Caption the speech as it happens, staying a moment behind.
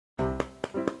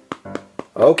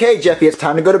Okay, Jeffy, it's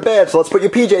time to go to bed, so let's put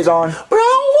your PJs on. But I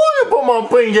don't want to put my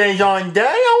PJs on, Daddy.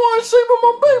 I want to sleep in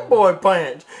my big boy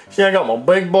pants. See, I got my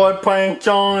big boy pants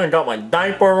on. I got my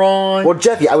diaper on. Well,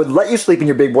 Jeffy, I would let you sleep in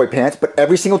your big boy pants, but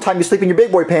every single time you sleep in your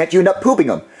big boy pants, you end up pooping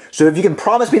them. So if you can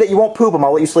promise me that you won't poop them,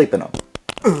 I'll let you sleep in them.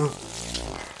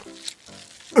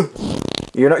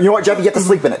 You know what, Jeffy? You have to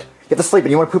sleep in it. You have to sleep in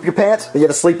it. You want to poop your pants? Then you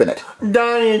have to sleep in it.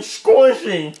 Daddy, it's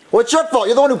squishy. Well, it's your fault.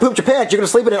 You're the one who pooped your pants. You're going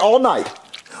to sleep in it all night.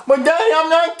 But Daddy, I'm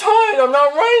not tired. I'm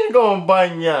not ready to go to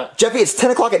bed yet. Jeffy, it's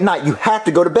 10 o'clock at night. You have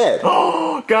to go to bed.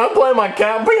 Oh, can I play my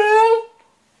cat piano?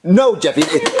 No, Jeffy.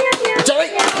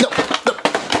 Jeffy, no.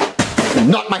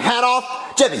 Knock my hat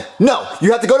off. Jeffy, no.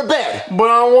 You have to go to bed.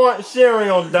 But I want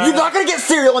cereal, Daddy. You're not going to get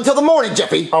cereal until the morning,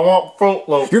 Jeffy. I want Fruit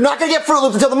Loops. You're not going to get Fruit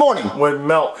Loops until the morning. With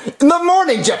milk. In the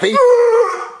morning, Jeffy.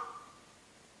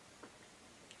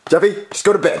 Jeffy, just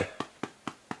go to bed.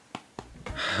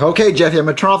 Okay, Jeffy, I'm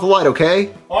going to turn off the light,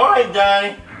 okay? Alright,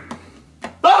 Daddy.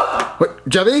 Ah! Wait,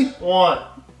 Jeffy?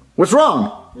 What? What's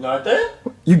wrong? Nothing.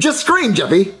 You just screamed,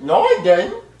 Jeffy. No, I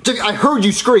didn't. Jeffy, I heard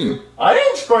you scream. I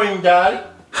didn't scream, Daddy.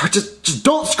 Just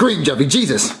don't scream, Jeffy.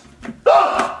 Jesus.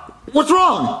 Ah! What's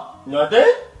wrong?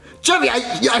 Nothing. Jeffy,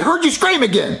 I heard you scream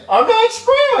again. I'm not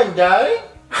screaming, Daddy.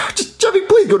 Just, Jeffy,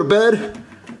 please go to bed.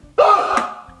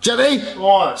 Ah! Jeffy.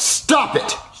 What? Stop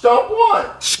it. Stop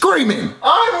what? Screaming.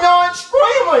 I'm not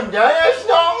screaming, Daddy. That's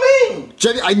not me.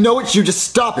 Jeffy, I know it's you. Just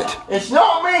stop it. It's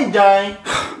not me, Daddy.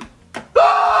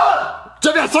 Ah!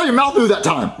 Jeffy, I saw your mouth move that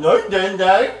time. No, you didn't,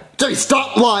 Daddy. Jeffy,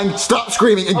 stop lying, stop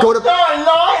screaming, and go to... I'm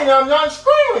not lying. I'm not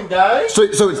screaming, Daddy. So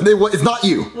it's not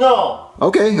you? No.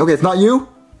 Okay, it's not you?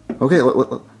 Okay,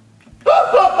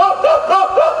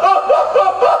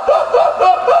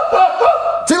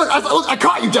 See, look, I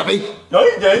caught you, Jeffy. No,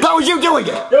 you didn't. That was you doing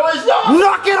it. It was not.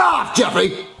 Knock it off,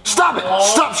 Jeffy. Stop it.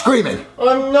 Stop screaming.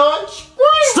 I'm not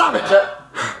screaming. Stop it.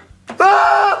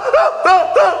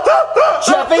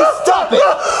 Jeffy, stop it.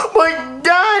 But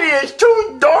Daddy, it's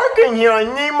too dark in here. I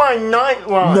need my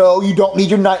nightlight. No, you don't need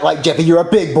your nightlight, Jeffy. You're a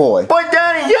big boy. But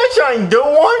Daddy, yes I do.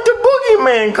 What if the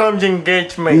boogeyman comes and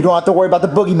gets me? You don't have to worry about the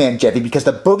boogeyman, Jeffy, because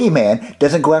the boogeyman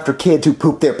doesn't go after kids who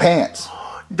poop their pants.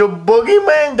 The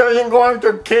boogeyman doesn't go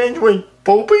after kids with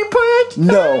poopy pants?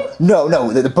 No.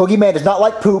 The boogeyman does not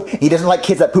like poop. He doesn't like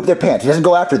kids that poop their pants. He doesn't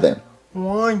go after them.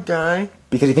 Why, Daddy?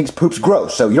 Because he thinks poop's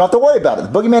gross, so you don't have to worry about it.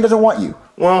 The boogeyman doesn't want you.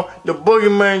 Well, the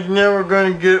boogeyman's never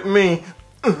gonna get me.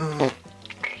 Oh,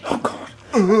 God.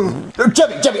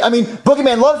 Jeffy, I mean,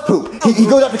 boogeyman loves poop. He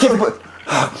goes after kids who poop.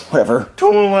 Whatever.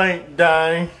 Too late,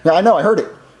 Daddy. Yeah, I know, I heard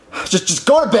it. Just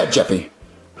go to bed, Jeffy.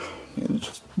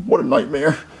 What a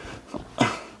nightmare.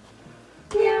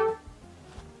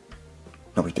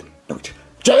 No, he didn't.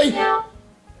 Jeffy!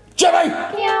 Jeffy!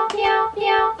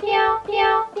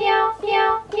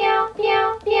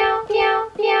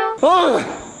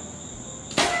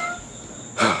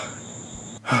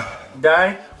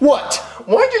 Daddy? What?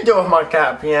 What'd you do with my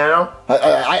cat piano?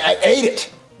 I ate it.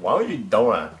 Why would you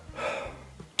do that?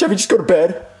 Jeffy, just go to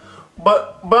bed.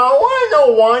 But I want to know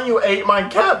why you ate my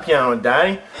cat piano,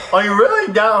 Daddy. Are you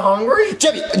really that hungry?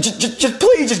 Jeffy, just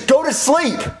please, just go to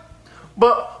sleep.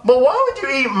 But why would you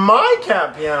eat my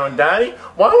cat piano, Daddy?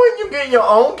 Why wouldn't you get your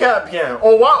own cat piano?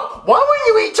 Or why wouldn't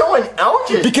you eat someone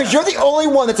else's? Because you're the only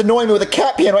one that's annoying me with a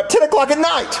cat piano at 10 o'clock at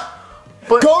night.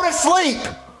 But, go to sleep.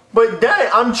 But Daddy,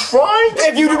 I'm trying to...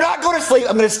 If you do not go to sleep,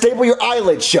 I'm going to staple your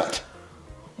eyelids shut.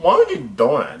 Why would you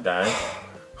do that, Daddy?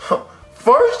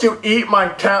 First you eat my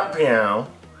cat piano,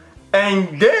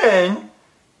 and then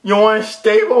you want to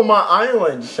staple my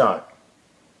eyelids shut.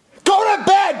 Go to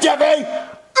bed, Jeffy!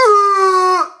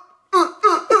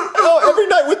 Oh, every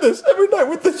night with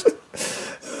this.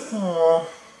 Aww.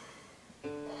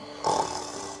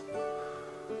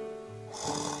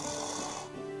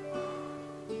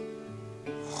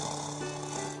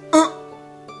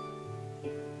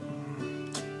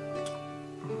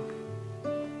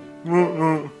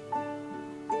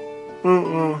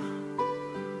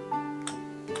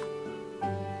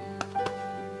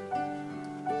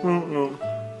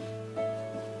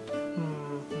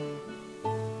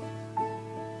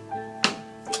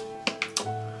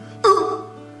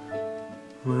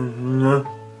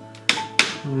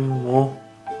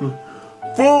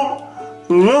 Fruit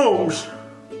Loops.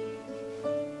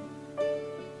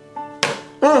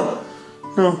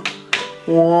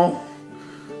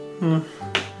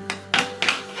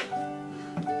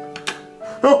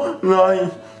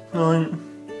 Nine.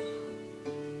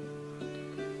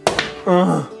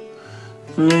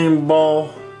 Green ball.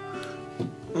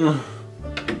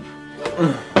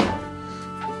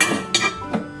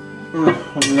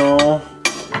 No.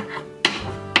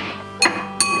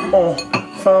 Oh,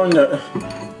 found it.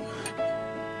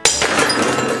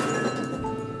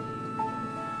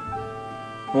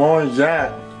 What was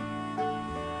that?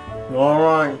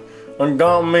 Alright, I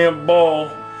got me a bowl.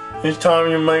 It's time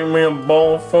you make me a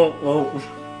bowl of Fruit Loops.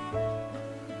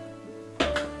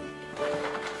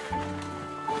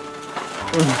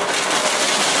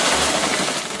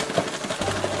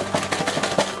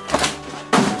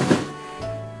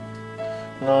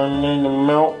 Now I need the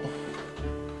milk.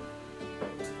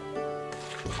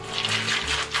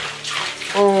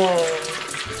 Oh,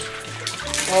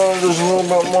 just a little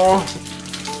bit more.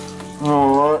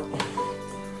 Alright.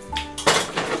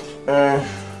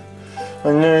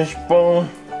 And then a spoon.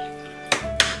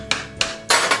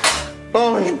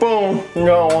 Oh, a spoon.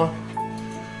 Got one.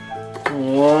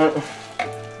 Alright.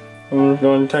 I'm just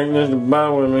gonna take this to bed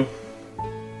with me.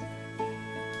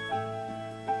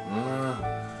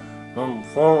 I'm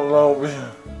Fruit Loops.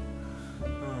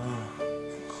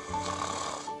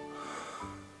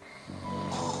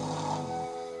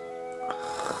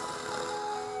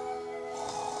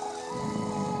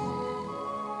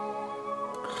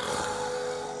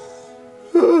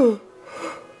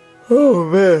 Oh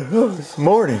man, it's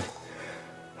morning.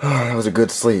 Oh, that was a good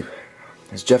sleep.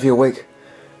 Is Jeffy awake?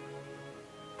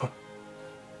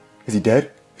 Is he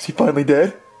dead? Is he finally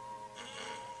dead?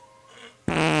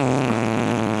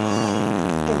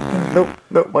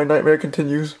 Nope, my nightmare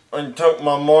continues. I took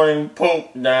my morning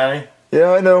poop, Daddy.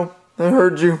 Yeah, I know. I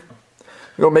heard you.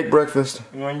 Go make breakfast.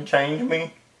 You want to change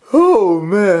me? Oh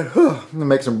man, I'm gonna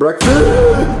make some breakfast.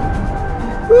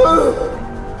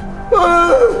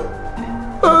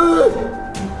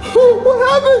 What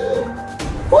happened?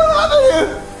 What happened here?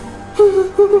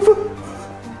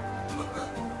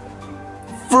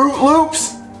 Fruit Loops?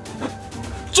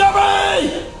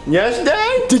 Jeffy! Yes,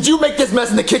 Dad? Did you make this mess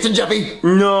in the kitchen, Jeffy?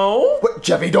 No. What,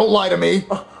 Jeffy, don't lie to me.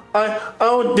 I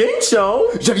don't think so.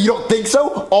 Jeffy, you don't think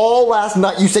so? All last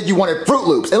night you said you wanted Fruit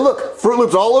Loops. And look, Fruit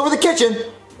Loops all over the kitchen.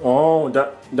 Oh,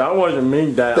 that wasn't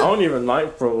me, Dad. I don't even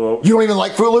like Fruit Loops. You don't even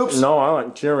like Fruit Loops? No, I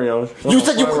like Cheerios. You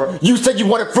said you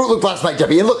wanted Fruit Loops last night,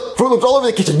 Jeffy. And look, Fruit Loops all over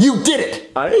the kitchen. You did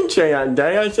it. I didn't say that,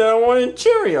 Dad. I said I wanted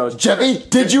Cheerios. Jeffy,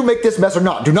 did you make this mess or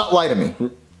not? Do not lie to me.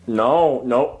 No,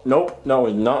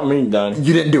 it's not me, Dad.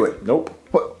 You didn't do it. Nope.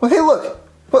 Well, hey, look.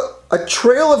 What? A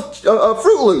trail of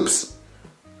Fruit Loops.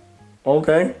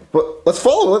 Okay. Well, let's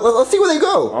follow. Let's see where they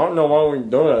go. I don't know why we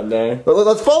do that, Dad.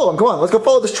 Let's follow them. Come on, let's go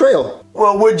follow this trail.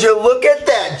 Well, would you look at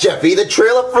that, Jeffy? The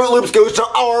trail of Fruit Loops goes to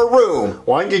our room.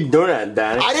 Why did you do that,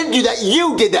 Daddy? I didn't do that.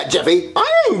 You did that, Jeffy.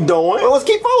 I didn't do it. Well, let's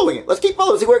keep following it. Let's keep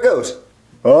following it. See where it goes.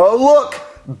 Oh, look.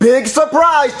 Big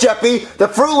surprise, Jeffy. The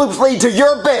Fruit Loops lead to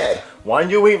your bed. Why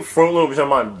did you eat Fruit Loops on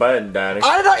my bed, Daddy?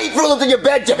 I did not eat Fruit Loops in your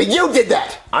bed, Jeffy. You did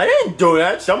that. I didn't do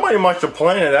that. Somebody must have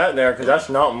planted that there, because that's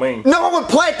not me. No one would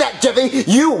plant that, Jeffy.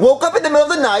 You woke up in the middle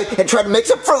of the night and tried to make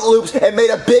some Fruit Loops and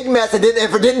made a big mess and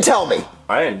didn't tell me.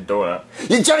 I didn't do that.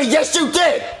 Jeffy, yes you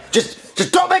did.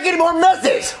 Just don't make any more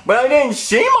messes. But I didn't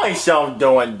see myself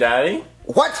doing, Daddy.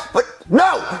 What?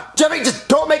 No, Jeffy, just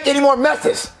don't make any more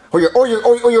messes. Or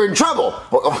you're in trouble.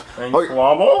 In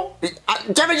trouble?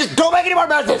 Jeffy, just don't make any more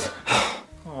messes.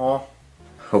 Oh.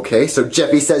 Okay, so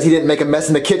Jeffy says he didn't make a mess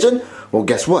in the kitchen. Well,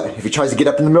 guess what? If he tries to get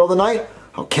up in the middle of the night,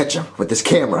 I'll catch him with this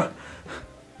camera.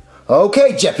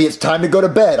 Okay, Jeffy, it's time to go to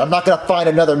bed. I'm not gonna find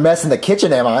another mess in the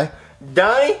kitchen, am I?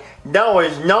 Daddy, that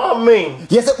was not me.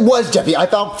 Yes, it was, Jeffy. I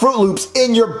found Fruit Loops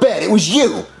in your bed. It was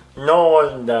you. No, it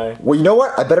wasn't, Daddy. Well, you know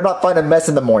what? I better not find a mess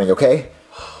in the morning, okay?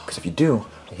 Because if you do,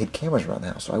 I hid cameras around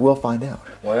the house, so I will find out.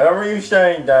 Whatever you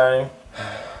say, Daddy.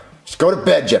 Just go to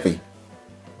bed, Jeffy.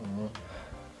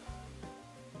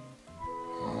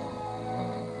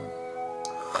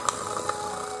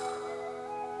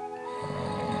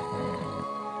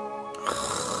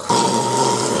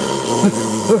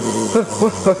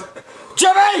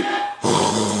 Jeffy!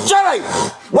 Jeffy!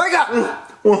 Wake up!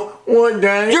 What,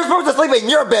 Daddy? You're supposed to sleep in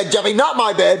your bed, Jeffy, not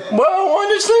my bed. Well, I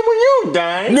wanted to sleep with you,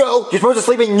 Daddy. No, you're supposed to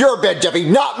sleep in your bed, Jeffy,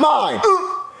 not mine.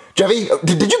 Jeffy,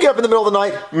 did you get up in the middle of the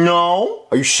night? No.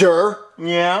 Are you sure?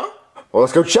 Yeah. Well,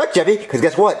 let's go check, Jeffy, because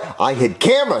guess what? I hid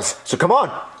cameras. So come on,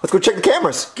 let's go check the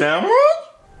cameras. Cameras?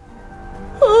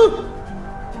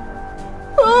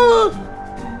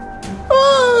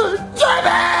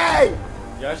 Jeffy!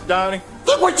 Yes, Daddy?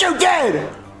 Look what you did!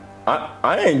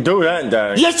 I didn't do that,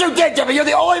 Daddy. Yes, you did, Jeffy. You're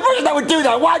the only person that would do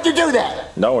that. Why'd you do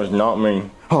that? That was not me.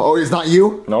 Oh, it's not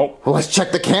you? Nope. Well, let's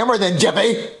check the camera then,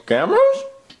 Jeffy. Cameras?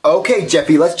 Okay,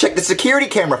 Jeffy, let's check the security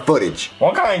camera footage.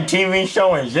 What kind of TV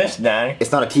show is this, Daddy?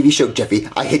 It's not a TV show, Jeffy.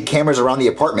 I hid cameras around the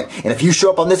apartment, and if you show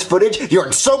up on this footage, you're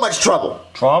in so much trouble.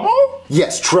 Trouble?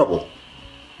 Yes, trouble.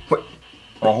 What?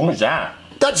 Well, who's that?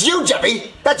 That's you,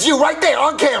 Jeffy! That's you right there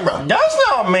on camera! That's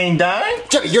not me, Daddy.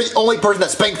 Jeffy, you're the only person that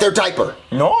spanked their diaper.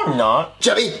 No, I'm not.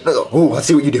 Jeffy! Ooh, let's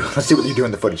see what you do. Let's see what you do in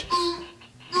the footage.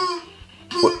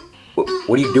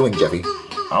 What are you doing, Jeffy?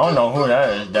 I don't know who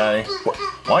that is, Daddy.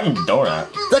 Why are you doing that?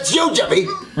 That's you, Jeffy!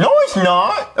 No, it's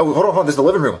not. Oh, hold on, this is the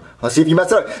living room. Let's see if you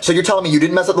messed it up. So you're telling me you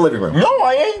didn't mess up the living room? No,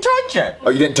 I didn't touch it. Oh,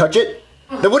 you didn't touch it?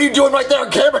 Then what are you doing right there on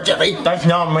camera, Jeffy? That's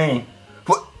not me.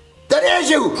 What? That is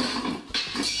you!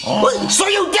 Oh. So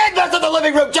you did mess up the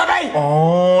living room, Jeffy!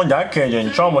 Oh, that kid's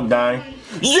in trouble, Daddy.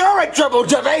 You're in trouble,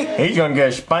 Jeffy! He's gonna get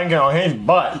a spanking on his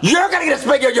butt. You're gonna get a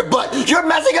spanking on your butt! You're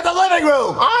messing up the living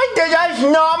room! That's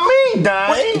not me,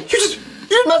 Daddy. Wait, you just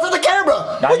messed up the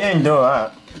camera! I didn't do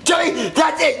that. Jeffy,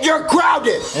 that's it! You're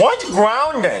grounded! What's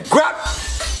grounded? What?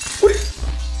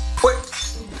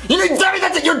 You mean, Jeffy,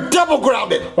 that's it! You're double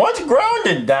grounded! What's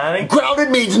grounded, Daddy? Grounded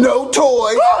means no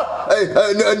toys,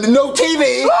 no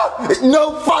TV,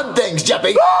 no fun things,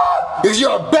 Jeffy! Because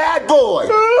you're a bad boy!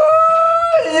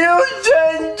 You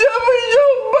said Jeffy's a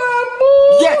bad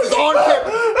boy! Yes, it's on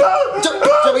camera!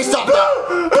 Jeffy, stop now!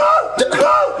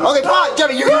 Okay, fine,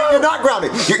 Jeffy, you're not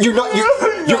grounded. You're not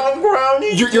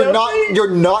grounded.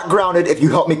 You're not grounded if you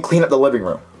help me clean up the living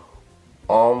room.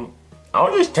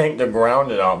 I'll just take the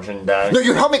grounded option, Dad. No,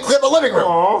 you help me clean up the living room.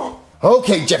 Aww.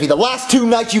 Okay, Jeffy, the last 2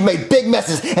 nights you made big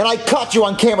messes, and I caught you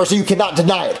on camera so you cannot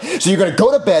deny it. So you're gonna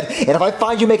go to bed, and if I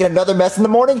find you making another mess in the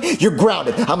morning, you're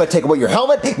grounded. I'm gonna take away your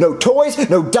helmet, no toys,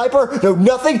 no diaper, no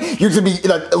nothing. You're gonna be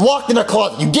locked in a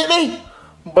closet. You get me?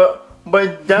 But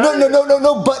Dad...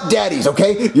 No, but daddies,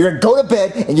 okay? You're gonna go to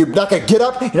bed, and you're not gonna get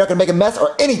up, you're not gonna make a mess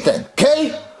or anything,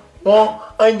 okay?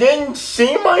 Well, I didn't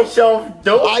see myself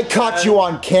do it. I caught you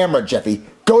on camera, Jeffy.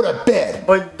 Go to bed.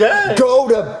 But Dad... Go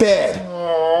to bed.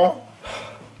 Aww.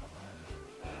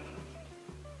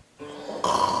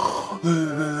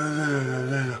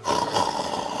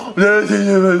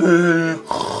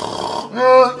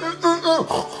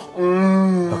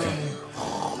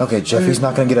 Okay, Jeffy's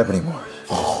not gonna get up anymore.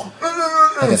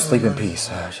 I can sleep in peace.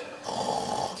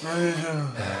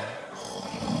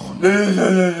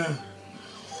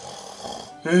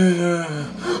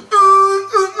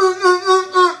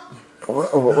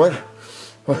 What?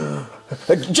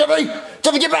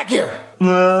 Jeffy, get back here!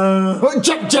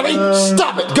 Jeffy,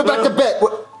 stop it! Go back to bed.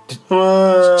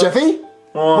 Jeffy?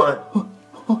 What?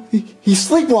 He's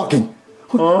sleepwalking.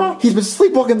 He's been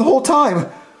sleepwalking the whole time.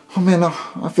 Oh man,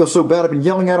 I feel so bad. I've been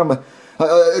yelling at him.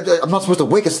 I'm not supposed to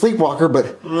wake a sleepwalker,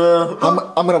 but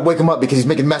I'm gonna wake him up because he's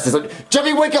making messes.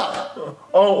 Jeffy, wake up!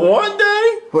 Oh, what,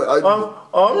 Daddy?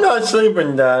 I'm not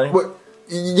sleeping, Daddy.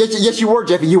 Yes, you were,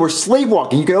 Jeffy. You were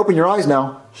sleepwalking. You can open your eyes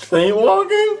now.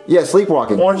 Sleepwalking? Yeah,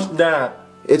 sleepwalking. What's that?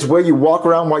 It's where you walk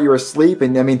around while you're asleep,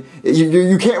 and I mean,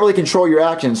 you can't really control your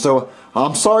actions. So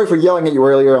I'm sorry for yelling at you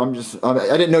earlier. I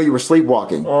didn't know you were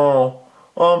sleepwalking. Oh,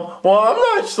 well, I'm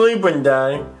not sleeping,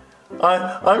 Daddy.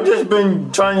 I've just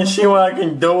been trying to see what I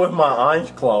can do with my eyes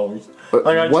closed.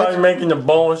 Like I tried making a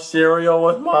bowl of cereal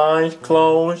with my eyes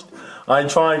closed. I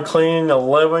tried cleaning the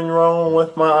living room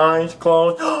with my eyes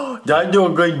closed. Did I do a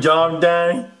good job,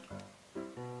 Daddy?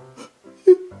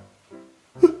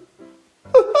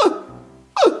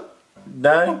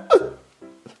 Daddy?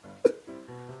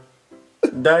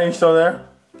 Daddy, you still there?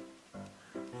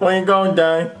 Where you going,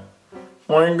 Daddy?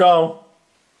 Where you go?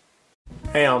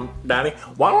 Hey, Daddy,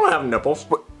 why don't I have nipples?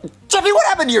 Jeffy, what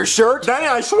happened to your shirt? Daddy,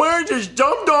 I swear it just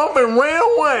jumped off and ran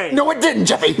away. No, it didn't,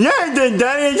 Jeffy. Yeah, it did,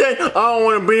 Daddy. He said, I don't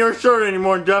want to be your shirt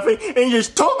anymore, Jeffy. And he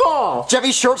just took off.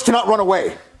 Jeffy's shirts cannot run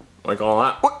away. Like all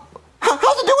that? What?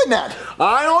 How's it doing that?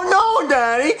 I don't know,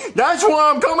 Daddy. That's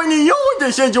why I'm coming to you with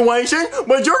this situation.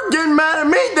 But you're getting mad at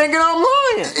me thinking I'm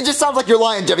lying. It just sounds like you're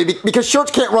lying, Jeffy, because shirts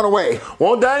can't run away.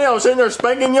 Well, Daddy, I was sitting there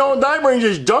spanking your old diaper and he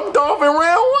just jumped off and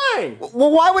ran away.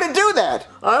 Well, why would it do that?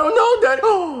 I don't know, Daddy.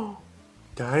 Oh,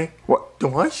 Daddy, what?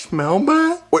 Do I smell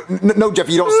bad? What? No,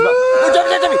 Jeffy, you don't smell. No,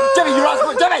 Jeffy, you're not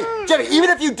smelling. Jeffy, even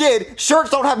if you did, shirts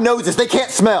don't have noses. They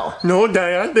can't smell. No,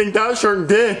 Daddy, I think that shirt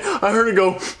did. I heard it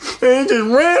go, and it just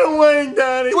ran away,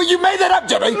 Daddy. Well, you made that up,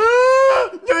 Jeffy.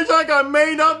 Just like I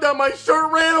made up that my shirt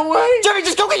ran away. Jeffy,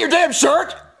 just go get your damn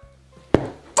shirt.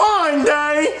 Fine,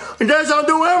 Daddy. I guess I'll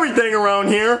do everything around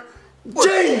here.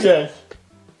 Jesus.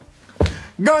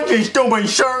 Got your stupid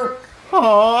shirt.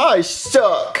 Aw, I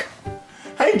suck.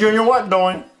 Hey, Junior, what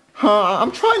doing?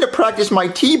 I'm trying to practice my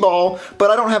T-ball, but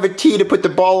I don't have a tee to put the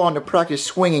ball on to practice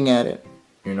swinging at it.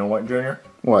 You know what, Junior?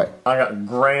 What? I got the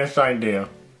greatest idea.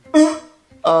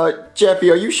 Jeffy,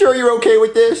 are you sure you're okay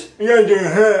with this? Yeah, you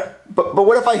hit. But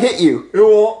what if I hit you? You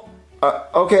won't.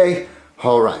 Okay.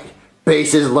 All right.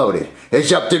 Bases loaded.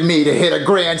 It's up to me to hit a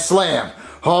grand slam.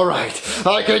 All right.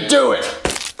 I can do it.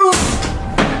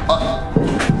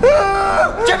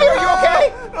 Jeffy, are you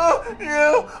okay?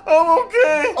 Yeah, I'm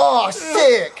okay. Oh,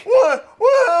 sick. What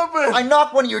happened? I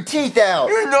knocked one of your teeth out.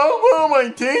 You knocked one of my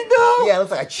teeth out? Yeah, it looks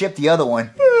like I chipped the other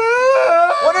one.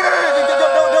 Oh, no,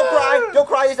 don't cry. Don't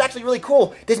cry. It's actually really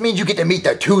cool. This means you get to meet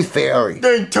the Tooth Fairy.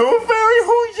 The Tooth Fairy?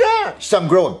 Who's that? Some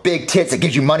girl with big tits that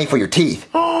gives you money for your teeth.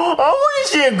 I want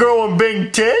to see a girl with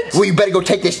big tits. Well, you better go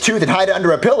take this tooth and hide it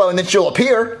under a pillow, and then she'll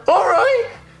appear. All right.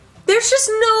 There's just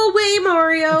no way,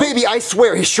 Mario. Baby, I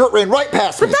swear, his shirt ran right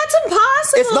past me. But that's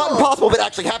impossible. It's not impossible if it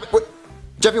actually happened. What?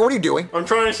 Jeffy, what are you doing? I'm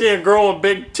trying to see a girl with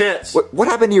big tits. What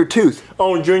happened to your tooth?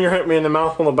 Oh, Junior hit me in the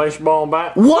mouth with a baseball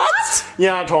bat. What?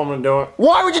 Yeah, I told him to do it.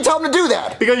 Why would you tell him to do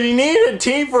that? Because he needed a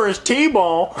tee for his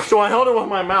T-ball, so I held it with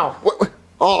my mouth. What?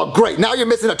 Oh, great. Now you're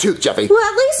missing a tooth, Jeffy. Well,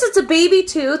 at least it's a baby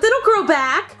tooth. It'll grow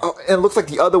back. Oh, and it looks like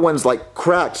the other one's like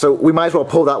cracked, so we might as well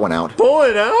pull that one out. Pull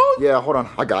it out? Yeah, hold on.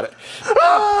 I got it.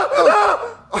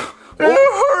 It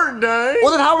hurt, Daddy. Well,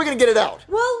 then how are we going to get it out?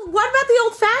 Well, what about the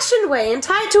old-fashioned way and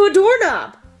tie it to a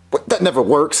doorknob? What? That never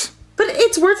works. But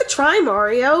it's worth a try,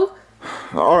 Mario.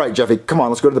 All right, Jeffy. Come on,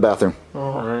 let's go to the bathroom.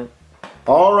 All right.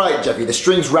 All right, Jeffy. The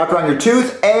string's wrapped around your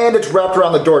tooth, and it's wrapped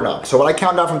around the doorknob. So when I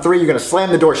count down from 3, you're going to slam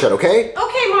the door shut, okay?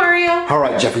 Okay, Mario. All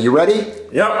right, Jeffy. You ready?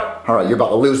 Yep. All right, you're about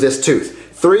to lose this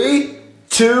tooth. 3,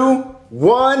 2,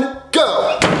 1,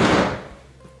 go!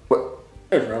 What?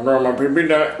 It's around my pee-pee,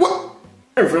 Dad. What?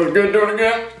 It feels good. Do it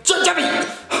again. Jeffy!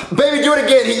 Baby, do it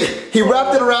again. He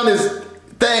wrapped it around his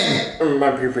thing.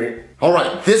 My pee-pee. All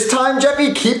right, this time,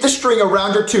 Jeffy, keep the string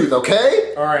around your tooth,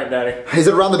 okay? All right, Daddy. Is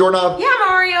it around the doorknob? Yeah,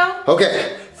 Mario.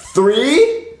 Okay.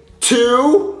 3,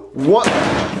 2, 1.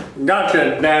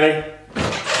 Gotcha, Daddy.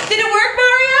 Did it work,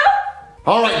 Mario?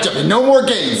 All right, Jeffy, no more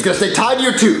games. It's gonna stay tied to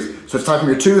your tooth. So it's tied from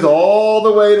your tooth all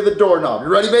the way to the doorknob. You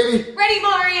ready, baby? Ready,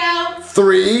 Mario.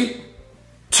 3,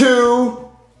 2,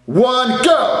 1,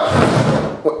 go!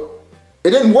 What? It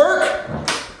didn't work?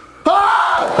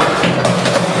 Ah!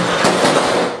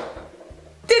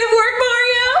 Did it work,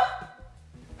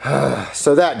 Mario?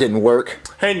 So that didn't work.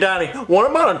 Hey, Daddy, what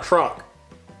about a truck?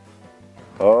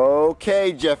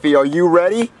 Okay, Jeffy, are you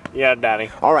ready? Yeah,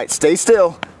 Daddy. All right, stay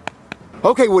still.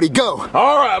 Okay, Woody, go.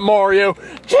 All right, Mario. Do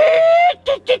it,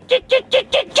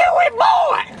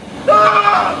 boy!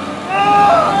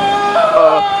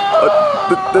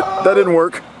 That didn't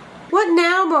work. What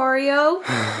now, Mario?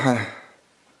 I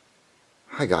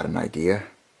got an idea.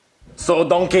 So,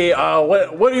 Donkey,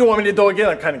 what do you want me to do again?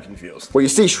 I'm kind of confused. Well, you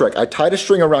see, Shrek, I tied a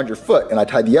string around your foot, and I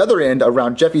tied the other end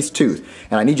around Jeffy's tooth.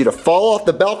 And I need you to fall off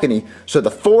the balcony so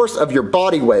the force of your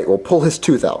body weight will pull his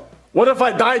tooth out. What if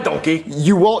I die, Donkey?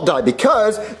 You won't die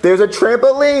because there's a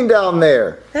trampoline down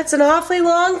there. That's an awfully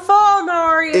long fall,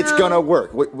 Mario. It's gonna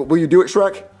work. Will you do it,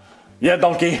 Shrek? Yeah,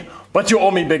 Donkey, but you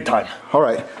owe me big time. All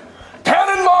right.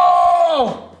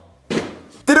 Cannonball!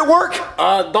 Did it work?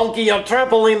 Donkey, your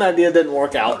trampoline idea didn't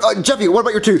work out. Jeffy, what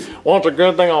about your tooth? Well, it's a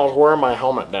good thing I was wearing my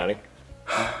helmet, Daddy.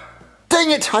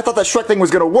 Dang it! I thought that Shrek thing was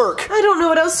gonna work. I don't know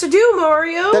what else to do,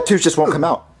 Mario. That tooth just won't come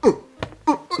out.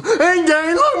 Hey,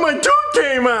 Daddy, look, my tooth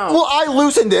came out! Well, I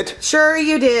loosened it. Sure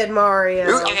you did, Mario.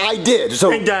 I did, so...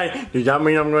 Hey, Daddy, does that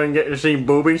mean I'm going to get to see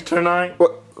boobies tonight?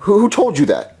 Who told you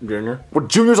that? Junior. Well,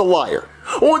 Junior's a liar.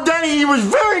 Well, Daddy, he was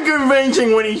very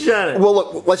convincing when he said it. Well,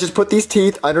 look, let's just put these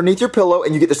teeth underneath your pillow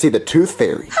and you get to see the Tooth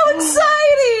Fairy. How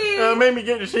exciting! Made me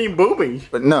get to see boobies.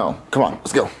 But no, come on,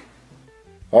 let's go.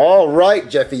 All right,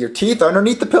 Jeffy, your teeth are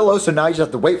underneath the pillow, so now you just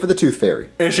have to wait for the Tooth Fairy.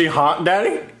 Is she hot,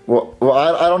 Daddy? Well,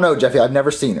 I don't know, Jeffy. I've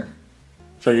never seen her.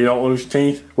 So you don't lose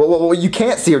teeth? Well, you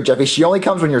can't see her, Jeffy. She only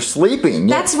comes when you're sleeping.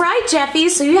 That's right, Jeffy,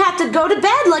 so you have to go to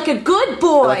bed like a good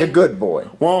boy. Like a good boy.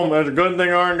 Well, there's a good thing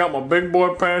I already got my big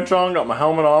boy pants on, got my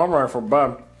helmet on, I'm ready for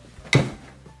bed.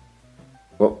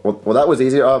 Well, that was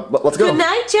easy. Let's go. Good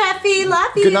night, Jeffy.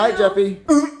 Love you. Good night, Jeffy.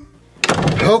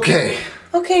 Okay.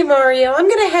 Okay, Mario, I'm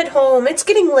gonna head home. It's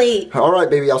getting late. All right,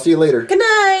 baby. I'll see you later. Good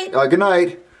night. Good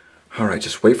night. All right,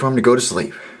 just wait for him to go to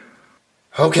sleep.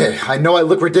 Okay, I know I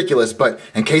look ridiculous, but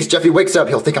in case Jeffy wakes up,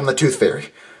 he'll think I'm the Tooth Fairy.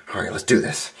 All right, let's do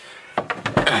this. Let me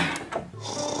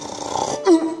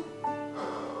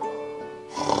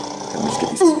just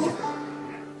get these teeth.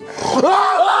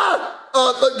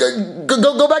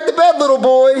 Go back to bed, little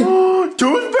boy.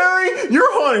 Tooth Fairy?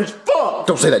 You're hot as fuck.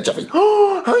 Don't say that, Jeffy.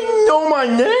 How do you know my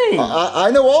name? I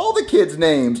know all the kids'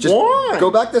 names. Just Why? go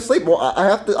back to sleep. Well, I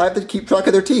have to keep track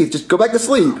of their teeth. Just go back to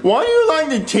sleep. Why do you like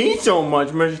the teeth so much,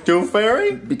 Mr. Tooth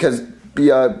Fairy? Because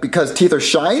teeth are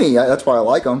shiny. That's why I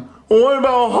like them. Well, what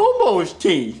about a hobo's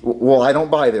teeth? Well, I don't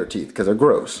buy their teeth because they're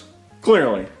gross.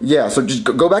 Clearly. Yeah, so just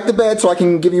go back to bed so I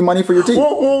can give you money for your teeth.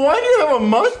 Well, why do you have a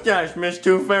mustache, Miss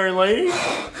Tooth Fairy lady?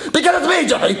 Because it's me,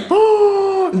 Jeffy!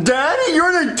 Daddy,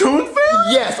 you're the Tooth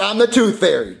Fairy? Yes, I'm the Tooth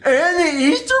Fairy. And the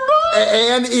Easter Bunny?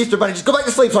 And the Easter Bunny. Just go back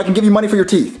to sleep so I can give you money for your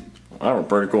teeth. I have a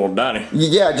pretty cool daddy.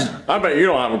 Yeah, just... I bet you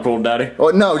don't have a cool daddy. Oh,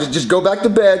 no, just go back to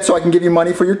bed so I can give you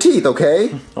money for your teeth,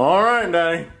 okay? All right,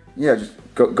 Daddy. Yeah, just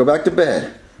go back to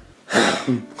bed.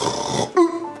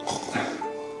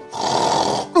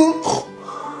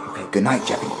 Okay, good night,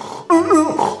 Jeffy.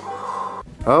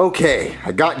 Okay,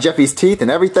 I got Jeffy's teeth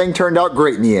and everything turned out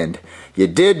great in the end. You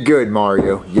did good,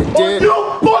 Mario. You did. Are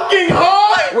you fucking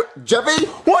high? What, Jeffy?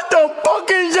 What the fuck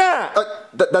is that?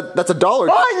 That's $1.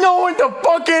 I know what the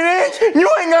fuck it is. You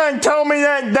ain't gonna tell me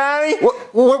that, Daddy.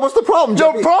 What's the problem,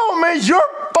 Jeffy? The problem is you're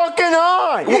fucking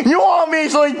high. You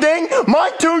obviously think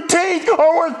my 2 teeth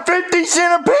are worth 50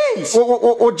 cents a piece.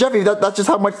 Well, Jeffy, that's just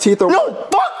how much teeth are. No,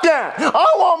 fuck that. I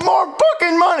want more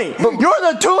fucking money.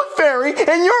 You're the Tooth Fairy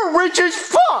and you're rich as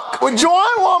fuck. So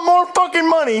I want more fucking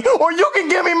money or you can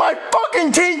give me my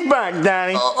fucking teeth back,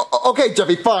 Daddy. Okay,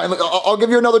 Jeffy, fine. Look, I'll give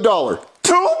you another $1.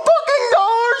 $2 fucking?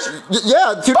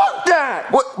 Yeah, Fuck that!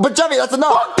 But Jeffy, that's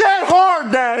enough. Fuck that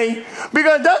hard, Daddy!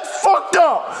 Because that's fucked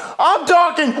up! I'm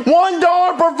talking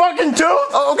 $1 per fucking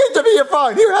tooth! Okay, Jeffy, you're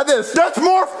fine. Here, have this. That's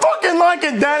more fucking like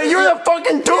it, Daddy! You're the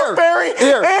fucking Tooth Fairy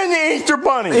and the Easter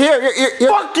Bunny! Here.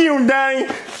 Fuck you,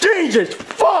 Daddy! Jesus,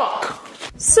 fuck!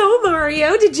 So,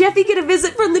 Mario, did Jeffy get a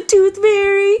visit from the Tooth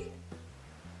Fairy?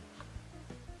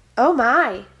 Oh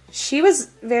my, she was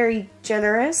very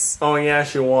generous. Oh yeah,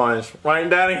 she was. Right,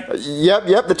 Daddy?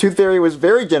 Yep, the Tooth Fairy was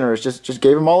very generous. Just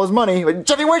gave him all his money.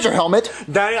 Jeffy, where's your helmet?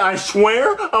 Daddy, I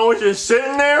swear, I was just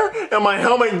sitting there, and my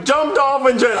helmet jumped off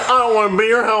and said, I don't want to be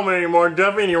your helmet anymore,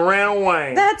 Jeffy, and he ran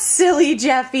away. That's silly,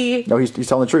 Jeffy. No, he's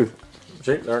telling the truth.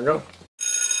 See, there it goes.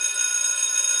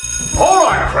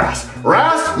 Alright, class.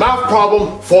 Last math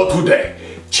problem for today.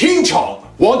 Ching Chong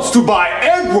wants to buy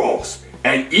egg rolls,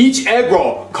 and each egg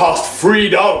roll costs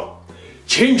 $3.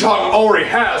 Ching Chong already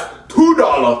has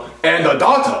 $2 and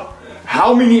 $1.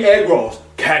 How many egg rolls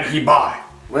can he buy?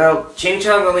 Well, Ching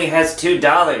Chong only has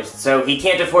 $2, so he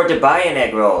can't afford to buy an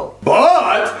egg roll.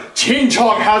 But Ching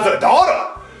Chong has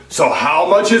 $1. So how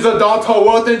much is $1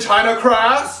 worth in China,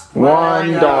 class?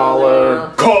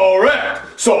 $1.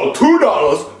 Correct. So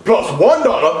 $2 plus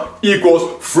 $1 equals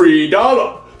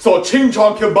 $3. So Ching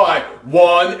Chong can buy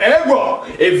 1 egg roll.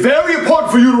 It's very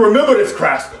important for you to remember this,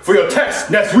 class, for your test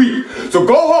next week. So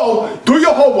go home, do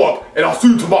your homework, and I'll see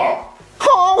you tomorrow.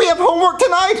 Oh, we have homework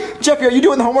tonight? Jeffy, are you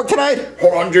doing the homework tonight?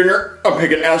 Hold on, Junior. I'm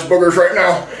picking Asperger's right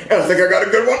now, and I think I got a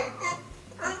good one.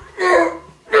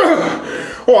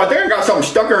 Oh, I think I got something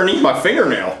stuck underneath my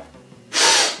fingernail.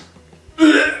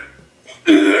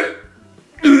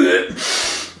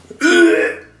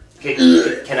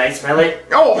 Can I smell it?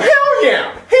 Oh, hell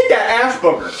yeah! Hit that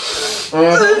Asperger.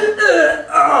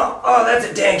 Oh, that's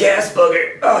a dang gas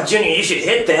booger. Oh, Junior, you should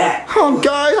hit that. Oh,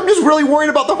 guys, I'm just really worried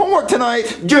about the homework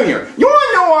tonight. Junior, you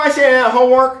wanna know why I say that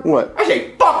homework? What? I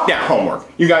say fuck that homework.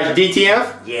 You guys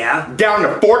DTF? Yeah? Down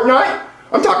to Fortnite?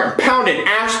 I'm talking pounding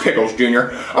ass pickles,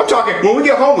 Junior. I'm talking when we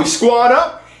get home, we squat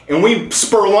up and we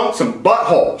spurlunk some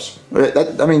buttholes.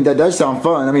 That does sound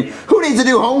fun. Who needs to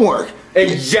do homework?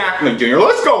 Exactly, Junior.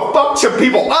 Let's go fuck some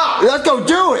people up. Let's go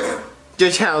do it.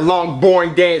 Just had a long,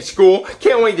 boring day at school.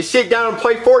 Can't wait to sit down and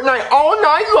play Fortnite all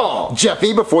night long.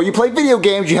 Jeffy, before you play video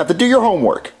games, you have to do your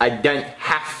homework. I don't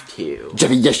have to.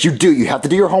 Jeffy, yes you do. You have to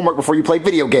do your homework before you play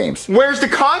video games. Where's the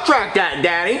contract at,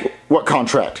 Daddy? What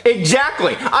contract?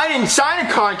 Exactly. I didn't sign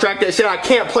a contract that said I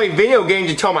can't play video games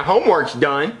until my homework's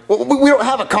done. Well, we don't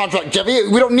have a contract, Jeffy.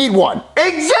 We don't need one.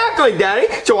 Exactly, Daddy.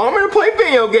 So I'm gonna play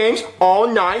video games all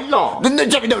night long. No,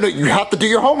 Jeffy, no. You have to do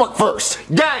your homework first.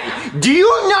 Daddy, do you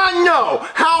not know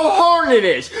how hard it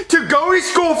is to go to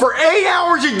school for 8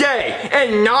 hours a day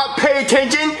and not pay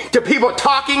attention to people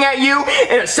talking at you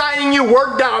and assigning you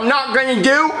work that I'm not gonna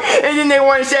do? And then they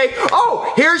want to say,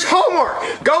 oh, here's homework.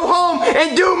 Go home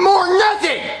and do more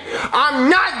nothing. I'm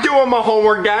not doing my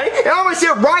homework, Daddy, and I'm gonna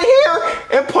sit right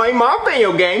here and play my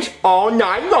video games all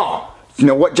night long. You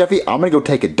know what, Jeffy? I'm gonna go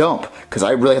take a dump, because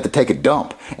I really have to take a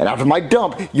dump. And after my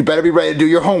dump, you better be ready to do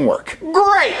your homework.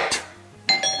 Great!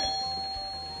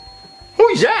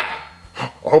 Who's that?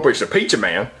 I hope it's a pizza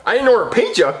man. I didn't order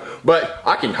pizza, but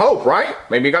I can hope, right?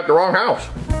 Maybe you got the wrong house.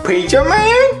 Pizza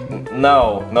man?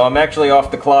 No, I'm actually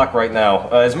off the clock right now.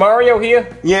 Is Mario here?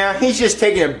 Yeah, he's just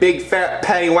taking a big fat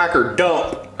pattywhacker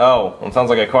dump. Oh, well, it sounds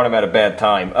like I caught him at a bad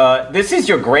time. This is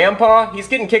your grandpa? He's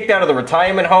getting kicked out of the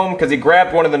retirement home because he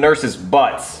grabbed one of the nurse's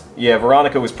butts. Yeah,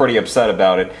 Veronica was pretty upset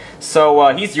about it.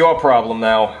 So, he's your problem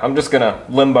now. I'm just gonna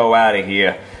limbo out of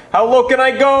here. How low can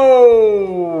I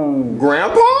go?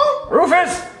 Grandpa?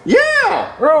 Rufus!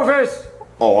 Yeah! Rufus!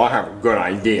 Oh, I have a good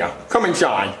idea. Come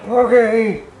inside.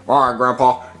 Okay. Alright,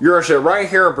 Grandpa. You're gonna sit right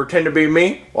here and pretend to be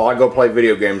me while I go play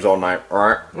video games all night,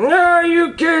 alright? No,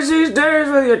 you kids these days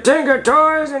with your Tinker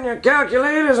toys and your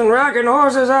calculators and rocking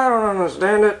horses, I don't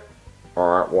understand it.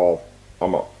 Alright, well,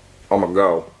 I'm gonna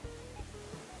go.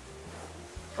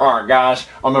 Alright, guys,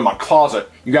 I'm in my closet.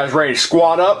 You guys ready to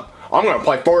squat up? I'm gonna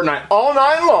play Fortnite all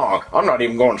night long. I'm not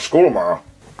even going to school tomorrow.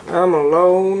 I'm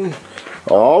alone.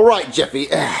 All right, Jeffy.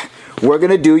 We're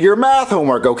gonna do your math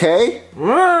homework, okay?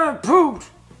 I pooped.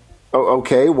 Oh,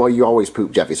 okay. Well, you always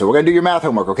poop, Jeffy. So we're gonna do your math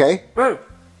homework, okay?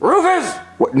 Rufus!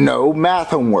 What? No,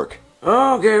 math homework.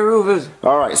 Okay, Rufus.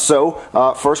 All right. So,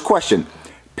 first question.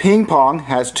 Ping pong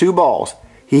has 2 balls.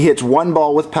 He hits 1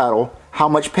 ball with paddle. How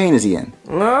much pain is he in?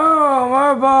 No,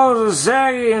 my balls are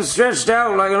saggy and stretched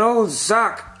out like an old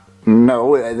sock.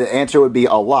 No, the answer would be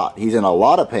a lot. He's in a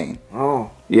lot of pain.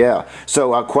 Oh. Yeah.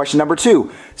 So, question number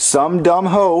 2. Some dumb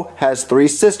hoe has 3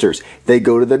 sisters. They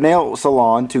go to the nail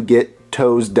salon to get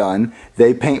toes done.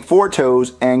 They paint 4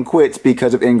 toes and quits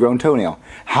because of ingrown toenail.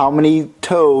 How many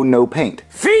toe no paint?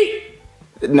 Feet!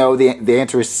 No, the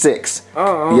answer is 6.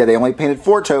 Uh-oh. Yeah, they only painted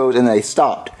 4 toes and they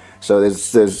stopped. So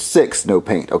there's 6 no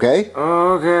paint, okay?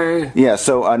 Okay. Yeah,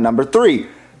 so number 3.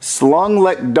 Slung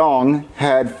Lek Dong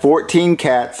had 14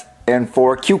 cats and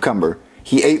 4 cucumber.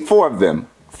 He ate 4 of them.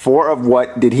 4 of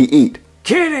what did he eat?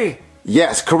 Kitty!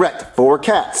 Yes, correct. 4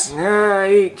 cats.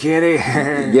 I eat kitty.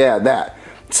 Yeah, that.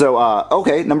 So,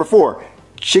 okay, number 4.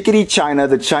 Chickadee China,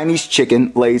 the Chinese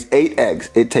chicken, lays 8 eggs.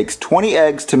 It takes 20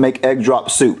 eggs to make egg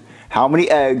drop soup. How many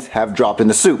eggs have dropped in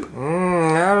the soup?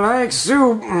 I like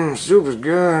soup. Soup is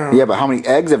good. Yeah, but how many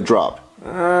eggs have dropped?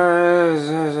 20?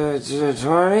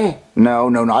 No,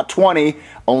 not 20.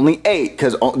 Only 8,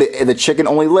 because the chicken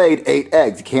only laid 8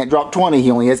 eggs. He can't drop 20,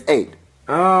 he only has 8.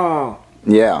 Oh.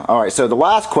 Yeah, alright, so the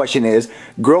last question is,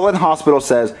 girl in hospital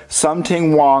says,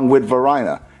 something wrong with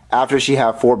Verena after she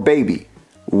have 4 baby.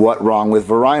 What wrong with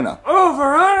Verena? Oh,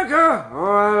 Veronica! Oh,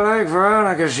 I like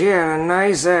Veronica. She had a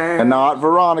nice ass. And not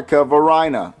Veronica,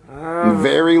 Verena.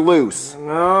 Very loose.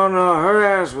 No, her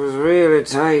ass was really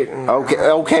tight.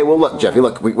 Okay, well look, Jeffy,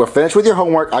 look, we're finished with your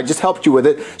homework. I just helped you with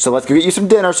it, so let's go get you some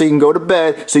dinner so you can go to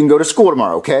bed, so you can go to school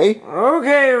tomorrow, okay?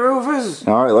 Okay, Rufus.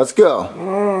 Alright, let's go.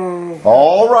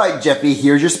 Alright, Jeffy,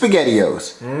 here's your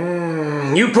SpaghettiOs.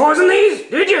 You poisoned these,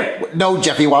 did you? No,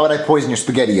 Jeffy, why would I poison your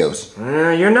SpaghettiOs?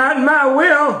 You're not in my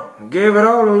will. I gave it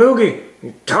all to Loogie.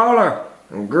 He's taller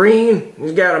and green.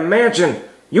 He's got a mansion.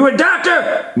 You a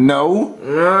doctor? No.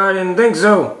 No, I didn't think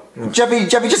so. Jeffy,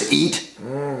 just eat.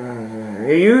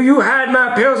 You hide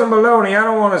my pills and bologna. I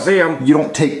don't want to see them. You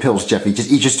don't take pills, Jeffy. Just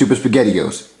eat your stupid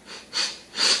SpaghettiOs.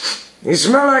 You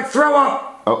smell like throw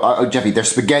up. Oh, Jeffy, they're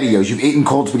SpaghettiOs. You've eaten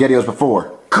cold SpaghettiOs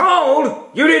before. Cold?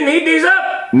 You didn't heat these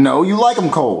up? No, you like them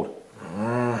cold.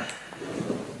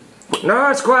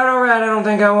 No, it's quite alright. I don't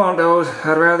think I want those.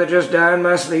 I'd rather just die in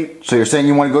my sleep. So you're saying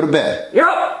you want to go to bed?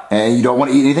 Yup. And you don't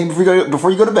want to eat anything before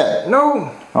you go to bed?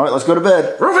 No. Alright, let's go to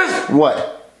bed. Rufus!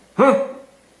 What? Huh?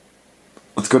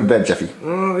 Let's go to bed, Jeffy.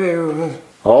 Okay, Rufus.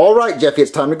 Alright, Jeffy, it's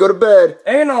time to go to bed.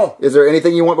 Anal. Is there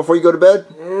anything you want before you go to bed?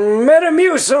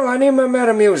 Metamucil. I need my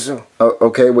Metamucil. Oh,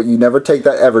 okay, well, you never take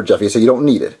that ever, Jeffy, so you don't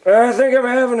need it. I think I'm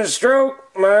having a stroke.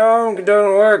 My arm doesn't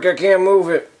work. I can't move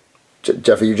it.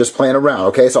 Jeffy, you're just playing around,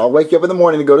 okay? So I'll wake you up in the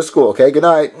morning to go to school, okay? Good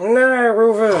night. Good night,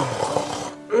 Rufus.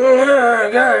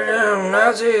 Goddamn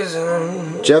Nazis.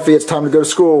 Jeffy, it's time to go to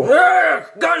school.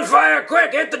 Gunfire,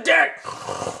 quick, hit the deck.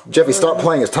 Jeffy, stop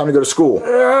playing. It's time to go to school.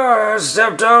 I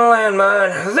stepped on a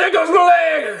landmine. There goes my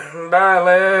leg. Bye,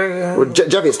 leg. Well,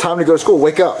 Jeffy, it's time to go to school.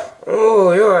 Wake up.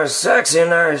 Oh, you're a sexy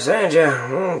nurse, ain't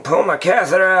you? Pull my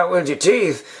catheter out with your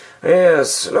teeth. Yeah,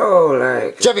 slow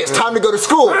like. Jeffy, it's time to go to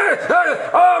school.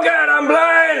 Oh, God, I'm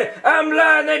blind. I'm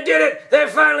blind. They did it. They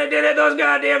finally did it. Those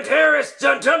goddamn terrorists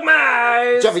took my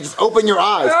eyes. Jeffy, just open your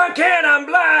eyes. I can't. I'm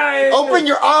blind. Open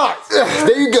your eyes.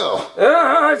 There you go.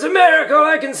 Oh, it's a miracle.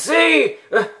 I can see.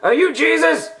 Are you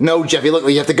Jesus? No, Jeffy, look,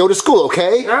 you have to go to school,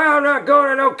 okay? I'm not going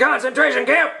to no concentration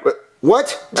camp.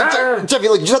 What? Jeffy,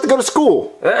 look, you just have to go to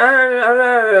school.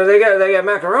 They got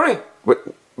macaroni?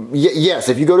 Yes,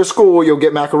 if you go to school, you'll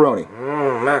get macaroni.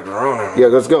 Macaroni. Yeah,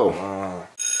 let's go.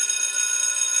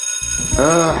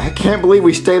 I can't believe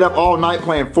we stayed up all night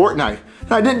playing Fortnite.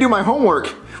 And I didn't do my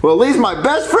homework. Well, at least my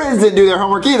best friends didn't do their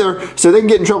homework either, so they can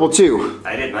get in trouble too.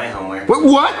 I did my homework.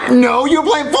 What? No, you were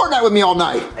playing Fortnite with me all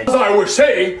night. As I was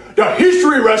saying, the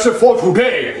history lesson for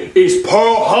today is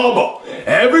Pearl Harbor.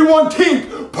 Everyone think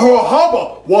Pearl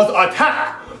Harbor was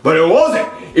attacked, but it wasn't.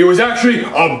 It was actually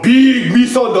a big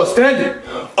misunderstanding.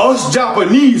 Us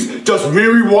Japanese just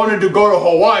really wanted to go to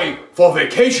Hawaii for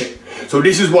vacation. So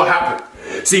this is what happened.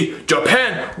 See,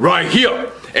 Japan right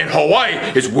here, and Hawaii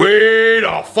is way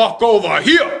the fuck over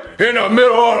here in the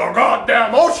middle of the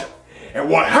goddamn ocean. And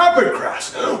what happened,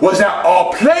 Crass, was that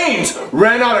our planes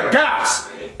ran out of gas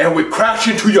and we crashed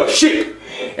into your ship.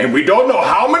 And we don't know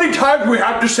how many times we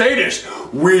have to say this.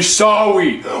 We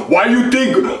sorry. Why you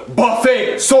think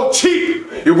buffet so cheap?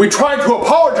 If we try to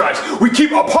apologize, we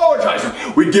keep apologizing.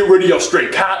 We get rid of your stray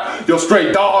cat, your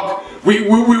stray dog. We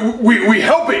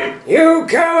help it. You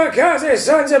kamikaze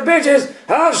sons of bitches!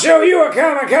 I'll show you a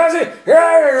kamikaze!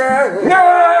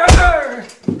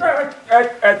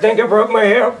 I think I broke my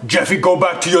hip. Jeffy, go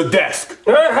back to your desk.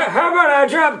 How about I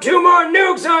drop 2 more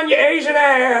nukes on your Asian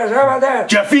ass? How about that?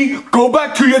 Jeffy, go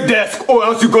back to your desk or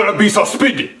else you're gonna be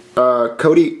suspended.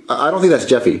 Cody, I don't think that's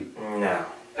Jeffy. No.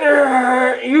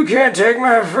 You can't take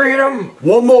my freedom.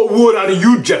 One more word out of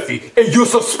you, Jeffy, and you're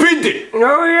suspended.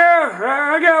 Oh yeah,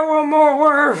 I got one more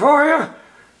word for you.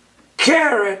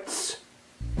 Carrots.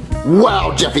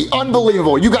 Wow, Jeffy,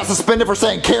 unbelievable. You got suspended for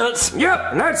saying carrots?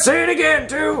 Yep, and I'd say it again,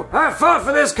 too. I fought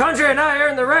for this country and I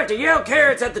earned the right to yell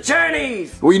carrots at the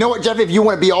Chinese. Well, you know what, Jeffy? If you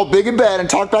want to be all big and bad and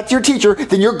talk back to your teacher,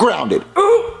 then you're grounded.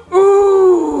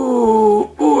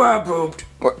 Ooh, I pooped.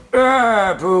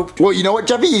 I pooped. Well, you know what,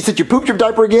 Jeffy? Since you pooped your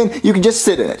diaper again, you can just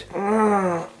sit in it.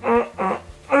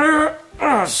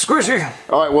 Squishy.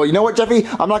 All right, well, you know what, Jeffy?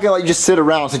 I'm not going to let you just sit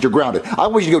around since you're grounded. I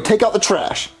want you to go take out the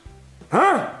trash.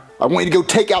 Huh? I want you to go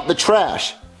take out the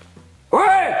trash. What?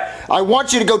 I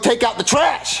want you to go take out the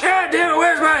trash. God damn it,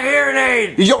 where's my hearing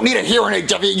aid? You don't need a hearing aid,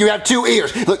 Jeffy. You have 2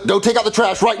 ears. Look, go take out the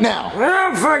trash right now.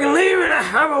 I'm fucking leaving.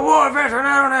 I'm a war veteran.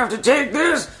 I don't have to take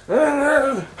this.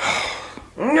 I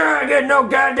get no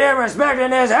goddamn respect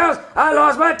in this house. I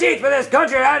lost my teeth for this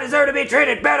country. I deserve to be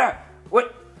treated better.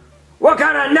 What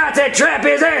kind of Nazi trap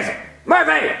is this?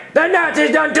 Murphy, the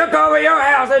Nazis done took over your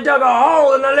house and dug a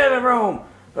hole in the living room.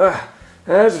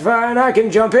 That's fine, I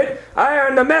can jump it. I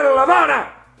earned the Medal of Honor.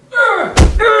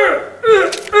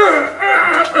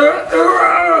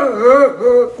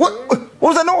 What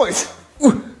was that noise?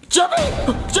 Jeffy!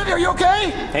 Jeffy, are you okay?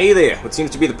 Hey there, what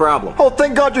seems to be the problem? Oh,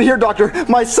 thank God you're here, doctor.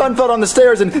 My son fell down the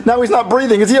stairs and now he's not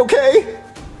breathing. Is he okay?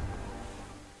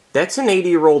 That's an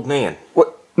 80-year-old man.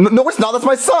 What? No, it's not. That's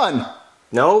my son.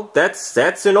 No,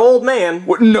 that's an old man.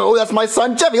 What? No, that's my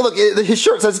son, Jeffy. Look, his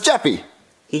shirt says Jeffy.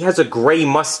 He has a gray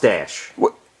mustache.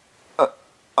 What?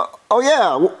 Oh,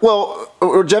 yeah. Well,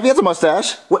 Jeffy has a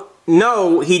mustache. What?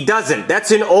 No, he doesn't.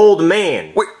 That's an old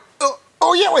man. Wait.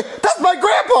 Oh, yeah, wait. That's my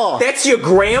grandpa. That's your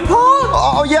grandpa?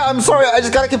 Oh, yeah, I'm sorry. I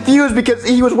just got confused because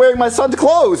he was wearing my son's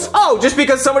clothes. Oh, just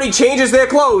because somebody changes their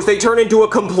clothes, they turn into a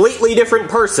completely different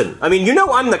person. I mean, you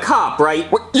know I'm the cop,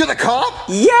 right? What, you're the cop?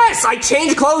 Yes, I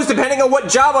change clothes depending on what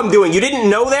job I'm doing. You didn't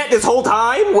know that this whole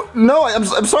time? What? No,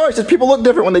 I'm sorry. It's just people look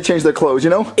different when they change their clothes, you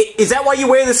know? Is that why you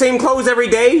wear the same clothes every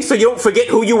day, so you don't forget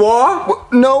who you are?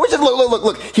 What? No, it's just,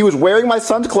 look. He was wearing my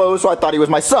son's clothes, so I thought he was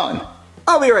my son.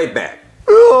 I'll be right back.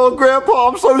 Oh, Grandpa,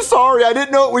 I'm so sorry. I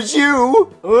didn't know it was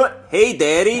you. Hey,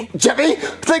 Daddy. Jeffy,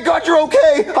 thank God you're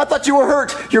okay. I thought you were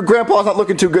hurt. Your grandpa's not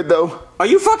looking too good, though. Are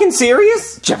you fucking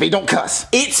serious? Jeffy, don't cuss.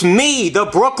 It's me, the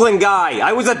Brooklyn guy.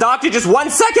 I was a doctor just 1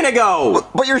 second ago.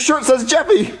 But your shirt says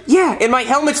Jeffy. Yeah, and my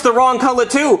helmet's the wrong color,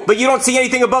 too. But you don't see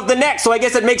anything above the neck, so I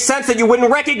guess it makes sense that you wouldn't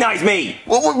recognize me.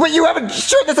 But you have a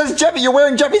shirt that says Jeffy. You're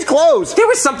wearing Jeffy's clothes. There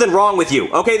was something wrong with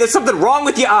you, okay? There's something wrong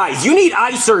with your eyes. You need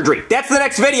eye surgery. That's the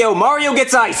next video. Mario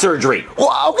gets eye surgery.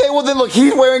 Well, okay, well then look,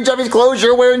 he's wearing Jeffy's clothes.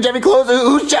 You're wearing Jeffy's clothes.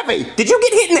 Who's Jeffy? Did you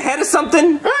get hit in the head or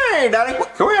something? Hey, Daddy,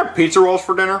 can we have pizza rolls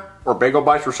for dinner? Or bagel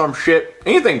bites or some shit?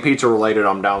 Anything pizza related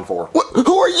I'm down for.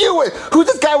 Who are you? Who's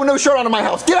this guy with no shirt on in my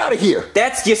house? Get out of here.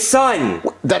 That's your son.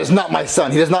 That is not my son.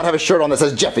 He does not have a shirt on that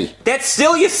says Jeffy. That's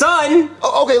still your son.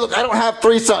 Oh, okay, look, I don't have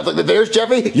 3 sons. Look, there's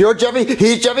Jeffy, you're Jeffy,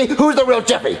 he's Jeffy. Who's the real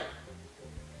Jeffy?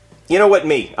 You know what,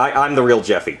 me. I'm the real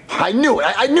Jeffy. I knew it.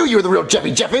 I knew you were the real Jeffy.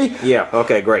 Yeah,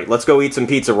 okay, great. Let's go eat some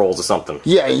pizza rolls or something.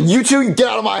 Yeah, you two get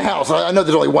out of my house. I know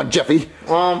there's only one Jeffy.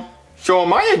 So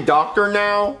am I a doctor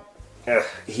now?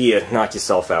 Here, knock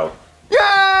yourself out.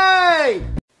 Yay!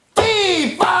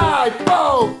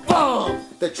 Fee-fi-fo-fum!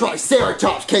 The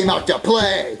Triceratops came out to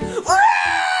play.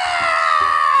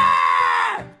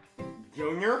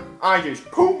 Junior, I just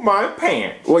pooped my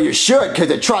pants. Well, you should, because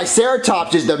the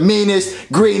Triceratops is the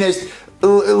meanest, greenest,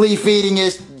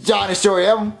 leaf-eatingest dinosaur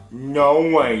ever. No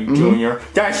way, Junior.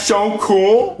 That's so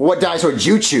cool. What dinosaur did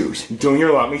you choose?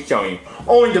 Junior, let me show you.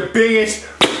 Only the biggest,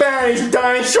 baddest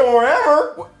dinosaur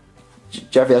ever.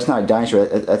 Jeffy, that's not a dinosaur.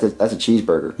 That's a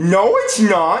cheeseburger. No, it's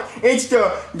not. It's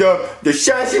the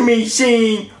sesame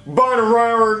seed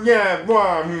banana. Yeah,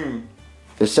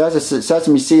 The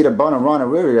sesame seed of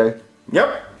banana.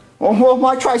 Yep. Well,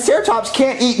 my Triceratops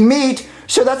can't eat meat,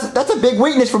 So that's a big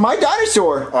weakness for my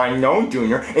dinosaur. I know,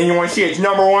 Junior. And you want to see its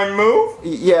 #1 move?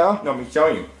 Yeah. Let me show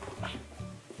you.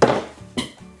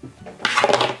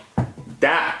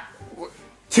 That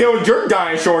killed your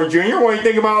dinosaur, Junior. What do you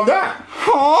think about that?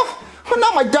 Huh? Well,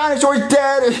 now my dinosaur's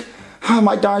dead.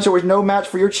 My dinosaur is no match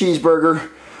for your cheeseburger.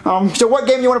 So what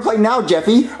game do you want to play now,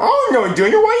 Jeffy? Oh no,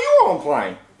 Junior. What do you want to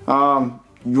play?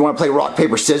 You want to play rock,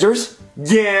 paper, scissors?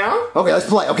 Yeah. Okay, let's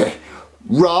play. Okay.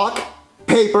 Rock,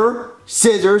 paper,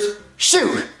 scissors,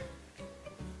 shoot.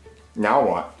 Now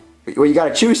what? Well, you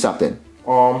gotta choose something.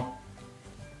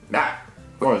 That.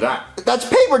 What was that? That's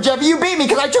paper, Jeffy. You beat me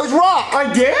because I chose rock.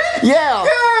 I did? Yeah.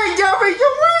 Hey, Jeffy,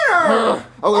 you winner!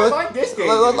 Okay, I like this game.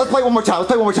 Let's play one more time. Let's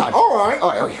play one more time. All right. All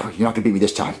right. Okay, you're not gonna beat me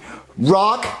this time.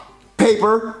 Rock,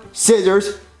 paper,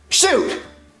 scissors, shoot.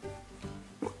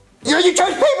 You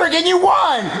chose paper again. You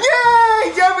won.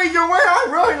 Yay, Jeffy, you win. I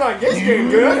really like this game,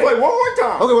 dude. Let's play one more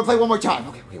time. Okay, we'll play one more time.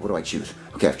 Okay, what do I choose?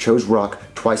 Okay, I've chose rock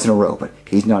twice in a row, but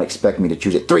he's not expecting me to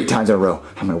choose it 3 times in a row.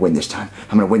 I'm gonna win this time.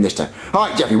 I'm gonna win this time. All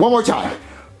right, Jeffy, one more time.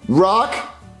 Rock,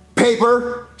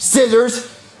 paper, scissors,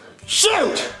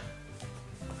 shoot!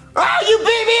 Oh, you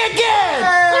beat me again!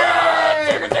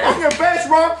 Hey, I'm the best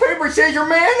rock, paper, scissors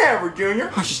man ever,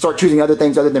 Junior. I should start choosing other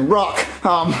things other than rock.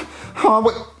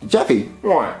 Wait, Jeffy.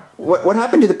 What? What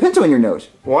happened to the pencil in your nose?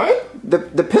 What?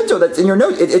 The pencil that's in your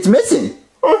nose, it's missing.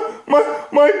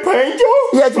 My pencil?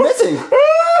 Yeah, it's missing.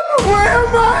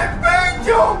 Where'd my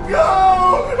pencil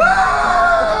go?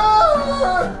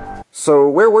 So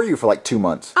where were you for like 2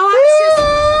 months? Oh, I was just...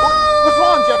 What's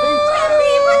wrong, Jeffy?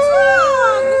 Jeffy, what's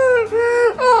wrong?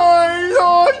 I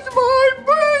lost my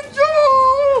pencil.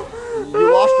 You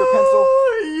lost your pencil?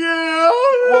 Yeah.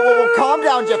 Whoa, calm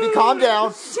down, Jeffy, calm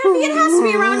down. Jeffy, it has to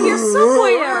be around here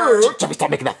somewhere. Jeffy, stop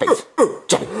making that face.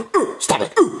 Jeffy, stop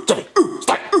it. Jeffy,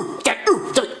 stop it.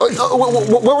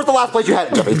 Where was the last place you had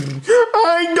it, Jeffy?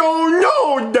 I don't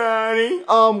know, Daddy.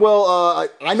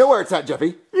 I know where it's at,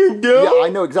 Jeffy. You do? Yeah, I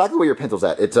know exactly where your pencil's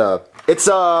at. It's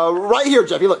right here,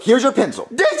 Jeffy. Look, here's your pencil.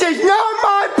 This is not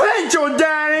my pencil,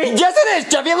 Daddy. Yes, it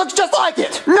is, Jeffy. It looks just like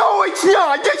it. No, it's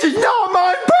not. This is not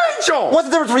my pencil. What's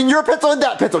the difference between your pencil and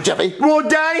that pencil, Jeffy? Well,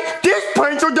 Daddy, this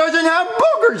pencil doesn't have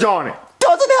boogers on it.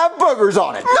 Doesn't have boogers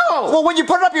on it. No. Well, when you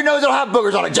put it up your nose, it'll have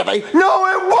boogers on it, Jeffy. No,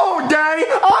 it won't, Daddy.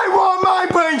 I want my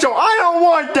pencil. I don't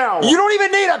want that one. You don't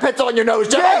even need a pencil on your nose,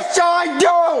 Jeffy. Yes, I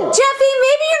do. Jeffy,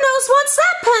 maybe your nose wants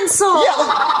that pencil. Yeah.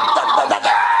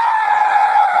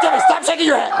 Jeffy, stop shaking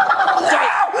your head. Jeffy.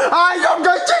 I'm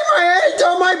gonna shake my head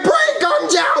until my brain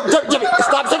comes out. Jeffy,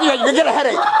 stop shaking your head. You're gonna get a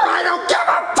headache. I don't give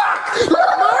a fuck.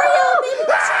 Mario, maybe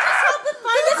we should just help him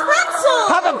find his pencil.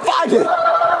 Have him find it.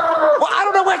 Well, I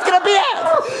don't know where it's gonna be at.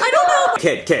 I don't know.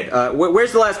 Kid,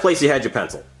 where's the last place you had your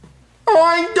pencil?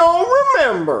 I don't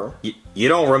remember. You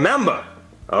don't remember?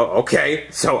 Oh, okay.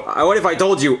 So, what if I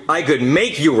told you I could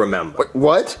make you remember?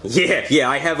 What? Yeah,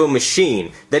 I have a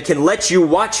machine that can let you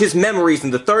watch his memories in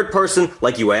the third person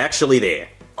like you were actually there.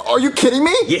 Are you kidding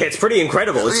me? Yeah, it's pretty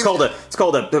incredible. It's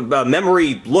called a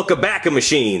memory look-a-back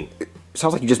machine.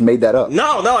 Sounds like you just made that up.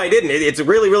 No, I didn't. It's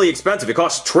really, really expensive. It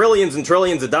costs trillions and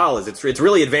trillions of dollars. It's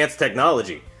really advanced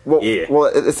technology. Well, yeah. Well,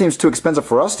 it seems too expensive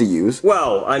for us to use.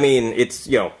 Well, I mean, it's,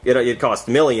 it costs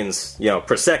millions,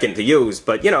 per second to use,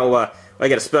 but, I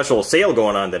got a special sale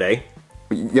going on today.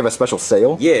 You have a special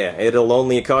sale? Yeah, it'll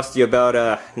only cost you about,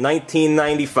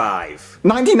 $19.95.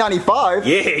 $19.95?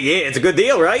 Yeah, it's a good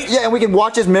deal, right? Yeah, and we can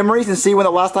watch his memories and see when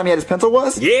the last time he had his pencil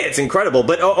was? Yeah, it's incredible,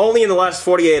 but only in the last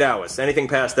 48 hours. Anything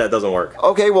past that doesn't work.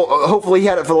 Okay, well, hopefully he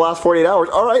had it for the last 48 hours.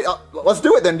 All right, let's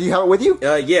do it then. Do you have it with you?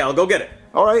 Yeah, I'll go get it.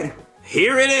 All right.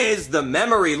 Here it is, the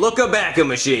memory look-a-back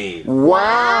machine.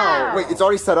 Wow. Wait, it's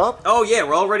already set up? Oh yeah,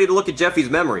 we're all ready to look at Jeffy's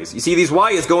memories. You see, these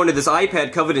wires go into this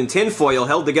iPad covered in tinfoil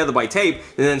held together by tape,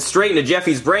 and then straight into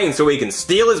Jeffy's brain so he can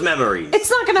steal his memories. It's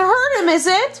not gonna hurt him, is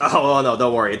it? Oh no,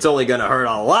 don't worry. It's only gonna hurt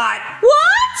a lot. What?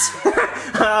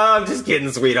 I'm just kidding,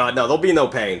 sweetheart. No, there'll be no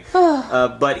pain.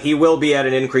 But he will be at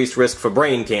an increased risk for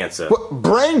brain cancer. What,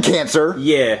 brain cancer?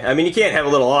 Yeah, I mean, you can't have a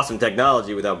little awesome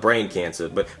technology without brain cancer.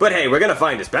 But hey, we're gonna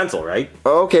find his pencil, right?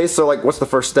 Okay, so like, what's the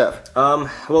first step? Well,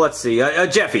 let's see.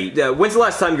 Jeffy, when's the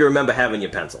last time you remember having your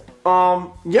pencil?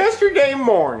 Yesterday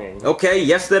morning. Okay,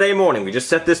 yesterday morning. We just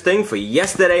set this thing for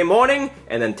yesterday morning,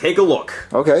 and then take a look.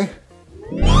 Okay.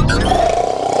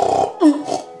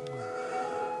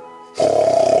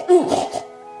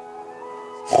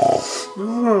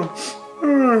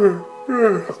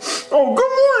 Oh,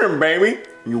 good morning, baby.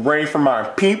 You ready for my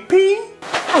pee-pee?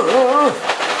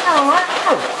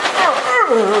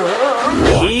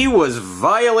 He was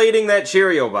violating that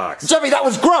Cheerio box. Jeffy, that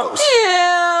was gross! Ew!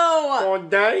 Oh,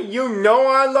 Daddy, you know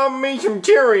I love me some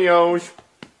Cheerios.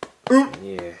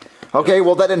 Yeah. Okay,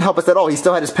 well that didn't help us at all. He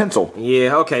still had his pencil.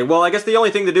 Yeah, okay. Well, I guess the only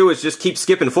thing to do is just keep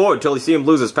skipping forward until you see him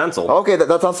lose his pencil. Okay,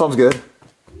 that sounds good.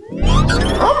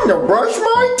 I'm gonna brush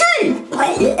my teeth.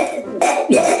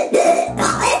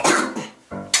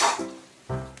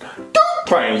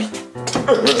 Toothpaste.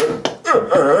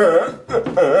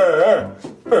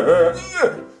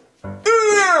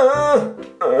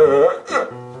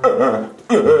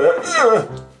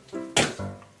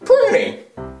 Pretty.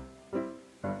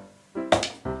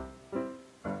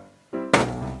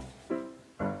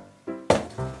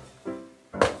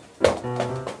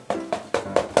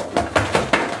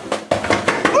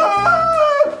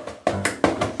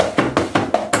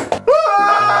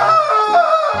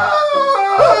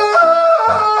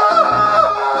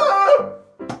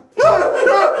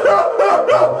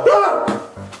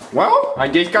 Well, I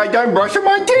just got done brushing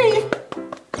my teeth.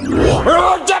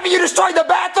 Oh, Jeffy, you destroyed the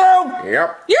bathroom!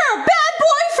 Yep. You're a bad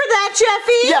boy for that,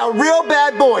 Jeffy! Yeah, a real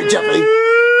bad boy, Jeffy.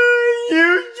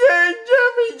 You said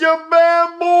Jeffy's a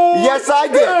bad boy. Yes, I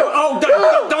did. Oh,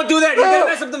 don't do that. You're gonna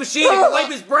mess up the machine. You can wipe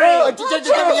his brain.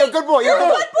 Jeffy, you're a good boy. You're a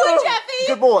good boy, Jeffy!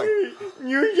 Good boy.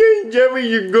 You said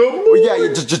Jeffy's a good boy. Well, yeah,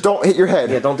 you just don't hit your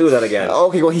head. Yeah, don't do that again.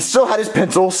 Okay, well, he still had his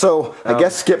pencil, so I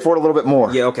guess skip forward a little bit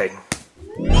more. Yeah, okay.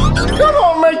 Come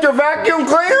on, Mr. Vacuum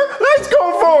Cleaner. Let's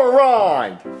go for a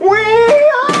ride.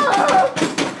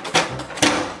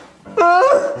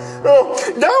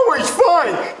 That was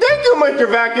fun. Thank you, Mr.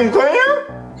 Vacuum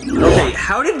Cleaner. Okay,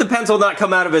 how did the pencil not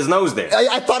come out of his nose there?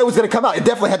 I thought it was going to come out. It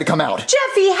definitely had to come out.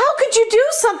 Jeffy, how could you do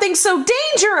something so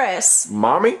dangerous?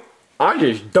 Mommy, I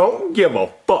just don't give a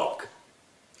fuck.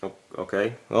 Oh,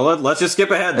 okay, well, let's just skip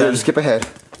ahead then. Just skip ahead.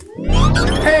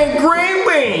 Hey, green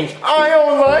beans, I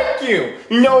don't like you.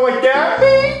 You know what that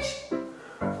means?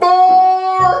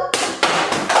 Boar!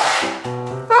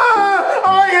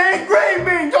 I hate green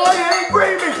beans! I hate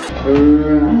green beans!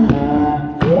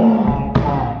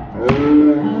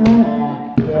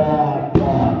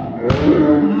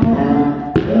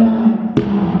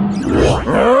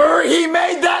 He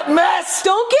made that mess!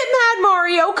 Don't get mad,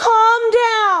 Mario. Calm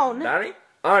down. Daddy,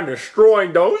 I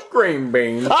destroyed those green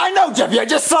beans. I know, Jeffy, I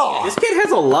just saw! This kid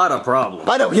has a lot of problems.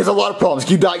 I know, he has a lot of problems.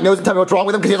 Can you diagnose and tell me what's wrong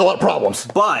with him? Because he has a lot of problems.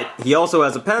 But he also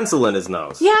has a pencil in his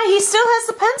nose. Yeah, he still has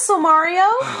the pencil, Mario.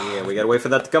 Yeah, we gotta wait for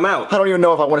that to come out. I don't even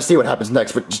know if I want to see what happens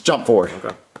next, but just jump forward.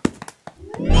 Okay.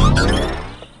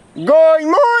 Good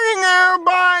morning,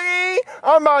 everybody!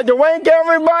 I'm about to wake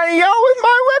everybody up with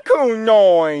my raccoon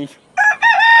noise.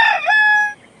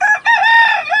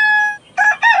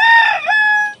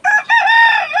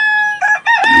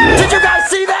 Did you guys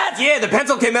see that? Yeah, the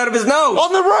pencil came out of his nose.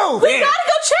 On the roof! We gotta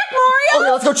go check, Mario.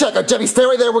 Okay, let's go check. Jeffy, stay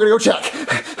right there. We're gonna go check.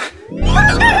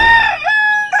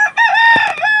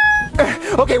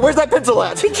 Okay, where's that pencil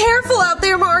at? Be careful out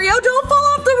there, Mario. Don't fall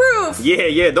off the roof.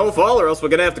 Yeah, don't fall or else we're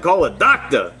gonna have to call a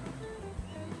doctor.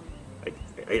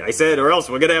 I said or else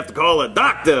we're gonna have to call a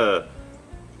doctor.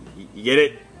 You get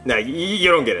it? No, you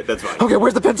don't get it. That's fine. Okay,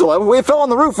 where's the pencil at? It fell on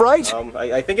the roof, right?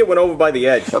 I think it went over by the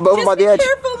edge. Over by the edge. Be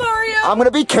careful, Mario. I'm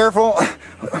gonna be careful.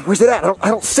 Where's it at? I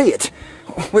don't see it.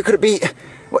 Where could it be?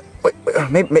 Wait,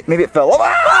 maybe it fell.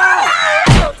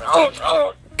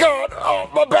 Oh, God! Oh,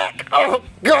 my back! Oh,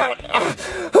 God!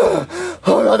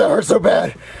 Oh, that hurts so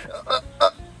bad.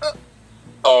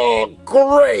 Oh,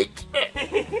 great!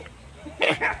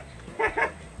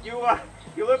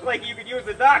 You look like you could use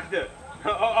a doctor.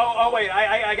 Oh wait,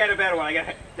 I got a better one.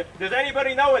 Does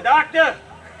anybody know a doctor?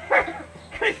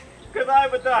 Because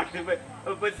I'm a doctor,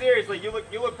 but seriously, you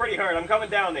look pretty hurt. I'm coming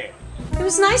down there. It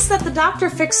was nice that the doctor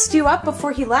fixed you up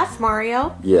before he left,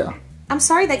 Mario. Yeah. I'm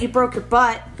sorry that you broke your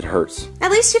butt. It hurts.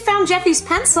 At least you found Jeffy's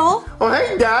pencil. Oh,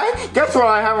 hey, Dad. Guess what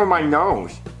I have on my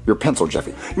nose? Your pencil,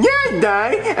 Jeffy. Yeah,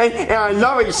 Daddy. And I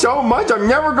love it so much, I'm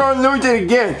never going to lose it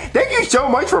again. Thank you so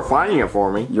much for finding it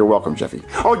for me. You're welcome, Jeffy.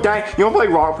 Oh, Dad, you want to play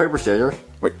rock, paper, scissors?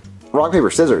 Wait, rock,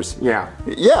 paper, scissors? Yeah.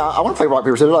 Yeah, I want to play rock,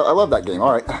 paper, scissors. I love that game.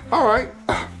 All right. All right.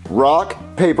 Rock,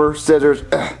 paper, scissors.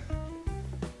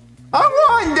 I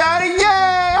won, Daddy! Yay!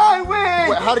 I win!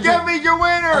 Wait, how did you- Jeffy's your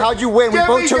winner! How'd you win? We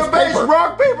both Jeffy's chose the best paper.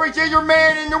 rock, paper, scissors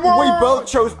man in the world! We both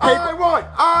chose paper. I won!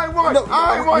 I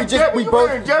won! Jeffy's the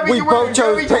winner! Jeffy's the winner!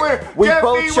 Jeffy's the winner! We Jeffy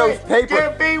both chose wins. paper.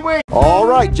 Jeffy wins! All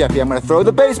right, Jeffy, I'm going to throw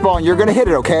the baseball and you're going to hit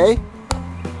it, okay?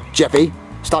 Jeffy,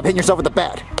 stop hitting yourself with the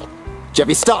bat.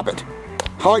 Jeffy, stop it.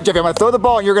 All right, Jeffy, I'm going to throw the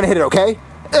ball and you're going to hit it, okay?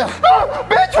 Oh,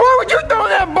 bitch, why would you throw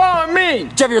that ball at me?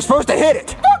 Jeffy, you're supposed to hit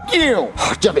it. Fuck you!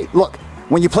 Jeffy, look.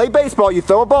 When you play baseball, you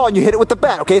throw a ball and you hit it with the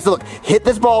bat, okay? So look, hit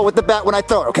this ball with the bat when I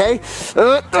throw it, okay?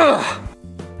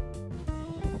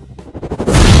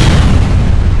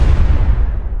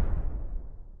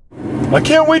 I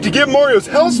can't wait to get Mario's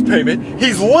house payment.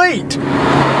 He's late.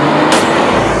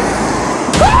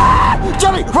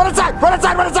 Jeffy, run inside, run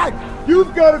inside, run inside!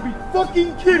 You've got to be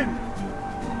fucking kidding me.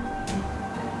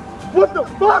 What the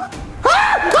fuck?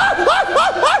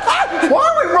 Why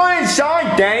are we running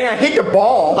inside, Danny? I hit the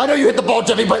ball. I know you hit the ball,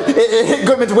 Jeffy, but it hit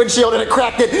Goodman's windshield and it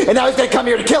cracked it, and now he's gonna come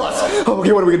here to kill us.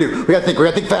 Okay, what are we gonna do? We gotta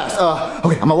think fast.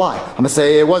 Okay, I'm gonna lie. I'm gonna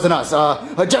say it wasn't us.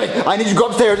 Jeffy, I need you to go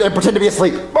upstairs and pretend to be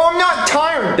asleep. Well, I'm not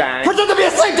tired, Danny. Pretend to be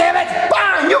asleep, damn it!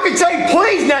 Fine, you can say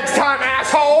please next time,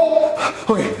 asshole.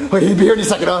 Okay, he'll be here in a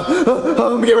second.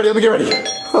 Let me get ready,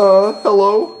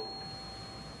 hello?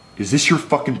 Is this your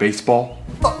fucking baseball?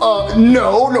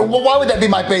 No. Why would that be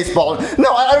my baseball?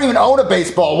 No, I don't even own a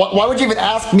baseball. Why would you even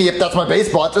ask me if that's my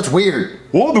baseball? That's weird.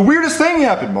 Well, the weirdest thing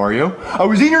happened, Mario. I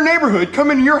was in your neighborhood,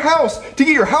 coming to your house to get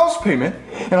your house payment,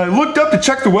 and I looked up to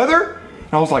check the weather,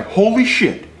 and I was like, holy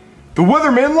shit. The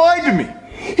weatherman lied to me.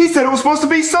 He said it was supposed to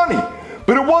be sunny,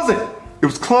 but it wasn't. It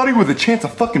was cloudy with a chance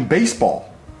of fucking baseball.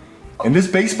 And this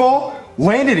baseball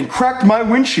landed and cracked my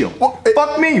windshield.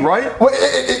 Fuck me, right?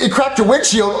 It cracked your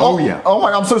windshield? Oh, yeah. Oh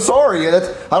my, I'm so sorry. I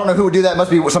don't know who would do that. It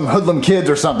must be some hoodlum kids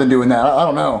or something doing that. I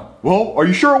don't know. Well, are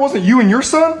you sure it wasn't you and your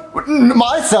son?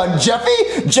 My son,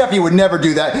 Jeffy? Jeffy would never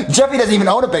do that. Jeffy doesn't even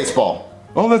own a baseball.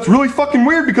 Oh, that's really fucking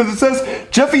weird because it says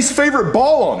Jeffy's favorite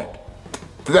ball on it.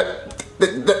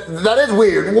 That is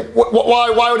weird.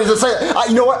 Why would it say that?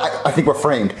 You know what? I think we're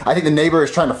framed. I think the neighbor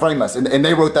is trying to frame us, and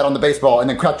they wrote that on the baseball and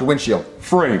then cracked your windshield.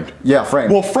 Framed? Yeah,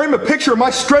 framed. Well, frame a picture of my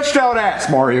stretched out ass,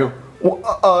 Mario.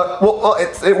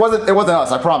 It wasn't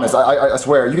us. I promise. I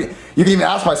swear. You can even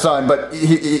ask my son, but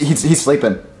he's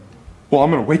sleeping. Well,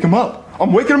 I'm gonna wake him up.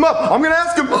 I'm waking him up. I'm gonna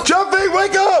ask him, Jeffy,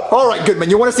 wake up! All right,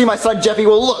 Goodman. You want to see my son Jeffy?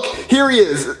 Well, look. Here he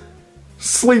is,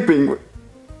 sleeping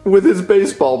with his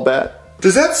baseball bat.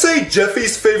 Does that say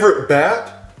Jeffy's favorite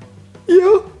bat?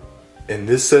 Yeah. And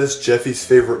this says Jeffy's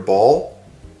favorite ball?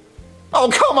 Oh,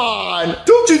 come on!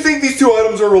 Don't you think these two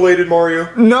items are related, Mario?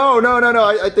 No.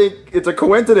 I think it's a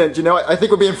coincidence, you know? I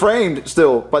think we're being framed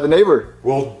still by the neighbor.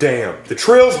 Well, damn. The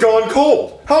trail's gone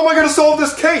cold. How am I gonna solve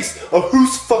this case of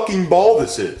whose fucking ball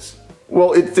this is?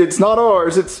 Well, it's not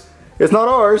ours. It's not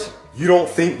ours. You don't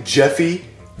think Jeffy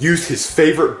used his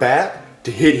favorite bat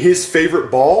to hit his favorite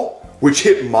ball? Which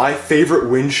hit my favorite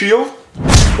windshield?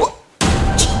 What?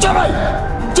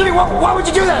 Jimmy, why would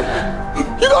you do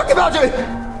that? You knocked him out, Jimmy!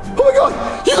 Oh my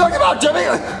god, you knocked him out, Jimmy!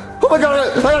 Oh my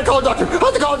god, I gotta call a doctor. I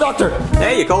have to call a doctor.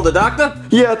 Hey, you called the doctor?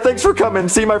 Yeah, thanks for coming.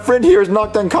 See, my friend here is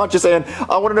knocked unconscious and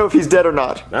I want to know if he's dead or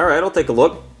not. Alright, I'll take a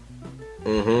look.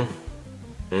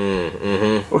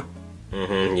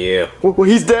 Yeah. Well,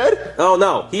 he's dead? Oh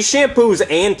no, he shampoos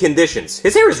and conditions.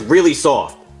 His hair is really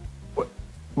soft.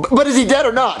 But is he dead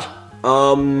or not?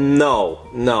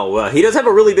 No. He does have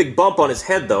a really big bump on his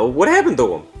head, though. What happened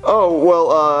to him? Oh,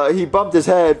 well, he bumped his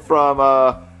head from,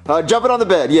 jumping on the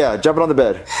bed. Yeah, jumping on the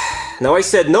bed. Now, I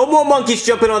said no more monkeys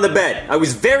jumping on the bed. I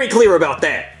was very clear about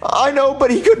that. I know,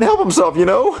 but he couldn't help himself, you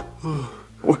know?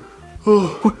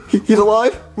 He's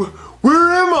alive? Where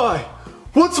am I?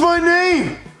 What's my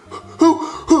name? Who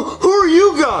are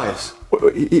you guys?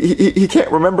 He can't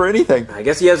remember anything. I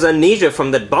guess he has amnesia from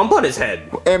that bump on his head.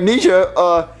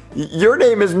 Amnesia? Your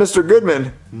name is Mr.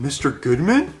 Goodman. Mr.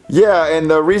 Goodman? Yeah,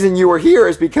 and the reason you were here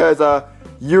is because,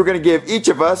 you're gonna give each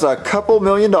of us $2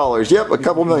 million. Yep,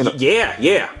 $2 million.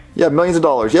 Yeah. Yeah, millions of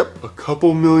dollars, yep.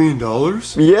 $2 million?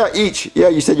 Yeah, each. Yeah,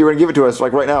 you said you were gonna give it to us,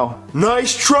 like, right now.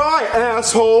 Nice try,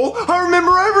 asshole! I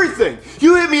remember everything!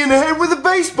 You hit me in the head with a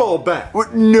baseball bat!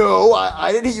 No,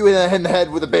 I didn't hit you in the head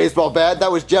with a baseball bat.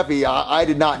 That was Jeffy. I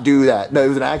did not do that. No, it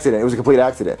was an accident. It was a complete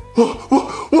accident.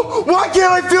 Why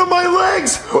can't I feel my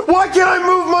legs? Why can't I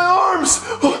move my arms?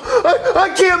 I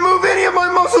can't move any of my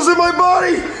muscles in my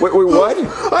body! Wait, what?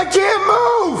 I can't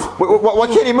move! Why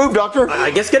can't he move, doctor? I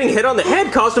guess getting hit on the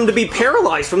head caused him to be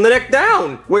paralyzed from the neck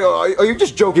down. Wait, are you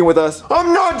just joking with us?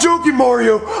 I'm not joking,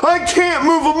 Mario! I can't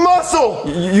move a muscle!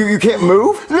 You can't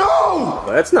move? No! Well,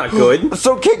 that's not good.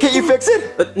 So can't you fix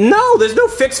it? No, there's no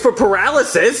fix for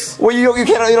paralysis. Well, you don't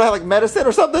have like medicine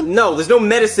or something? No, there's no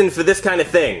medicine for this kind of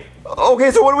thing. Okay,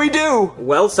 so what do we do?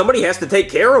 Well, somebody has to take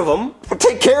care of him.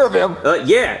 Take care of him?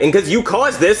 Yeah, and because you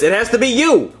caused this, it has to be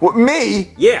you. What,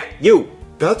 me? Yeah, you.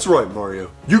 That's right, Mario.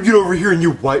 You get over here and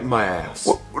you wipe my ass.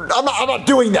 Well, I'm not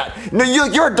doing that. No,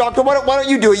 you're a doctor. Why don't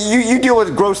you do it? You deal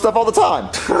with gross stuff all the time.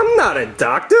 I'm not a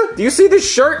doctor. Do you see this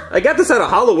shirt? I got this at a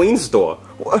Halloween store.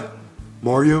 What?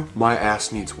 Mario, my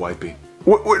ass needs wiping.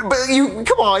 But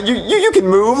come on. You can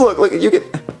move. Look, you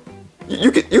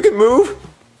can move.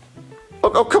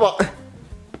 Oh, come on.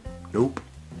 Nope.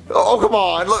 Oh, come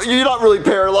on. Look, you're not really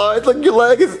paralyzed. Like, your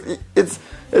leg is,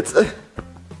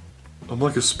 I'm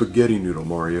like a spaghetti noodle,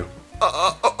 Mario.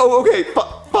 Okay,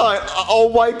 fine. I'll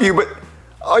wipe you, but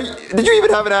did you even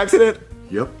have an accident?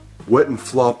 Yep. Wet and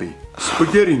floppy.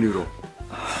 Spaghetti noodle.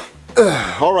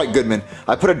 All right, Goodman.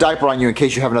 I put a diaper on you in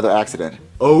case you have another accident.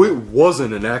 Oh, it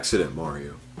wasn't an accident,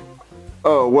 Mario.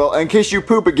 Oh, well, in case you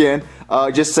poop again,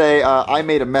 just say, I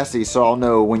made a messy so I'll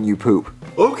know when you poop.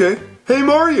 Okay. Hey,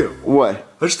 Mario. What?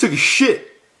 I just took a shit.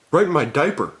 Right in my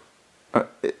diaper.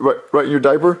 Right in your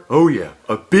diaper? Oh, yeah.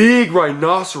 A big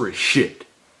rhinoceros shit.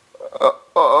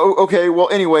 Okay, well,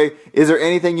 anyway, is there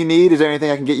anything you need? Is there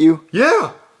anything I can get you?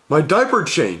 Yeah. My diaper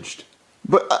changed.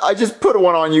 But I just put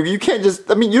one on you. You can't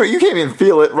just, I mean, you can't even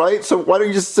feel it, right? So why don't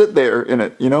you just sit there in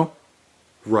it, you know?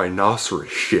 Rhinoceros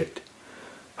shit.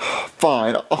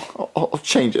 Fine, I'll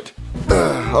change it.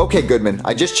 Okay, Goodman,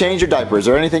 I just changed your diaper. Is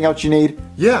there anything else you need?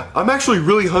 Yeah, I'm actually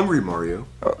really hungry, Mario.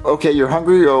 Okay, you're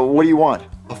hungry? What do you want?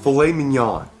 A filet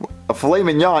mignon. A filet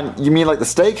mignon? You mean like the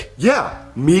steak? Yeah,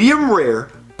 medium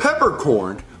rare,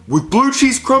 peppercorned, with blue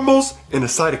cheese crumbles and a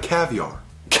side of caviar.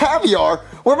 Caviar?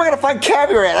 Where am I gonna find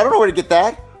caviar at? I don't know where to get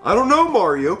that. I don't know,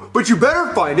 Mario, but you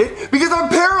better find it because I'm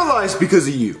paralyzed because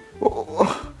of you.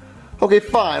 Okay,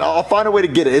 fine. I'll find a way to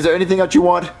get it. Is there anything else you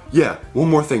want? Yeah, one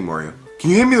more thing, Mario.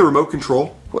 Can you hand me the remote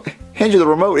control? What? Hand you the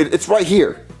remote? It's right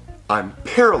here. I'm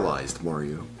paralyzed,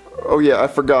 Mario. Oh yeah, I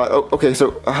forgot. Oh, okay,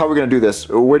 so how are we gonna do this?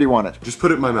 Where do you want it? Just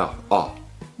put it in my mouth. Ah.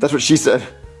 That's what she said.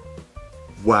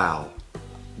 Wow.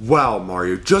 Wow,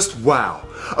 Mario, just wow.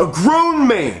 A grown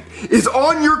man is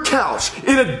on your couch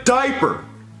in a diaper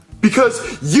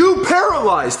because you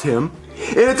paralyzed him,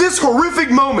 and at this horrific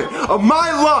moment of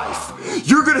my life,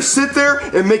 you're gonna sit there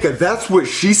and make a "that's what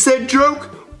she said" joke?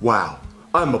 Wow,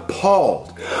 I'm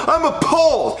appalled. I'm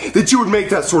appalled that you would make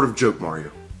that sort of joke, Mario.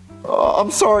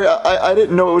 I'm sorry, I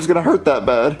didn't know it was gonna hurt that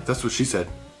bad. That's what she said.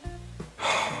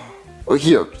 Oh,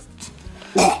 here.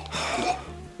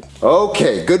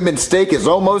 Okay, Goodman's steak is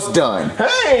almost done.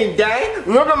 Hey, Dad,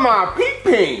 look at my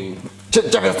pee-pee.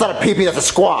 Jeffy, that's not a pea-pea, that's a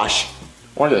squash.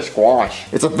 What is a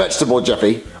squash? It's a vegetable,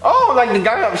 Jeffy. Oh, like the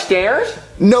guy upstairs?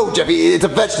 No, Jeffy, it's a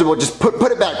vegetable. Just put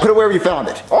it back. Put it wherever you found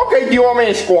it. Okay, do you want me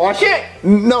to squash it?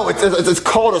 No, it's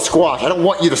called a squash. I don't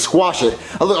want you to squash it.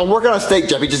 Look, I'm working on a steak,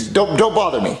 Jeffy. Just don't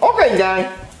bother me. Okay,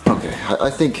 Dad. Okay,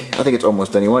 I think it's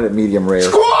almost done. You want it medium rare.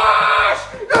 Squash!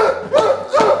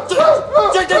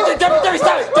 Jeffy,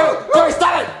 stop it! Jeffy,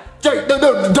 stop it! Jeffy,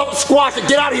 no, don't squash it.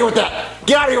 Get out of here with that.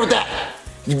 Get out of here with that.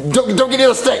 Don't get near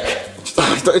the steak.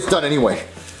 It's done anyway.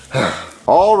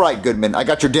 All right, Goodman, I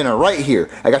got your dinner right here.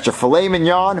 I got your filet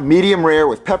mignon, medium rare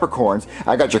with peppercorns.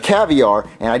 I got your caviar,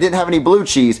 and I didn't have any blue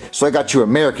cheese, so I got you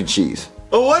American cheese.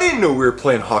 Oh, I didn't know we were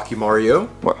playing hockey, Mario.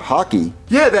 What, hockey?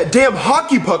 Yeah, that damn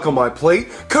hockey puck on my plate,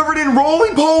 covered in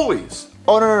roly-polies.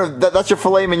 Oh, no, that's your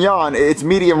filet mignon. It's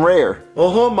medium rare.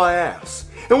 Uh-huh, my ass.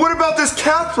 And what about this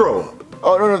cat throw-up?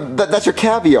 Oh, no, that's your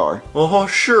caviar. Uh-huh,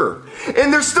 sure.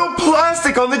 And there's still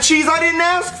plastic on the cheese I didn't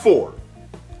ask for.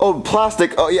 Oh,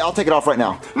 plastic. Oh, yeah, I'll take it off right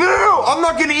now. No, I'm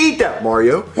not gonna eat that,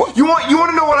 Mario. What? You want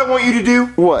to know what I want you to do?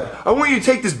 What? I want you to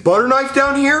take this butter knife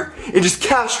down here and just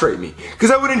castrate me, because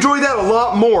I would enjoy that a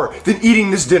lot more than eating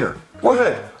this dinner. Go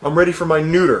ahead. I'm ready for my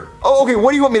neuter. Oh, okay,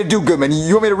 what do you want me to do, Goodman?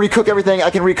 You want me to recook everything?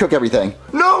 I can recook everything.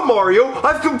 No, Mario,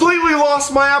 I've completely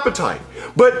lost my appetite,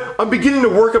 but I'm beginning to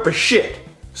work up a shit.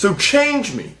 So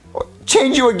change me.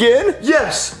 Change you again?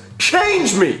 Yes,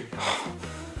 change me.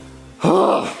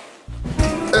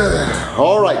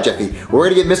 All right, Jeffy, we're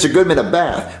gonna give Mr. Goodman a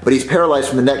bath, but he's paralyzed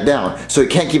from the neck down, so he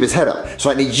can't keep his head up. So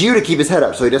I need you to keep his head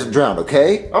up so he doesn't drown,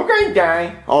 okay? Okay,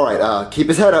 Dad. All right, keep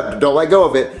his head up. Don't let go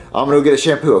of it. I'm gonna go get a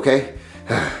shampoo, okay?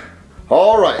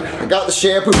 All right, I got the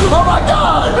shampoo. Oh my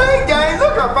God! Hey, Daddy,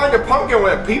 look, I found a pumpkin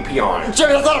with a pee-pee on it.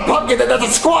 Jeffy, that's not a pumpkin. That's a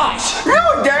squash.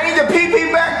 No, Daddy, the pee-pee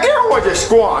back there was a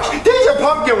squash. There's a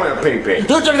pumpkin with a pee-pee.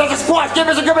 Dude, Jeffy, that's a squash. Get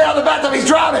Mr. Goodman out of the bathtub. He's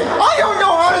drowning. I don't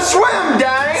know how to swim,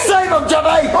 Daddy. Save him,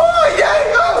 Jeffy. Oh,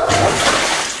 Daddy,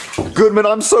 Goodman,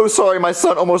 I'm so sorry my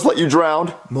son almost let you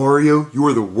drown. Mario, you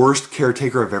are the worst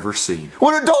caretaker I've ever seen.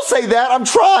 Well, don't say that. I'm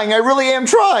trying. I really am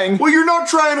trying. Well, you're not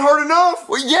trying hard enough.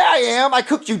 Well, yeah, I am. I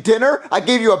cooked you dinner. I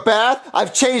gave you a bath.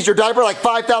 I've changed your diaper like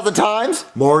 5,000 times.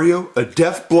 Mario, a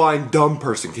deaf, blind, dumb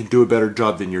person can do a better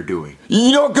job than you're doing.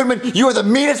 You know what, Goodman? You are the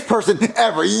meanest person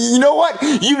ever. You know what?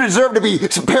 You deserve to be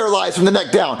paralyzed from the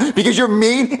neck down because you're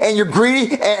mean and you're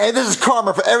greedy, and this is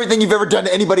karma for everything you've ever done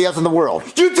to anybody else in the world.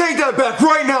 You take that back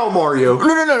right now, Mario.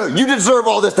 No. You deserve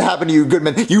all this to happen to you,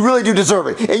 Goodman. You really do deserve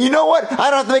it. And you know what? I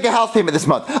don't have to make a house payment this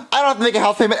month. I don't have to make a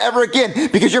house payment ever again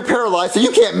because you're paralyzed, so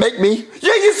you can't make me.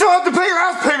 Yeah, you still have to pay your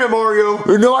house payment,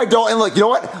 Mario. No, I don't. And look, you know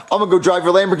what? I'm gonna go drive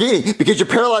your Lamborghini because you're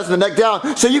paralyzed from the neck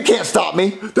down, so you can't stop me.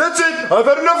 That's it. I've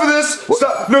had enough of this.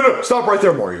 Stop. No, stop right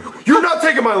there, Mario. You're not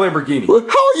taking my Lamborghini. How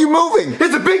are you moving?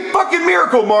 It's a big fucking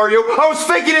miracle, Mario. I was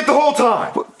faking it the whole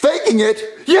time. Faking it?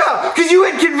 Yeah, because you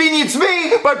inconvenienced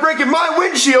me by breaking my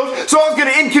windshield, so I was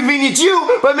gonna inconvenience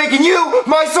you by making you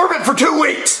my servant for 2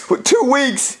 weeks. What, 2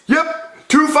 weeks? Yep.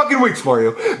 2 fucking weeks,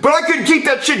 Mario. But I couldn't keep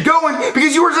that shit going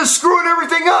because you were just screwing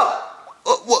everything up.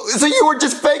 So you were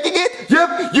just faking it?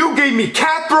 Yep, you gave me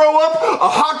cat throw up, a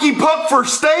hockey puck for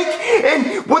steak,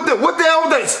 and what the hell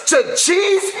was that?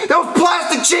 Cheese? That was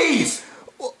plastic cheese.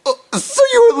 So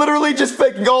you were literally just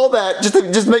faking all that just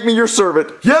to make me your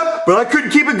servant? Yep, but I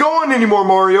couldn't keep it going anymore,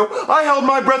 Mario. I held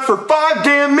my breath for 5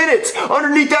 damn minutes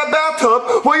underneath that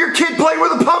bathtub while your kid played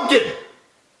with a pumpkin.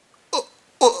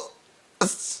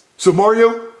 So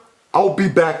Mario, I'll be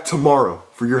back tomorrow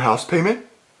for your house payment.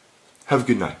 Have a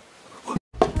good night.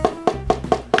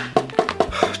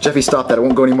 Jeffy, stop that. It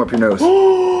won't go anymore up your nose.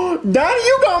 Daddy,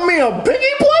 you got me a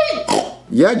piggy plate?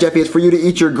 Yeah, Jeffy, it's for you to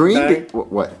eat your green bean.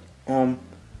 What? I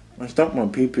stuck my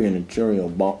pee-pee in a Cheerio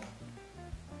box.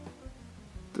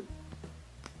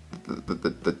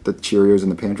 The Cheerios in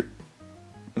the pantry?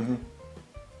 Mm-hmm.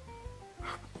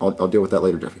 I'll deal with that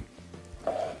later, Jeffy.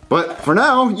 But for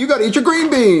now, you gotta eat your green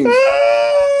beans.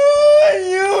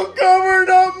 You covered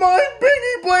up my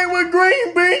piggy plate with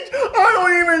green beans. I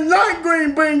don't even like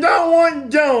green beans. I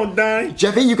want Jello, Daddy.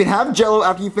 Jeffy, you can have Jello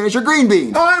after you finish your green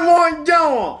beans. I want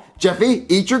Jello. Jeffy,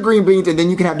 eat your green beans and then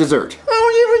you can have dessert. I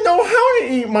don't even know how to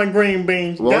eat my green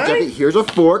beans, Well, Daddy. Jeffy, here's a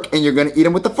fork and you're gonna eat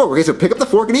them with the fork. Okay, so pick up the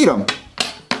fork and eat them.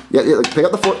 Yeah, pick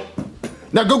up the fork.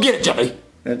 Now go get it, Jeffy.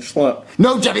 It slipped.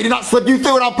 No, Jeffy, did not slip. You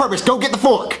threw it on purpose. Go get the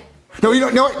fork. No, you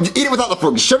don't know what? Eat it without the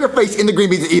fork. Shove your face in the green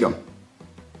beans and eat them.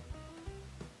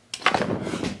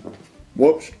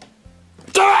 Whoops.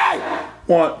 Jeffy!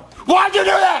 What? Why'd you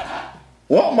do that?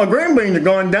 Well, my green beans are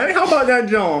gone, Daddy. How about that,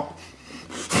 Jello?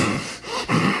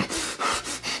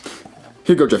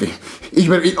 Here you go, Jeffy. You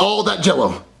better eat all that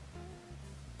Jello.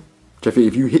 Jeffy,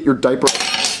 if you hit your diaper...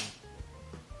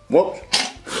 Whoops.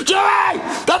 Jeffy!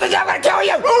 That's the job gonna kill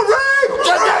you!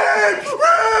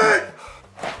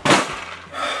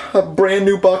 A brand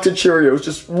new box of Cheerios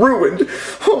just ruined.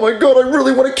 Oh my god, I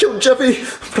really want to kill Jeffy,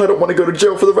 but I don't want to go to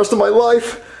jail for the rest of my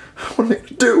life. What am I gonna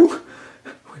do?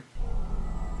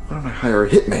 Why don't I hire a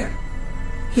hitman?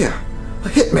 Yeah, a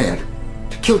hitman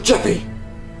to kill Jeffy.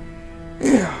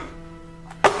 Yeah.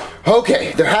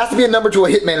 Okay, there has to be a number to a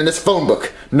hitman in this phone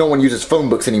book. No one uses phone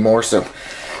books anymore, so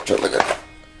try to look at it.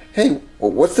 Hey,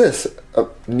 what's this?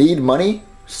 Need money?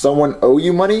 Someone owe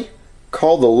you money?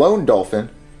 Call the lone dolphin.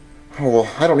 Oh, well,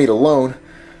 I don't need a loan,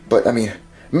 but I mean,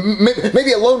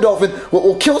 maybe a lone dolphin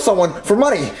will kill someone for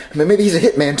money. I mean, maybe he's a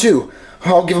hitman too.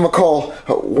 I'll give him a call.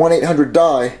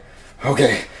 1-800-DIE.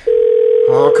 Okay.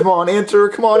 Oh, come on, answer.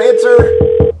 Come on, answer.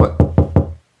 What?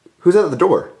 Who's at the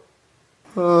door?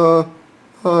 Hello?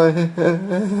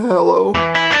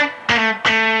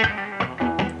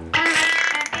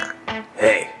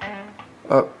 Hey.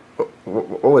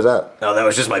 What was that? Oh, that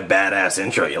was just my badass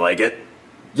intro. You like it?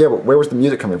 Yeah, but where was the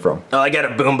music coming from? Oh, I got a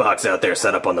boombox out there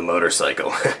set up on the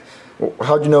motorcycle. Well,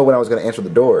 how'd you know when I was going to answer the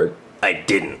door? I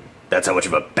didn't. That's how much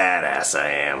of a badass I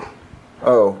am.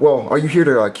 Oh, well, are you here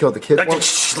to kill the kid?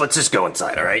 Shh, let's just go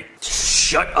inside, alright?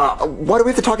 Shut up. Why do we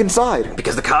have to talk inside?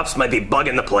 Because the cops might be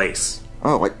bugging the place.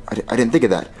 Oh, I didn't think of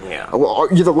that. Yeah. Well,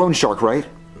 you're the lone shark, right?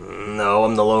 No,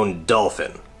 I'm the lone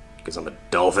dolphin. Because I'm a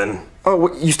dolphin. Oh,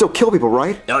 well, you still kill people,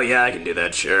 right? Oh, yeah, I can do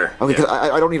that, sure. Okay, because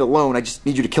I don't need a loan. I just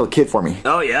need you to kill a kid for me.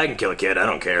 Oh, yeah, I can kill a kid. I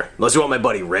don't care. Unless you want my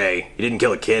buddy Ray. He didn't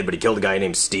kill a kid, but he killed a guy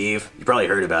named Steve. You probably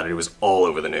heard about it. It was all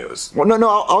over the news. Well, no,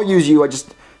 I'll use you. I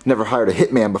just never hired a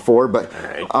hitman before, but...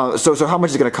 All right. So how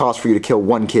much is it going to cost for you to kill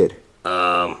one kid?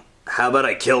 How about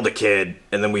I kill the kid,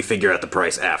 and then we figure out the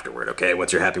price afterward, okay?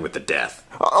 Once you're happy with the death.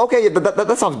 Okay,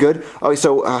 that sounds good. Okay,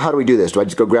 so how do we do this? Do I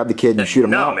just go grab the kid and shoot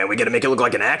him out? No, man, we gotta make it look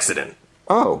like an accident.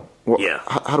 Oh. Well, yeah.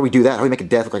 How do we do that? How do we make a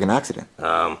death look like an accident?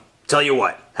 Tell you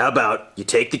what, how about you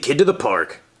take the kid to the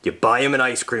park, you buy him an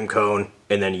ice cream cone,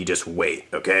 and then you just wait,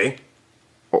 okay?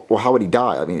 Well, how would he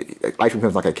die? I mean, ice cream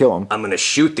cone's not gonna kill him. I'm gonna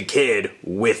shoot the kid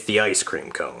with the ice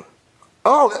cream cone.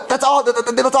 Oh, that's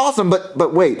awesome,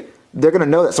 but wait. They're gonna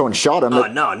know that someone shot him.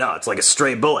 No, it's like a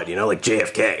stray bullet, you know, like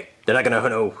JFK. They're not gonna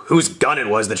know whose gun it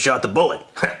was that shot the bullet.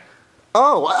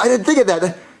 Oh, I didn't think of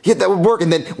that. Yeah, that would work,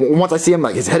 and then once I see him,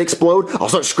 like, his head explode, I'll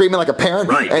start screaming like a parent.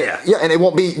 Right, yeah. Yeah, and it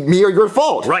won't be me or your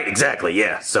fault. Right, exactly,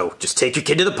 yeah. So just take your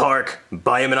kid to the park,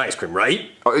 buy him an ice cream, right?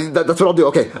 That's what I'll do,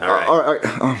 okay. All right.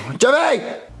 Jeffy!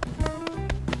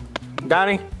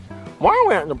 Daddy, why are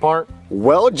we at the park?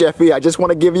 Well, Jeffy, I just want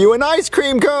to give you an ice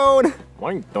cream cone. Why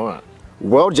are you doing it?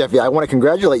 Well, Jeffy, I want to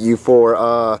congratulate you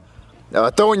for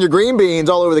throwing your green beans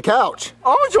all over the couch.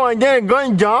 Oh, so I did a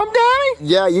good job, Daddy?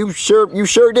 Yeah, you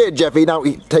sure did, Jeffy. Now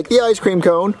take the ice cream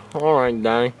cone. All right,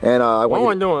 Daddy. And I what am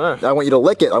I doing this? I want you to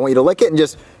lick it. I want you to lick it and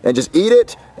just eat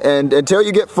it and until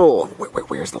you get full. Wait,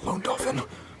 where's the lone dolphin?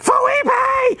 Felipe!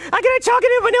 I get a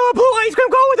chocolate and vanilla blue ice cream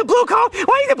cone with a blue cone.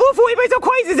 Why is the blue Felipe so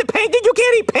crazy? Is it painted? You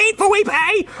can't eat paint, Felipe!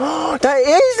 That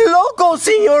is loco,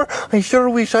 senor. I sure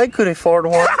wish I could afford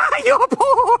one. You're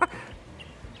poor!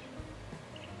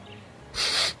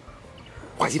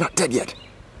 Why is he not dead yet?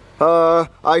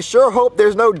 I sure hope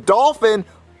there's no dolphin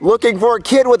looking for a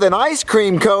kid with an ice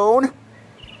cream cone.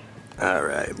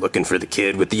 Alright, looking for the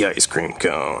kid with the ice cream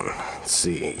cone. Let's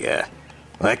see, yeah.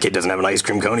 Well, that kid doesn't have an ice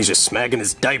cream cone, he's just smacking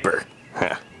his diaper.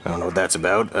 Huh, I don't know what that's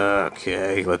about.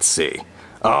 Okay, let's see.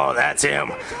 Oh, that's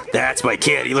him. That's my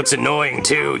kid. He looks annoying,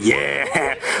 too.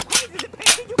 Yeah.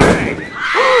 Bang.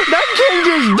 That kid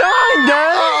just died,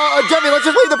 Dad! Jeffy, let's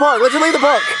just leave the park. Let's just leave the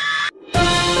park.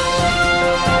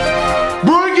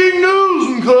 Breaking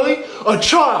news, Cody! A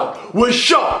child was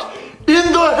shot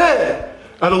in the head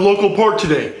at a local park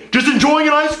today, just enjoying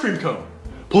an ice cream cone.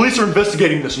 Police are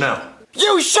investigating this now.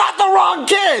 You shot the wrong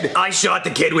kid! I shot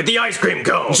the kid with the ice cream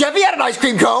cone. Jeffy had an ice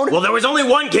cream cone. Well, there was only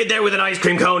one kid there with an ice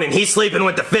cream cone, and he's sleeping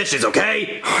with the fishes,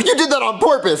 okay? You did that on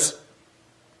purpose.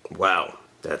 Wow,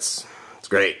 that's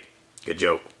great. Good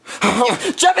joke.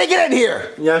 Jeffy, get in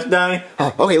here! Yes, Daddy?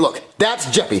 Okay, look,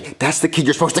 that's Jeffy. That's the kid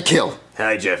you're supposed to kill.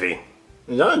 Hi, Jeffy.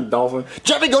 Is that a dolphin?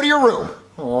 Jeffy, go to your room.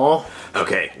 Aw.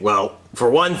 Okay, well, for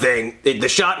one thing, the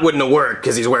shot wouldn't have worked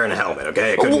because he's wearing a helmet,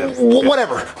 okay?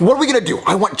 Whatever. What are we gonna do?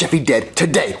 I want Jeffy dead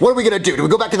today. What are we gonna do? Do we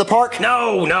go back to the park?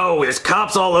 No, there's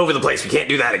cops all over the place. We can't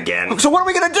do that again. So what are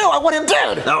we gonna do? I want him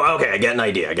dead. Oh, okay, I got an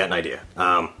idea.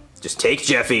 Just take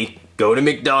Jeffy, go to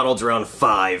McDonald's around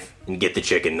 5, and get the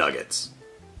chicken nuggets.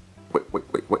 Wait,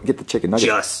 get the chicken nuggets?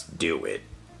 Just do it.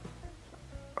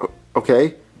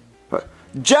 Okay.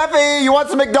 Jeffy, you want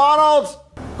some McDonald's?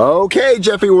 Okay,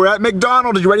 Jeffy, we're at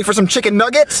McDonald's. Are you ready for some chicken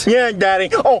nuggets? Yeah, Daddy.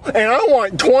 Oh, and I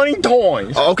want 20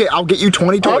 toys. Okay, I'll get you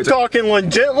 20 toys. I'm talking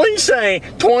legitly say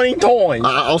 20 toys.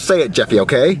 I'll say it, Jeffy,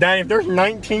 okay? Daddy, if there's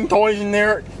 19 toys in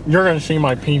there, you're going to see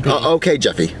my pee-pee. Okay,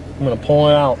 Jeffy. I'm going to pull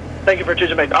it out. Thank you for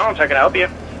choosing McDonald's. How can I help you?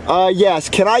 Yes,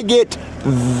 can I get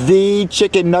the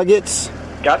chicken nuggets?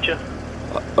 Gotcha.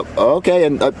 Okay,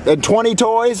 and 20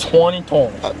 toys? 20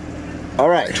 toys. All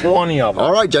right. 20 of them.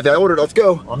 All right, Jeffy, I ordered. Let's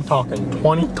go. I'm talking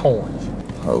 20 toys.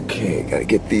 Okay, gotta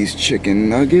get these chicken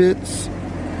nuggets.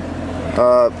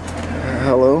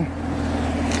 Hello?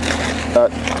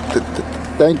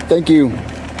 Thank you.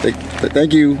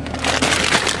 Thank you.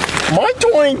 My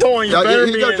 20 toys better here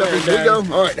be you go, in Jeffy. there, Here you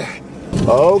go. All right.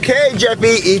 Okay,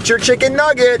 Jeffy, eat your chicken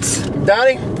nuggets.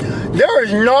 Daddy, there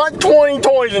is not 20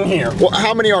 toys in here. Well,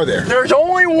 how many are there? There's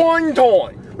only one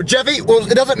toy. Jeffy, well,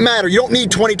 it doesn't matter. You don't need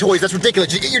 20 toys. That's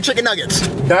ridiculous. Just eat your chicken nuggets.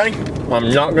 Daddy,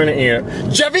 I'm not gonna eat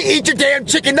it. Jeffy, eat your damn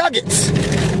chicken nuggets.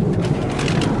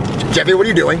 Jeffy, what are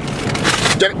you doing?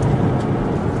 Jeffy.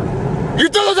 You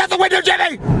threw those out the window,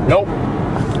 Jeffy! Nope.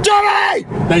 Jeffy!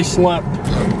 They slept.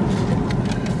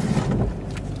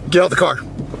 Get out of the car.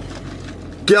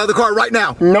 Get out of the car right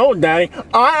now. No, Daddy.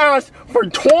 I asked for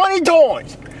 20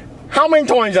 toys. How many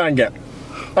toys did I get?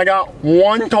 I got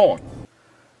one toy.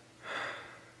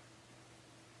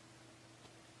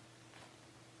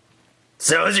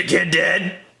 So is your kid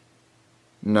dead?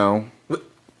 No. Well,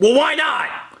 why not?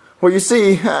 Well, you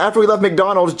see, after we left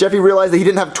McDonald's, Jeffy realized that he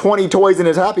didn't have 20 toys in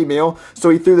his Happy Meal,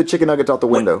 so he threw the chicken nuggets out the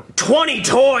window. What, 20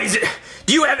 toys?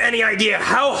 Do you have any idea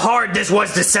how hard this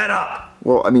was to set up?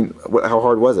 Well, I mean, how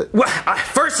hard was it? Well,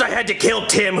 first I had to kill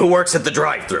Tim, who works at the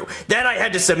drive-thru. Then I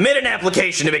had to submit an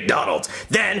application to McDonald's.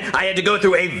 Then I had to go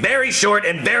through a very short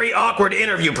and very awkward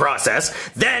interview process.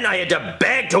 Then I had to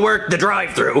beg to work the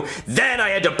drive-thru. Then I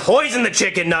had to poison the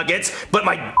chicken nuggets, but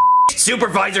my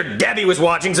supervisor Debbie was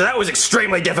watching, so that was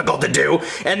extremely difficult to do.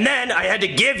 And then I had to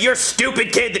give your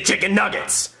stupid kid the chicken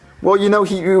nuggets. Well, you know,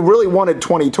 he really wanted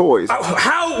 20 toys.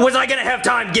 How was I gonna have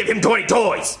time to give him 20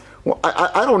 toys? Well,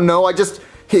 I don't know. He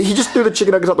just threw the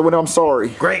chicken nuggets out the window. I'm sorry.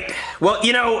 Great. Well,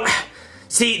 you know,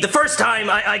 see, the first time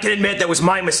I can admit that was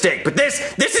my mistake, but this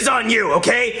is on you,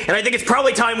 okay? And I think it's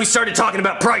probably time we started talking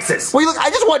about prices. Wait, look, I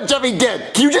just want Jeffy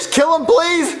dead. Can you just kill him,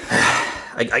 please?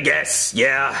 I guess,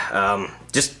 yeah.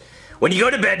 Just when you go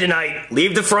to bed tonight,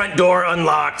 leave the front door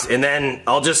unlocked, and then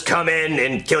I'll just come in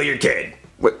and kill your kid.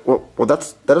 Wait, well,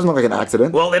 that doesn't look like an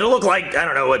accident. Well, it'll look like, I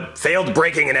don't know, a failed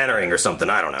breaking and entering or something.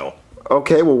 I don't know.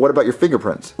 Okay, well, what about your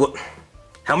fingerprints? Well,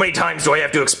 how many times do I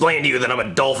have to explain to you that I'm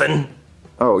a dolphin?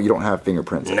 Oh, you don't have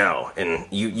fingerprints. No, and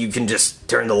you can just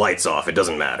turn the lights off. It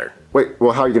doesn't matter. Wait,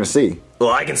 well, how are you going to see?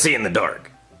 Well, I can see in the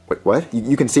dark. Wait, what?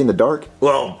 You can see in the dark?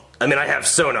 Well, I mean, I have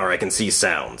sonar, I can see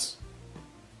sounds.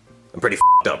 I'm pretty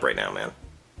f***ed up right now, man.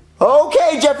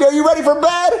 Okay, Jeffy, are you ready for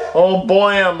bed? Oh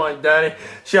boy, am I, Daddy.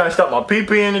 See, I stuck my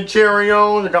pee-pee in the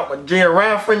Cheerios, I got my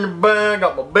giraffe in the bed, I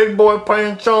got my big boy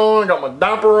pants on, I got my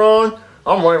diaper on.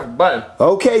 I'm ready for bed.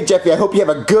 Okay, Jeffy, I hope you have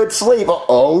a good sleep.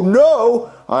 Oh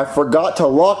no, I forgot to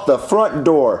lock the front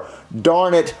door.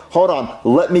 Darn it. Hold on,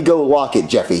 let me go lock it,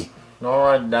 Jeffy.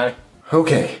 Alright, Daddy.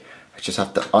 Okay, I just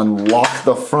have to unlock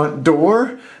the front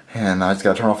door, and I just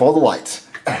gotta turn off all the lights.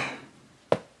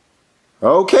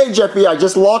 Okay, Jeffy, I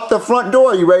just locked the front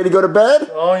door. Are you ready to go to bed?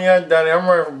 Oh yeah, Daddy, I'm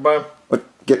ready for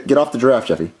bed. Get off the giraffe,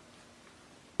 Jeffy.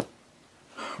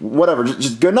 Whatever,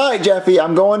 just good night, Jeffy.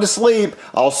 I'm going to sleep.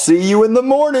 I'll see you in the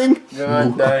morning. Good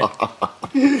night, Daddy.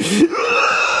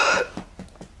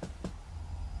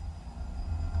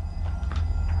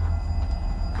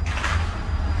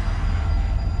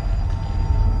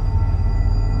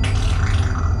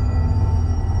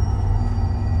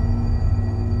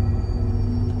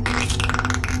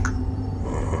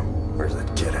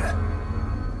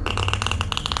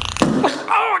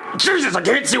 Jesus, I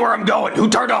can't see where I'm going. Who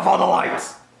turned off all the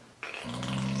lights?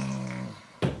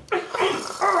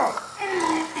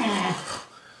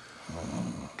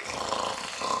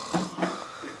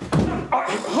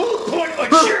 Who put a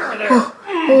chair there?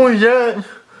 What was that?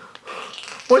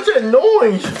 What's that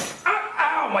noise?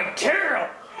 Ow, my tail.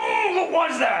 What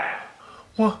was that?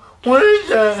 What is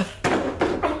that?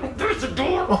 There's a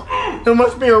door. It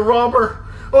must be a robber.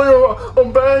 Oh no, a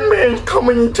bad man's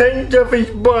coming to take Jeffy's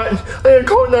butt. I gotta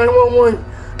call 911.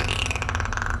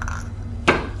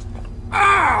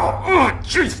 Ow! Oh,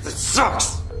 jeez, this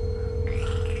sucks.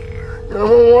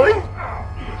 911?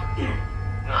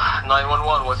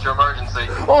 911, what's your emergency?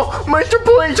 Oh, Mr.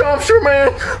 Police Officer,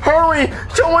 man, hurry!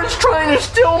 Someone's trying to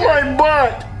steal my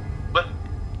butt. But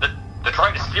they're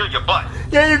trying to steal your butt.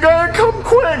 Yeah, you gotta come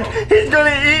quick. He's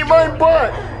gonna eat my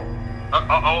butt.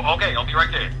 Okay, I'll be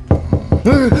right there.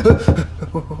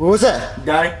 What was that?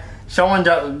 Daddy, someone's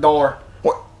at the door.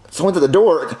 What? Someone's at the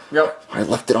door? Yep. I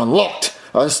left it unlocked.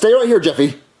 Stay right here,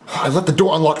 Jeffy. I left the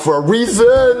door unlocked for a reason.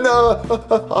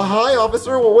 Hi,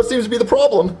 officer. Well, what seems to be the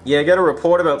problem? Yeah, I got a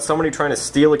report about somebody trying to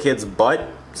steal a kid's butt.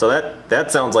 So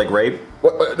that sounds like rape.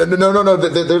 What? No.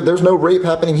 There's no rape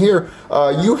happening here.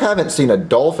 You haven't seen a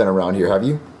dolphin around here, have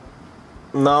you?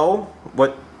 No.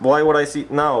 What? Why would I see?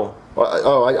 No.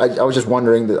 I was just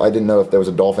wondering that I didn't know if there was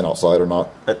a dolphin outside or not.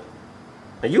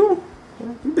 Are you?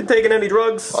 You been taking any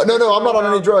drugs? No, I'm not on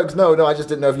any drugs. No, I just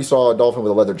didn't know if you saw a dolphin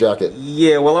with a leather jacket.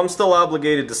 Yeah, well, I'm still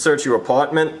obligated to search your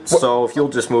apartment, so if you'll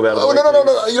just move out of the way.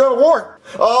 No, you don't have a warrant.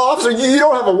 Officer, you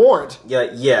don't have a warrant.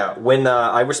 Yeah, when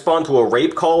I respond to a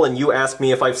rape call and you ask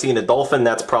me if I've seen a dolphin,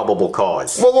 that's probable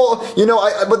cause. Well,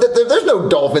 but there's no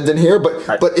dolphins in here,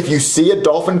 but if you see a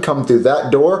dolphin come through that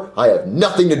door, I have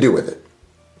nothing to do with it.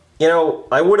 You know,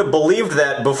 I would have believed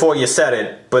that before you said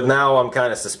it, but now I'm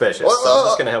kind of suspicious, so I'm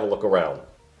just gonna have a look around.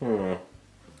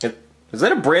 Is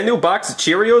that a brand new box of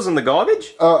Cheerios in the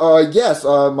garbage? Yes,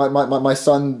 my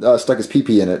son stuck his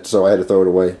pee-pee in it, so I had to throw it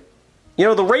away. You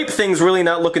know, the rape thing's really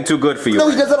not looking too good for you. No,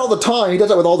 he does that all the time. He does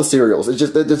that with all the cereals.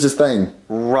 It's his thing.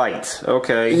 Right,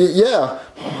 okay. Yeah.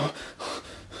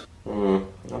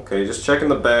 Okay, just checking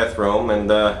the bathroom,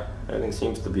 and everything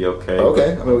seems to be okay.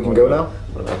 Okay, I mean, we can go now?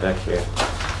 What about back here?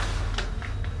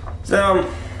 Is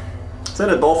that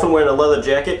a dolphin wearing a leather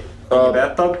jacket in your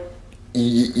bathtub?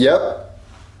 Yep.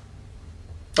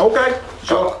 Okay,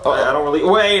 sure. I don't really...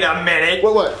 Wait a minute!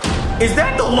 What? Is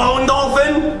that the lone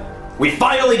dolphin? We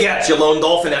finally got you, lone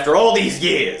dolphin, after all these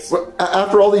years. What,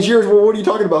 after all these years? What are you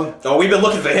talking about? Oh, we've been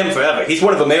looking for him forever. He's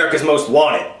one of America's most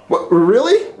wanted. What,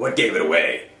 really? What gave it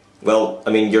away? Well, I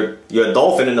mean, you're a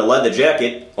dolphin in a leather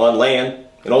jacket on land,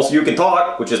 and also you can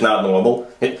talk, which is not normal.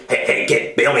 Hey,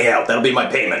 kid, bail me out. That'll be my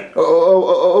payment.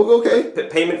 Okay.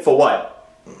 Payment for what?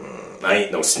 I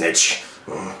ain't no snitch.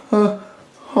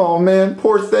 Oh man,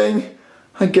 poor thing.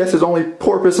 I guess his only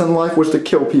purpose in life was to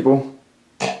kill people.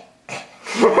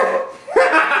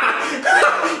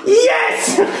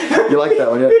 Yes! You like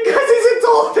that one, yeah? Because he's a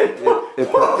dolphin.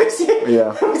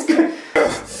 Yeah. That was good.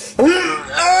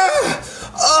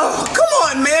 Oh, come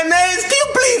on, mayonnaise. Can you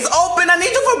please open? I need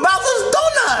you for Bowser's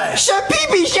Donut. Chef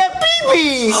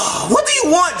Pee-Pee! What do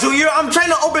you want, Junior? I'm trying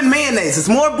to open mayonnaise. It's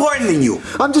more important than you.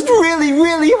 I'm just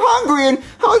really hungry, and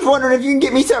I was wondering if you can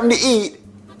get me something to eat.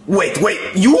 Wait.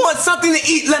 You want something to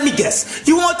eat? Let me guess.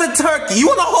 You want the turkey. You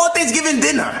want a whole Thanksgiving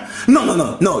dinner. No.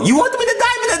 You want me to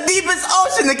dive in the deepest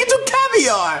ocean to get you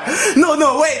caviar. No,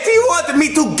 wait. You wanted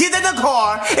me to get in the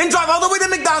car and drive all the way to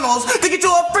McDonald's to get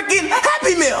you a freaking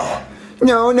Happy Meal.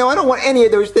 No, I don't want any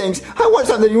of those things. I want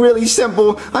something really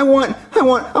simple. I want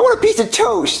a piece of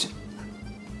toast.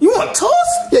 You want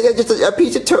toast? Yeah, just a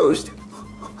piece of toast.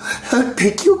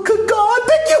 Thank you, good God,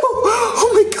 thank you.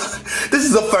 Oh my God, this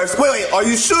is the first. Wait, are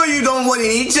you sure you don't want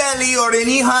any jelly or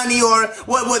any honey or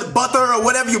what butter or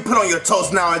whatever you put on your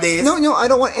toast nowadays? No, I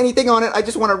don't want anything on it. I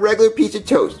just want a regular piece of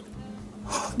toast.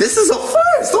 This is a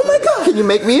first. Oh my God. Can you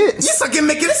make me it? Yes, I can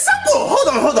make it simple.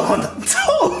 Hold on.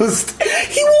 Toast.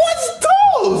 He wants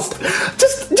toast.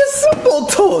 Just simple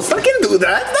toast. I can do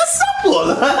that. That's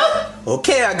simple.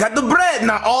 Okay, I got the bread.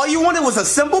 Now, all you wanted was a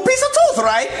simple piece of toast,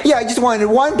 right? Yeah, I just wanted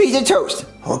one piece of toast.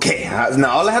 Okay,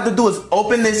 now all I have to do is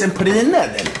open this and put it in there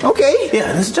then. Okay.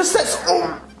 Yeah, it's just this.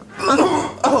 Oh,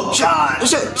 God.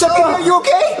 Jeffy, are you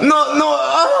okay? No.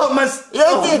 Oh, my...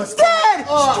 It's dead!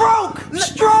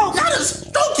 Stroke! Not a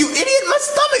stroke, you idiot! My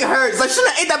stomach hurts! I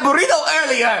shouldn't have ate that burrito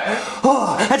earlier!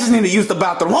 Oh, I just need to use the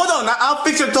bathroom. Hold on, I'll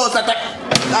fix your toast.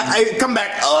 I come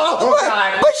back. Oh,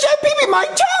 God. But Chef Pee-Pee, my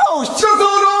toast! What's going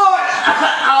on?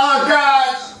 Oh,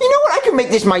 God. You know what? I can make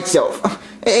this myself.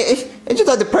 It's just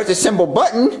like to press a simple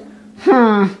button.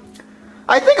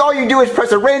 I think all you do is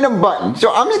press a random button.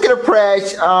 So I'm just gonna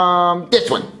press this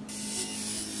one.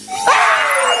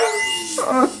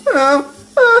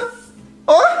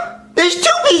 There's 2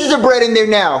 pieces of bread in there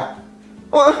now.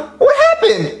 What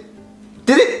happened?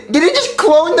 Did it just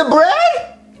clone the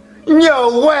bread?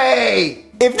 No way!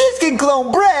 If this can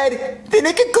clone bread, then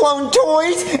it can clone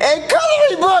toys and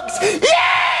coloring books!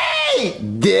 Yay!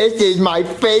 This is my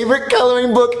favorite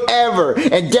coloring book ever,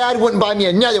 and Dad wouldn't buy me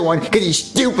another one because he's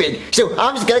stupid. So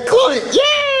I'm just gonna clone it.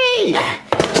 Yay!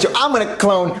 So I'm gonna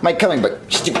clone my coloring book.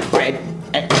 Stupid bread.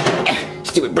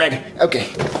 Stupid bread.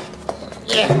 Okay.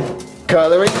 Yeah.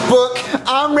 Coloring book.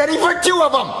 I'm ready for 2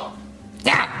 of them.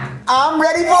 I'm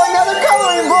ready for another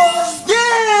coloring book.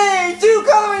 Yay! 2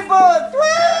 coloring books.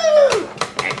 Woo!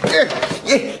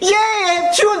 Yay! I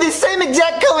have 2 of the same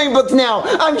exact coloring books now.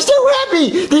 I'm so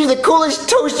happy. These are the coolest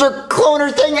toaster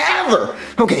cloner thing ever.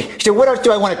 Okay, so what else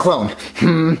do I want to clone?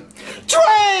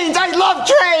 Trains! I love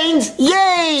trains!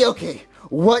 Yay! Okay,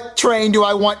 what train do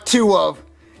I want 2 of?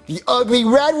 The ugly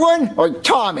red one or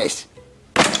Thomas?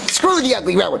 Screw the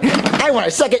ugly red one. I want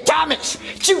a second Thomas.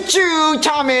 Choo choo,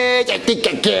 Thomas. I think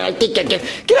I can. Get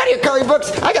out of here, coloring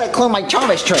books. I gotta clone my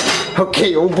Thomas train.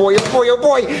 Okay, oh boy. Just clone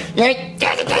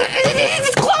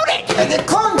it.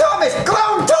 Clone Thomas.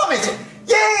 Clone Thomas.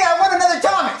 Yay, I want another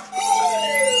Thomas.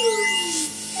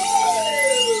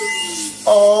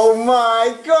 Oh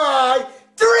my God.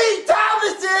 3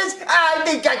 Thomases. I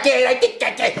think I can.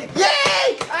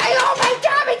 Yay, I love my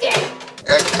Thomases.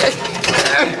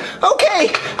 Okay,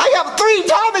 I have 3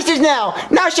 Thomases now.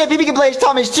 Now Chef Pee-Pee can play as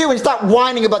Thomas too and stop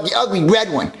whining about the ugly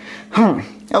red one.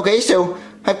 Okay, so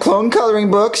I've cloned coloring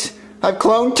books. I've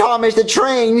cloned Thomas the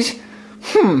trains.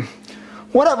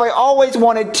 What have I always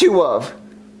wanted 2 of?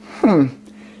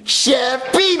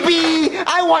 Chef Pee-Pee!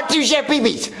 I want 2 Chef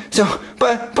Pee-Pees. So,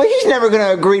 but he's never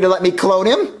gonna agree to let me clone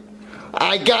him.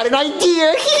 I got an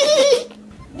idea.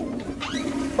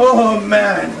 Oh,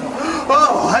 man.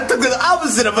 Oh, I took the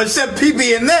opposite of a Chef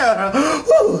Pee-Pee in there.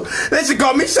 Woo, they should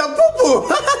call me Chef Poo-Poo.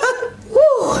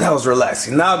 Woo, that was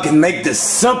relaxing. Now I can make this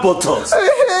simple toast. What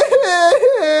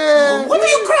are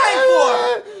you crying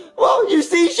for? Well, you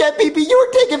see, Chef Pee-Pee, you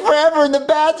were taking forever in the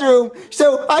bathroom.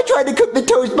 So I tried to cook the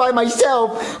toast by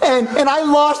myself, and I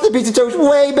lost the piece of toast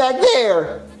way back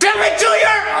there. Damn it, Junior!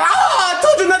 Oh, I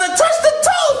told you not to touch the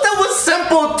toast. That was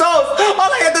simple toast.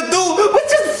 All I had to do was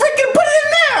just freaking put it in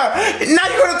there. Now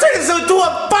you're gonna turn this into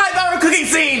a 5-hour cooking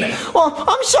scene. Well,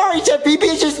 I'm sorry, Chef Pee-Pee.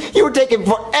 It's just you were taking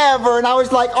forever, and I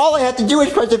was like, all I had to do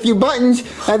is press a few buttons,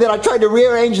 and then I tried to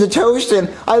rearrange the toast, and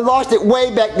I lost it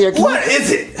way back there. What is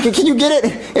it? Can you get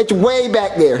it? It's way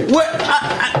back there. What?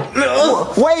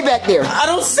 No. Way back there. I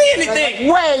don't see anything.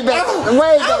 Way back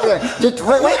there. Just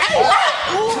wait.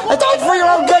 I thought it's for your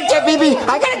own good, Chef Pee-Pee.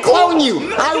 I gotta clone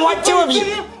you. I want 2 of you.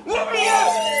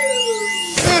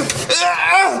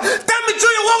 Damn it,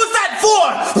 Junior, what was that for?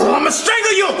 I'm gonna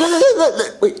strangle you.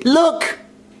 Wait, look.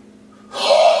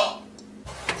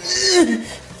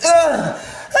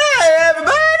 Hey,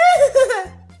 everybody.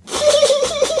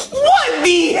 What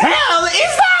the hell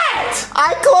is that?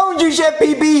 I cloned you, Chef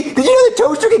Pee-Pee. Did you know the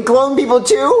toaster can clone people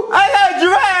too? I got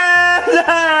you.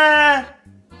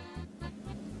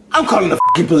 I'm calling the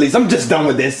fucking police. I'm just done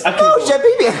with this. Oh, Chef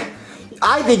Pee-Pee.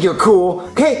 I think you're cool.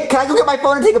 Okay, can I go get my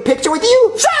phone and take a picture with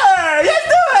you? Sure, let's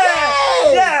do it.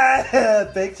 Yay! Yeah,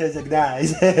 pictures are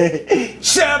nice.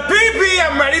 Chef Pee-Pee,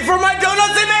 I'm ready for my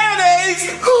donuts and mayonnaise.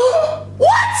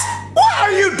 What? What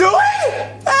are you doing?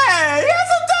 Hey,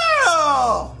 here's a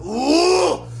girl.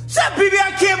 Ooh, Chef Pee-Pee,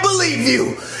 I can't believe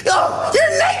you. Oh, you're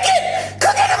naked.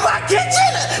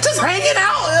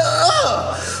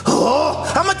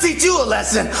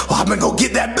 lesson. Oh, I'm gonna go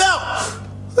get that belt.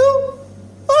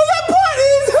 Oh, that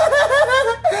party!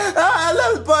 I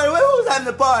love the party. Wait, who's having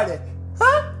the party?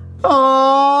 Huh?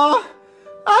 Aww,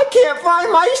 I can't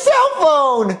find my cell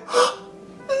phone.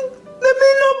 There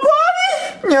be no party?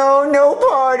 No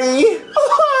party.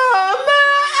 Oh,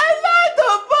 man, I like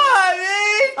the party.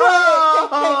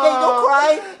 Hey, don't cry.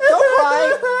 Don't cry.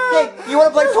 Hey, you want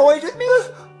to play toys with me?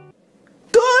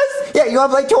 Toys? Yeah, you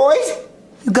want to play toys?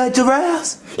 You got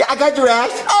giraffes? Yeah, I got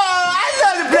giraffes. Oh, I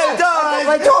love to play toys.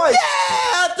 Play toys.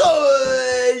 Yeah,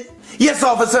 toys. Yes,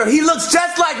 officer, he looks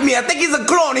just like me. I think he's a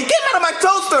clone. He came out of my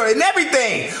toaster and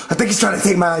everything. I think he's trying to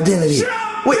take my identity.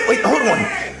 Wait, hold on.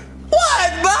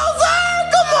 What, Bowser?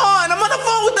 Come on, I'm on the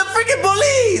phone with the freaking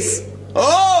police.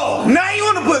 Oh, now you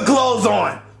want to put clothes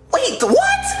on. Wait,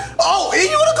 what? Oh, and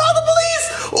you want to call the police?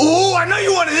 Oh, I know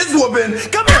you wanted this whooping.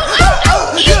 Come here.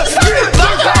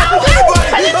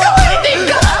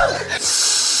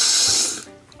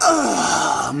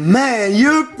 Oh, man,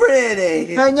 you're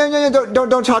pretty. Hey, no,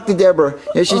 don't talk to Deborah.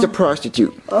 Yeah, she's a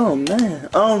prostitute. Oh, man.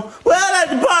 Well, I like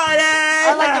the party.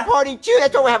 I like the party too.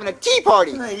 That's why we're having a tea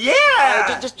party.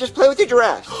 Yeah. Just play with your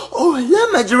giraffes. Oh, I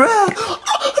love my giraffe. No,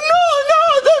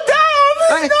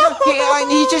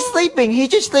 He's just sleeping. He's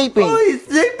just sleeping. Oh, he's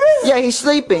sleeping? Yeah, he's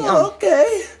sleeping.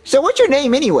 Okay. So what's your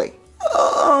name anyway?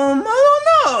 I don't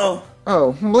know.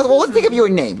 Oh, well, let's think of your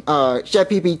name. Chef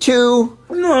PP2.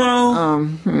 No.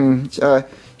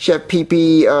 Chef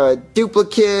PP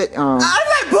Duplicate. I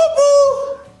like Poo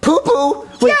Poo. Poo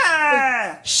Poo?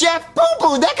 Yeah. Chef Poo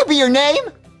Poo, that could be your name.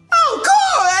 Oh,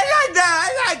 cool. I like that.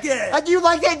 I like it. Do you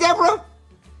like that, Deborah?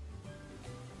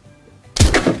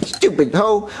 Stupid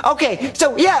hoe. Okay,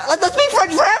 so yeah, let's be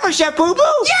friends forever, Chef Poo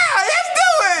Poo. Yeah, let's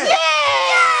do it.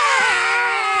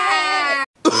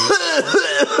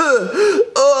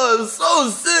 Oh, I'm so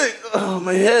sick. Oh,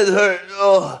 my head hurt.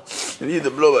 Oh, I need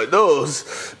to blow my nose.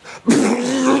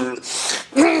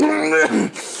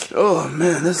 Oh,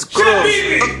 man, that's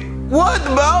gross. What,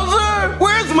 Bowser?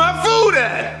 Where's my food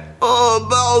at? Oh,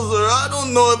 Bowser, I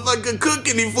don't know if I can cook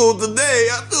any food today.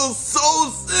 I feel so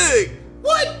sick.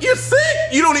 What? You're sick?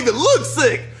 You don't even look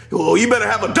sick. Well, you better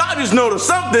have a doctor's note or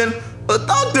something. A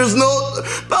doctor's note?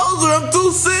 Bowser, I'm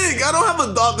too sick. I don't have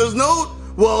a doctor's note.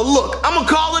 Well, look, I'm gonna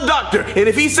call the doctor, and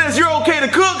if he says you're okay to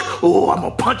cook, oh, I'm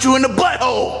gonna punch you in the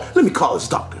butthole. Let me call this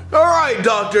doctor. All right,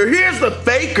 doctor, here's the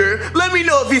faker. Let me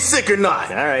know if he's sick or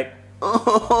not. All right.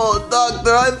 Oh, doctor,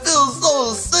 I feel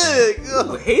so sick.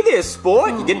 Well, hey there,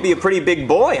 sport. You get to be a pretty big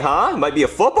boy, huh? Might be a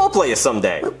football player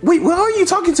someday. Wait, why are you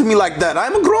talking to me like that?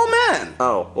 I'm a grown man.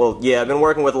 Oh, well, yeah, I've been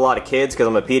working with a lot of kids because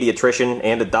I'm a pediatrician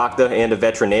and a doctor and a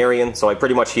veterinarian, so I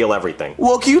pretty much heal everything.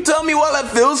 Well, can you tell me why I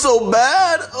feel so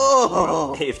bad?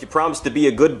 Oh. Hey, if you promise to be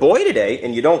a good boy today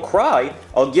and you don't cry,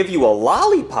 I'll give you a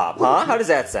lollipop, huh? How does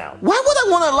that sound? Why would I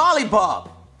want a lollipop?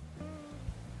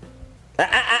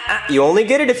 You only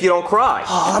get it if you don't cry.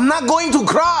 Oh, I'm not going to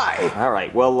cry. All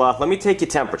right, well, let me take your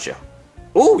temperature.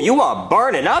 Ooh, you are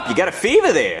burning up. You got a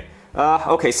fever there.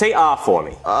 Okay, say for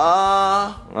me.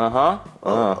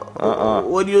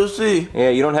 What do you see? Yeah,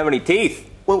 you don't have any teeth.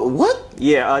 What?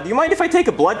 Yeah, do you mind if I take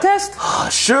a blood test?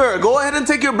 Sure, go ahead and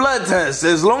take your blood test,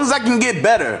 as long as I can get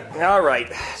better. All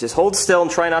right, just hold still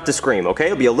and try not to scream, okay?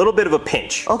 It'll be a little bit of a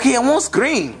pinch. Okay, I won't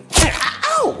scream.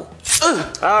 Ow!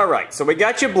 All right, so we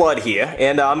got your blood here,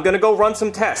 and I'm gonna go run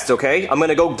some tests, okay? I'm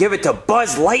gonna go give it to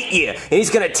Buzz Lightyear, and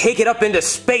he's gonna take it up into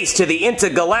space to the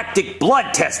intergalactic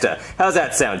blood tester. How's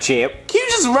that sound, champ? Can you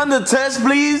just run the test,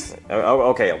 please?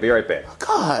 Okay, I'll be right back.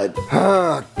 God.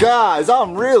 Guys,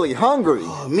 I'm really hungry.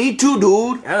 Me too,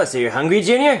 dude. Oh, so you're hungry,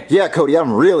 Junior? Yeah, Cody,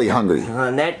 I'm really hungry. Well,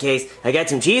 in that case, I got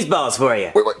some cheese balls for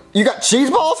you. Wait, you got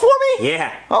cheese balls for me?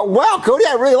 Yeah. Oh, wow, Cody,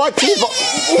 I really like cheese balls.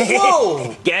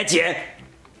 Whoa! Gotcha.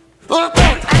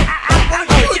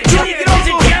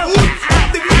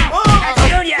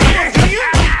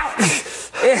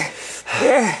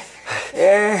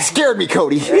 Scared me,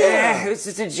 Cody. Yeah, it's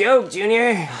just a joke,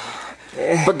 Junior.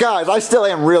 But guys, I still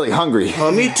am really hungry.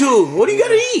 Me too. What do you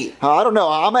gotta eat? I don't know.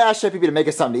 I'm gonna ask Jeffy to make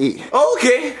us something to eat.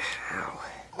 Okay.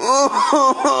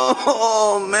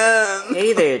 Oh, man.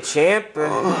 Hey there, champ.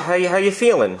 How you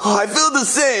feeling? Oh, I feel the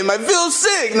same. I feel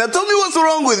sick. Now tell me what's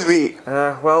wrong with me.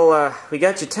 Well, we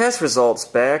got your test results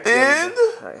back. And?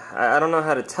 I don't know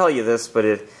how to tell you this, but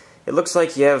it looks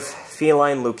like you have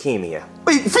feline leukemia.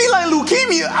 Wait, feline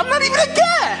leukemia? I'm not even a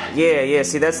cat! Yeah,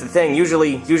 see, that's the thing.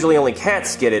 Usually only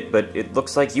cats get it, but it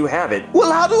looks like you have it.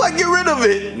 Well, how do I get rid of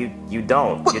it? You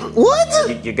don't.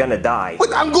 What? You're gonna die.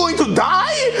 What, I'm going to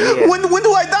die? Yeah. When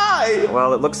do I die?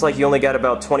 Well, it looks like you only got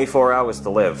about 24 hours to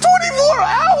live. 24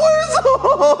 hours?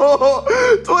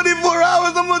 24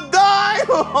 hours, I'm gonna die! die?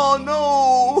 Oh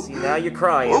no! See, now you're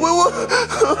crying. What?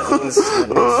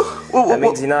 That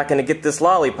means you're not gonna get this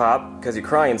lollipop because you're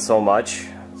crying so much.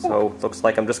 So looks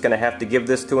like I'm just gonna have to give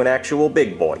this to an actual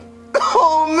big boy.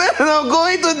 Oh man, I'm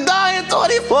going to die in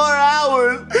 24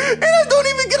 hours, and I don't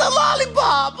even get a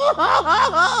lollipop.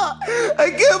 I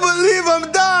can't believe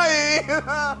I'm dying.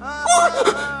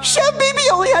 Chef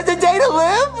BB only has a day to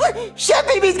live? Chef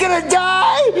BB's gonna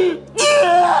die?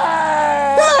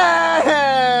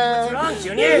 What's wrong,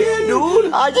 Junior? Yeah,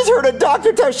 dude. I just heard a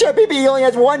doctor tell Chef BB he only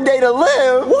has 1 day to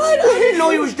live. What? I didn't know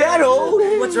he was that old.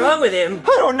 What's wrong with him?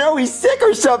 I don't know, he's sick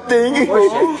or something.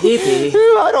 Chef Pee-Pee.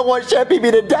 I don't want Chef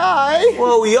BB to die.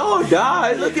 Well, we all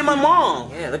died. Look at my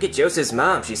mom. Yeah, look at Joseph's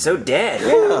mom. She's so dead.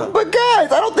 Yeah. But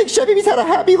guys, I don't think Chef BB's had a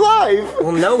happy life.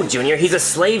 Well, no, Junior. He's a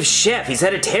slave chef. He's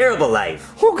had a terrible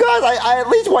life. Well, guys, I at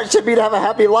least want Chef BB to have a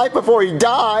happy life before he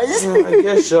dies. I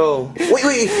guess so.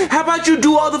 Wait. How about you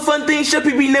do all the fun things Chef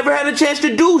Pee-Pee never had a chance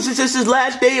to do since it's his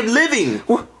last day of living?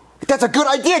 That's a good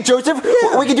idea, Joseph.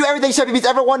 Yeah. We can do everything Chef BB's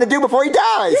ever wanted to do before he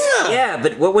dies. Yeah,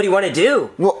 but what would he want to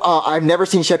do? Well, I've never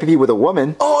seen Chef BB with a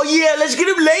woman. Oh, yeah, let's get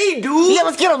him laid, dude. Yeah,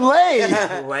 let's get him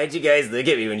laid. Why'd you guys look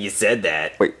at me when you said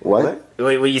that? Wait, what?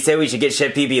 When you said we should get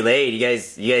Chef Pee-Pee laid, you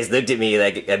guys looked at me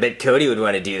like, I bet Cody would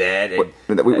want to do that.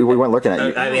 We weren't looking at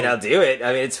you. I mean, I'll do it.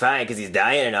 I mean, it's fine because he's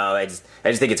dying and all. I just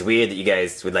think it's weird that you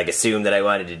guys would like assume that I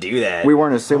wanted to do that. We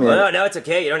weren't assuming that. No, it's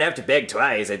okay. You don't have to beg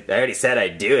twice. I already said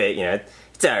I'd do it. You know,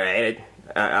 it's all right.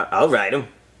 I'll ride him.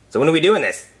 So when are we doing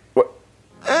this?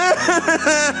 24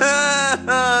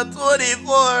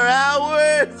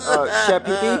 hours? Chef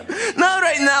Pee-Pee? Not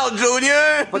right now,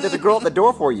 Junior. But there's a girl at the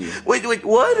door for you. Wait,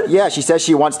 what? Yeah, she says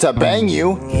she wants to bang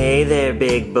you. Hey there,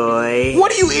 big boy.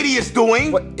 What are you idiots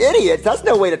doing? What, idiots? That's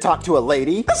no way to talk to a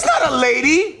lady. That's not a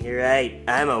lady. You're right.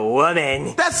 I'm a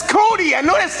woman. That's Cody. I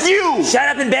know that's you. Shut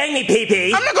up and bang me,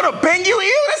 Pee-Pee. I'm not gonna bang you.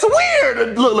 Ew, that's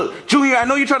weird. Look, Junior, I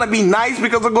know you're trying to be nice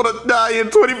because I'm gonna die in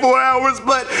 24 hours,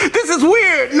 but this is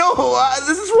weird. No,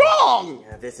 this is wrong.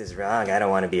 This is wrong. I don't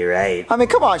want to be right. I mean,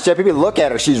 come on, Chef Pee-Pee, look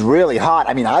at her. She's really hot.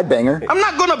 I mean, I'd bang her. I'm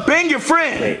not gonna bang your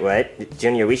friend. Wait, what?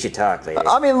 Junior, we should talk later.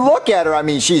 I mean, look at her. I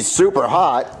mean, she's super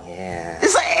hot. Yeah.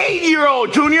 It's an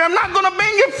 8-year-old, Junior. I'm not gonna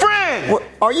bang your friend. What,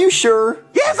 are you sure?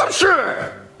 Yes, I'm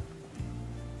sure.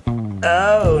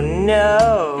 Oh,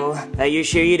 no. Are you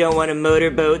sure you don't want to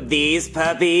motorboat these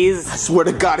puppies? I swear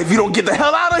to God, if you don't get the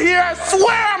hell out of here, I swear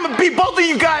I'm gonna beat both of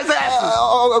you guys'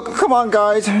 asses. Come on,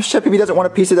 guys. Chef Pee-Pee doesn't want a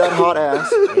piece of that hot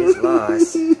ass. His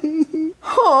loss.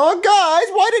 Oh, guys,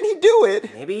 why didn't he do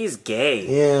it? Maybe he's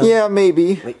gay. Yeah,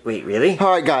 maybe. Wait, really? All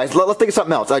right, guys, let's think of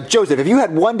something else. Joseph, if you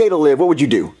had 1 day to live, what would you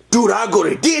do? Dude, I'll go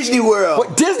to Disney World.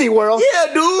 What, Disney World?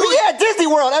 Yeah, dude. Yeah, Disney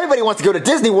World. Everybody wants to go to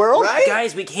Disney World. Right?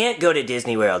 Guys, we can't go to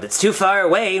Disney World. It's too far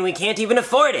away and we can't even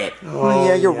afford it. Oh,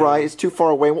 yeah, you're right. It's too far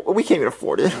away. We can't even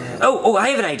afford it. Oh, I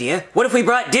have an idea. What if we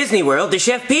brought Disney World to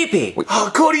Chef Pee-Pee?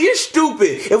 Oh, Cody, you're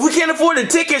stupid. If we can't afford the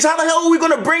tickets, how the hell are we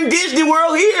gonna bring Disney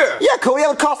World here? Yeah, Cody, that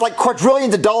would cost like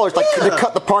quadrillions of dollars to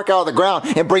cut the park out of the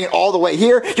ground and bring it all the way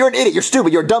here. You're an idiot. You're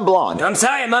stupid. You're a dumb blonde. I'm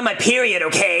sorry, I'm on my period,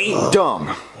 okay?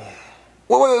 Dumb.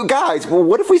 Wait, guys,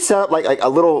 what if we set up like a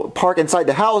little park inside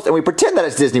the house and we pretend that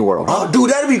it's Disney World? Oh, dude,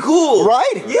 that'd be cool.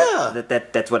 Right? Yeah.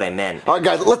 That's what I meant. All right,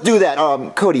 guys, let's do that.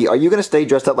 Cody, are you going to stay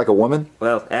dressed up like a woman?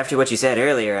 Well, after what you said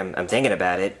earlier, I'm thinking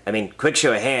about it. I mean, quick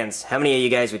show of hands, how many of you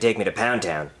guys would take me to Pound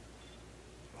Town?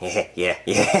 Yeah.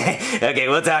 Okay,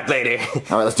 we'll talk later.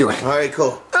 All right, let's do it. All right,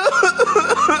 cool.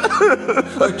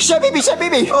 Chef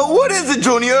Pee-Pee! Oh, what is it,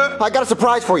 Junior? I got a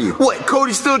surprise for you. What,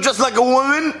 Cody's still dressed like a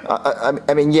woman?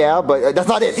 I mean, yeah, but that's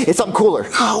not it. It's something cooler.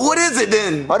 What is it,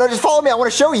 then? Oh, no, just follow me. I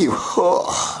want to show you.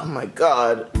 Oh, my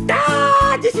God.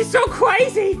 Ah, this is so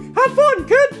crazy. Have fun,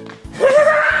 kid.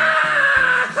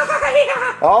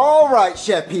 All right,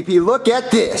 Chef Pee-Pee, look at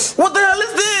this. What the hell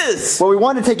is this? Well, we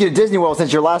wanted to take you to Disney World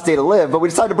since your last day to live, but we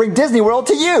decided to bring Disney World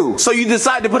to you. So you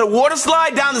decided to put a water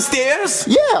slide down the stairs?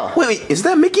 Yeah. Wait, is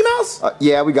that Mickey Mouse?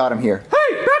 Yeah, we got him here.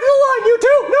 Hey, back of the line, you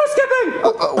two. No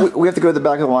skipping. We have to go to the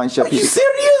back of the line, Chef Pee-Pee. Are you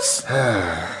serious?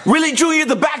 Really, Junior,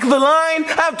 the back of the line?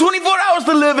 I have 24 hours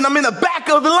to live and I'm in the back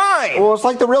of the line. Well, it's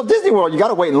like the real Disney World. You got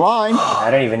to wait in line. I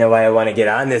don't even know why I want to get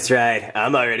on this ride.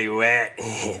 I'm already wet.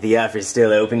 The offer's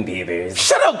still open, peepers.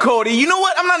 Shut up, Cody. You know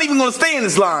what? I'm not even going to stay in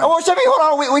this line. Oh, well, Chef Pee-Pee,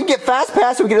 hold on. We can get fast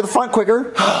pass so we can get to the front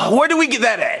quicker. Where do we get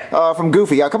that at? From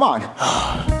Goofy. Come on.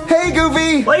 Hey,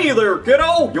 Goofy. Hey there,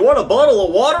 kiddo. You want a bottle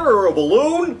of water or a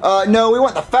balloon? No, we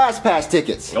want the fast pass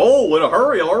tickets. Oh, in a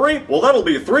hurry, are we? Well, that'll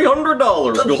be $300.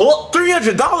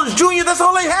 $300, Junior? That's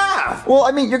all they have. Well,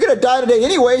 I mean, you're going to die today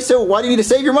anyway, so why do you need to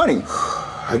save your money?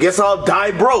 I guess I'll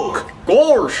die broke.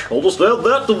 Gosh, I'll just add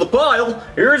that to the pile.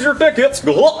 Here's your tickets.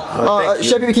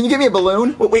 Chef Pee-Pee, can you give me a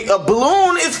balloon? Wait, a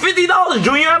balloon is $50,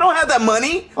 Junior. I don't have that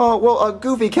money. Oh, well,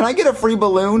 Goofy, can I get a free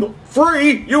balloon?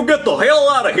 Free? You get the hell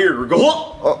out of here.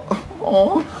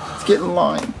 Let's get in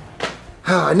line.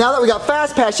 Now that we got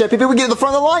Fast Pass, Chef Pee-Pee, we get to the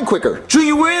front of the line quicker.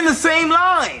 Junior, we're in the same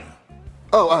line.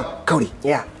 Oh, Cody.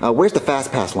 Yeah. Where's the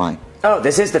Fast Pass line? Oh,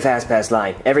 this is the Fast Pass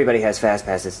line. Everybody has Fast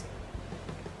Passes.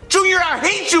 Junior, I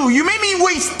hate you. You made me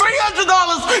waste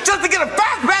 $300 just to get a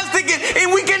Fast Pass ticket,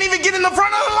 and we can't even get in the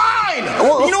front of the line.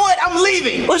 Well, you know what? I'm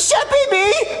leaving. Well, Chef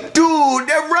Pee-Pee! Dude,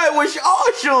 that ride was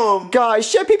awesome. Guys,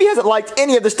 Chef Pee-Pee hasn't liked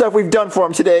any of the stuff we've done for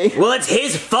him today. Well, it's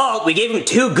his fault. We gave him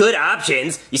 2 good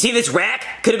options. You see this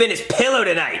rack? Could have been his pillow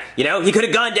tonight. You know, he could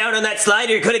have gone down on that slide,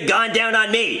 or he could have gone down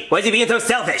on me. Why is he being so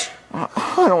selfish?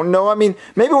 I don't know. I mean,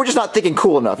 maybe we're just not thinking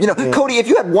cool enough. You know, Cody, if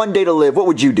you had one day to live, what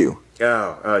would you do?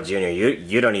 Oh, Junior,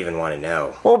 you don't even want to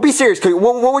know. Well, be serious, Cody.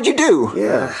 What would you do?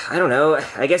 I don't know.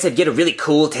 I guess I'd get a really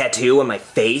cool tattoo on my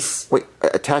face. Wait,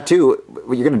 a tattoo?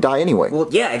 Well, you're gonna die anyway. Well,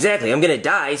 yeah, exactly. I'm gonna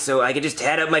die, so I could just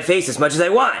tat up my face as much as I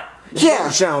want. Yeah.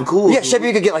 Sound cool. Yeah, Chef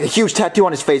Pee-Pee could get like a huge tattoo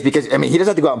on his face because, I mean, he doesn't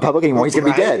have to go out in public anymore. He's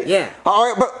gonna be dead. Yeah.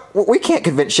 All right, but we can't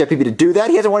convince Chef Pee-Pee to do that.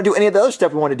 He doesn't want to do any of the other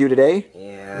stuff we want to do today.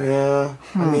 Yeah.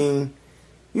 I mean,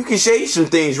 you can say some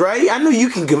things, right? I know you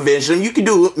can convince him. You can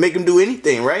make him do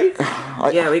anything, right?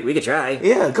 Yeah, we could try.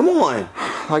 Yeah, come on.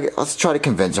 Let's try to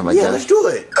convince him, I guess. Yeah, let's do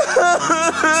it.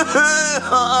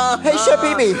 Hey, Chef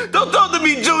Pee-Pee. Don't talk to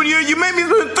me, Junior. You made me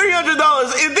spend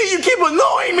 $300, and then you keep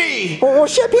annoying me. Well,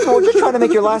 Chef Pee-Pee, we're just trying to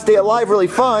make your last day alive really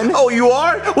fun. Oh, you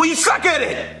are? Well, you suck at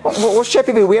it. Well, Chef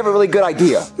Pee-Pee, we have a really good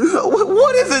idea.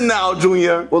 What is it now,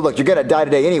 Junior? Well, look, you're gonna die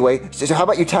today anyway, so how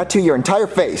about you tattoo your entire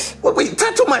face? Wait,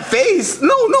 tattoo my face?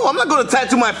 No, I'm not gonna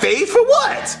tattoo my face. For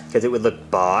what? Because it would look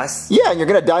boss. Yeah, and you're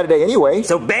gonna die today anyway.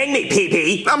 So bang me,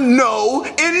 Pee-Pee. No,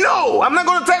 and no. I'm not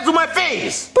gonna tattoo my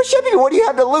face. But Chef Pee-Pee, what do you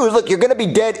have to lose? Look, you're gonna be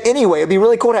dead anyway. It'd be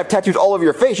really cool to have tattoos all over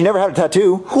your face. You never had a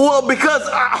tattoo. Well, because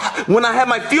when I have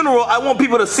my funeral, I want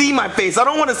people to see my face. I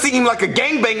don't want to see him like a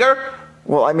gangbanger.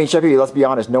 Well, I mean, Chef Pee-Pee, let's be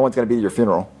honest. No one's gonna be at your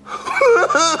funeral. Come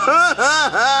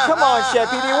on, Chef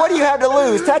Pee-Pee, what do you have to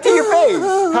lose? Tattoo your face.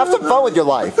 Have some fun with your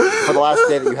life for the last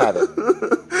day that you have it.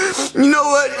 You know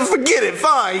what? Forget it.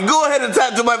 Fine. Go ahead and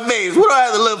tattoo my face. What do I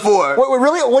have to live for? Wait,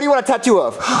 really? What do you want a tattoo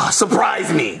of?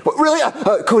 Surprise me. What, really?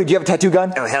 Cody, do you have a tattoo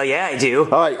gun? Oh, hell yeah, I do.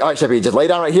 All right, Chef Pee-Pee, just lay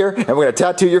down right here, and we're gonna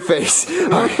tattoo your face. All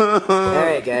right. All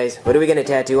right, guys. What are we gonna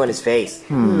tattoo on his face?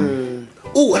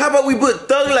 Ooh, how about we put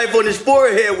Thug Life on his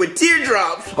forehead with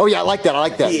teardrops? Oh, yeah, I like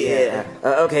that. Yeah.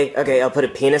 Okay, I'll put a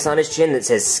penis on his chin that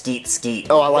says skeet skeet.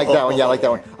 Oh, I like that one. Yeah, I like that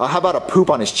one. How about a poop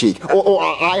on his cheek? Or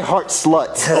I heart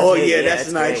slut. Oh, yeah, that's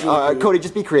nice. Cody,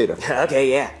 just be creative. Okay,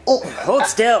 yeah. Oh, hold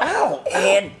still. Ow.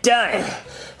 And done.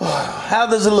 How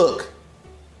does it look?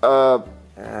 Come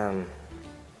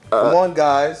on,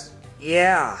 guys.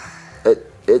 Yeah.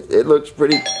 It looks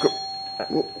pretty.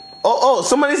 Oh,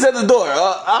 somebody's at the door.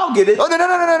 I'll get it. Oh,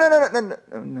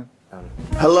 no.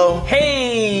 Hello?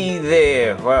 Hey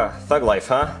there. Thug life,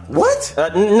 huh? What?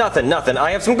 Nothing.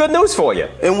 I have some good news for you.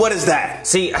 And what is that?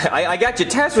 See, I got your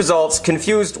test results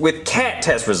confused with cat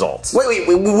test results. Wait,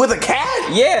 with a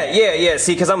cat? Yeah.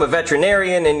 See, because I'm a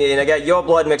veterinarian and I got your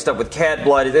blood mixed up with cat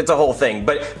blood. It's a whole thing.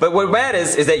 But what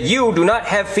matters is that you do not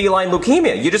have feline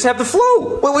leukemia. You just have the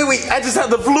flu. Wait. I just have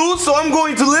the flu, so I'm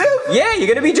going to live? Yeah, you're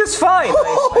going to be just fine.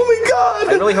 Oh, my God.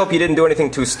 I really hope you didn't do anything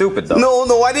too stupid, though.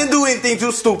 No, I didn't do anything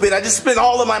too stupid. I just spent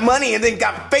all of my money and then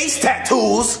got face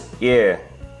tattoos. Yeah,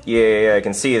 I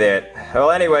can see that.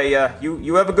 Well, anyway,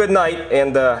 you have a good night,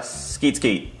 and,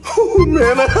 skeet. Oh,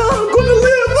 man, I'm gonna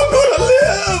live!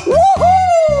 Woohoo!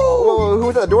 Whoa, who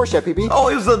was at the door, Chef Pee-Pee? Oh,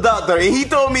 it was the doctor, and he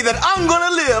told me that I'm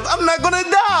gonna live. I'm not gonna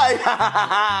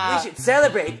die. We should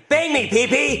celebrate. Bang me,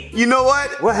 Pee-Pee. You know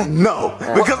what? What? No,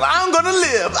 because I'm gonna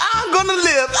live.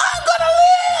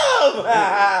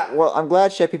 Well, I'm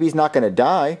glad Chef Pee-Pee's not gonna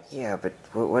die. Yeah, but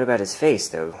what about his face,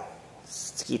 though?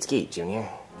 Skeet, Junior.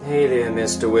 Hey there,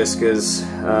 Mr. Whiskers.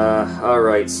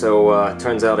 Alright, so,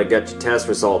 turns out I got your test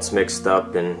results mixed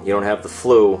up, and you don't have the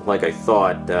flu, like I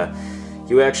thought.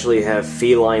 You actually have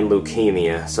feline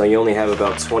leukemia, so you only have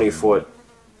about 24...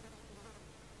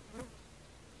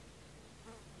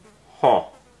 Huh.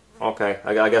 Okay,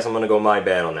 I guess I'm gonna go my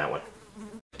bad on that one.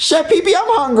 Chef Pee-Pee, I'm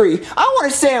hungry. I want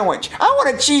a sandwich. I want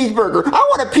a cheeseburger. I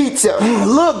want a pizza.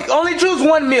 Look, only choose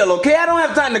one meal, okay? I don't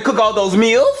have time to cook all those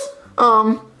meals.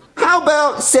 How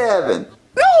about 7?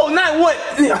 No, not what?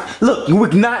 Look, we're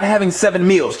not having 7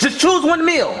 meals. Just choose one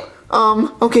meal.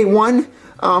 Okay, 1.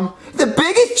 The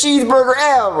biggest cheeseburger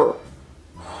ever.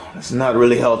 That's not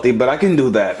really healthy, but I can do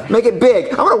that. Make it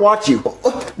big. I'm gonna watch you.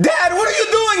 Dad, what are you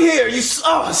doing? doing here? You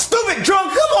stupid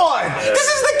drunk. Come on. This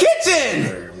is the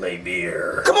kitchen. My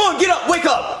beer. Come on, get up. Wake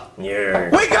up. Yeah.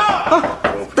 Wake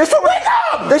up. There's someone, Wake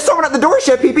up. there's someone at the door,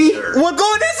 Chef Pee-Pee. Well,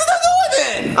 go and answer the door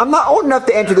then. I'm not old enough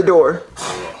to answer the door.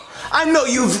 I know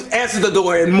you've answered the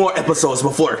door in more episodes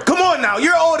before. Come on now.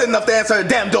 You're old enough to answer the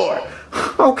damn door.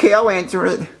 Okay, I'll answer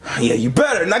it. Yeah, you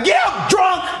better. Now get up,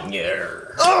 drunk. Yeah.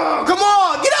 Oh, come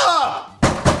on. Get up.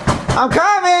 I'm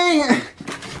coming.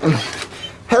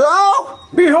 Hello?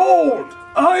 Behold,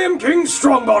 I am King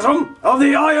Strongbottom of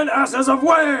the Iron Asses of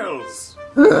Wales.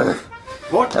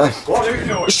 What are you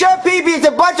doing? Chef Pee-Pee, it's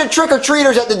a bunch of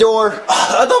trick-or-treaters at the door.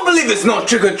 I don't believe it's no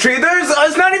trick-or-treaters.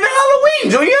 It's not even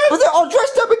Halloween, Junior. But they're all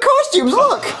dressed up in costumes,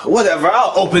 look. Whatever,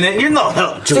 I'll open it. You're no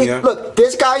help, Junior. See, look,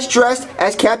 this guy's dressed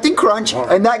as Captain Crunch,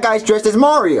 and that guy's dressed as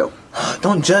Mario.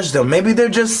 Don't judge them. Maybe they're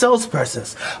just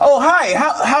salespersons. Oh, hi.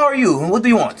 How are you? What do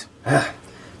you want?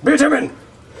 Vitamin.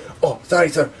 Oh, sorry,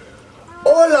 sir.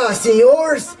 Hola,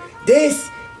 senors. This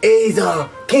is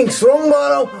King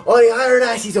Strongbottom of the Iron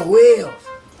Asses of Wales.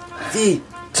 See?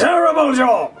 Terrible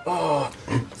job. Oh,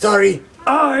 sorry.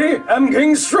 I am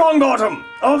King Strongbottom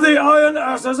of the Iron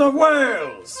Asses of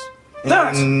Wales.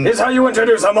 That is how you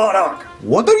introduce a monarch.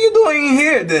 What are you doing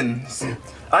here, then?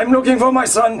 I'm looking for my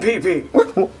son, Pee-Pee.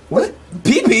 What?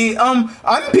 Pee-Pee? I'm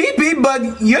Pee-Pee,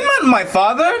 but you're not my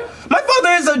father. My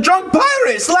father is a drunk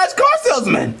pirate / car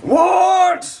salesman.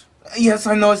 What? Yes,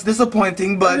 I know it's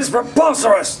disappointing, but... It's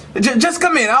preposterous. Just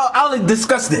come in. I'll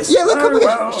discuss this. Yeah, look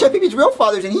at Chef Pee-Pee's real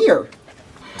father's in here.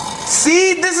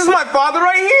 See, this is my father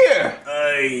right here.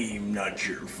 I'm not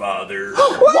your father.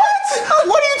 What?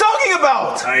 What are you talking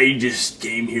about? I just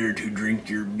came here to drink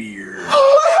your beer.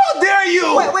 How dare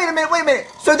you? Wait a minute.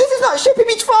 So this is not Chef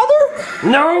Pee-Pee's father?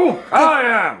 No, I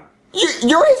am.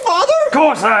 You're his father? Of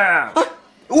course I am.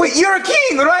 Wait, you're a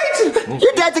king, right?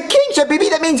 Your dad's a king, Chef Pee-Pee.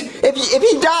 That means if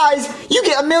he dies, you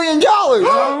get $1 million.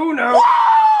 No.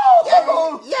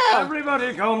 Whoa! Yeah.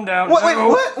 Everybody calm down. Wait,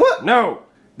 what? No.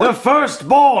 The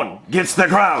firstborn gets the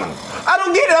crown. I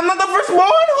don't get it. I'm not the firstborn.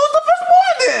 Who's the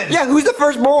firstborn then? Yeah, who's the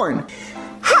firstborn?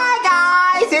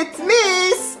 Hi guys, it's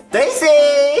me,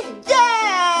 Stacy.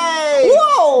 Yay!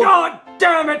 Whoa! God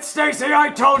damn it, Stacy! I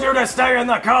told you to stay in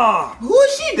the car. Who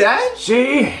is she, Dad?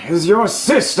 She is your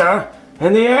sister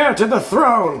and the heir to the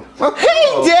throne. Oh,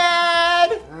 hey,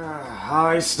 Dad.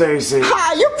 Hi, Stacy.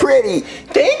 Hi, you're pretty.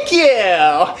 Thank you.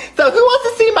 So who wants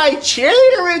to see my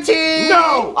cheerleader routine?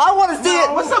 No. I want to see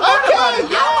it. What's so bad about it?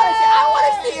 I want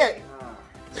to see it.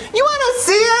 You want to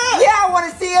see it? Yeah, I want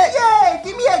to see it. Yay!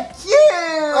 Give me a Q.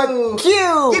 A Q.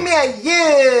 Give me a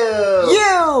U.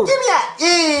 U. Give me a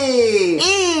E.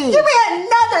 E. Give me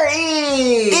another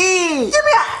E. E. Give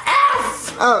me a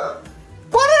F. Oh.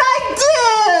 What did I do?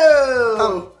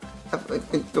 Oh. I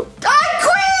queefed!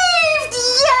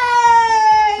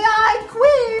 Yay! I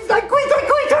queefed!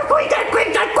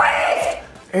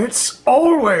 It's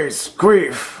always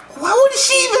grief. Why would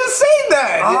she even say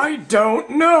that? I don't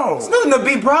know. It's nothing to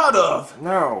be proud of.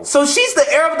 No. So she's the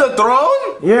heir of the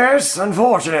throne? Yes,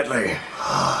 unfortunately.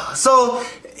 So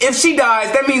if she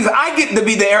dies, that means I get to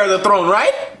be the heir of the throne,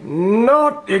 right?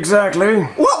 Not exactly.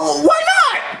 Why not?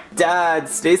 Dad,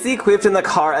 Stacy queefed in the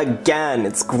car again.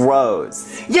 It's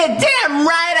gross. You're damn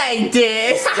right I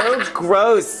did! So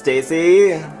gross,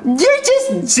 Stacy. You're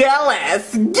just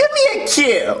jealous! Give me a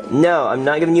Q! No, I'm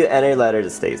not giving you any letter to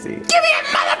Stacy. Give me a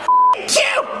motherfucking Q!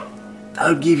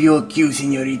 I'll give you a Q,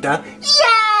 señorita.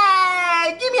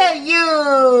 Yay! Give me a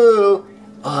U!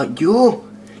 U?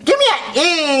 Give me an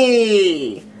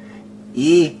E!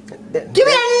 E? Give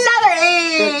me another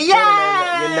E!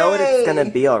 Yay! You know what it's gonna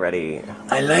be already.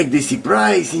 I like the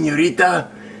surprise, señorita.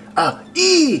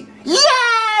 E!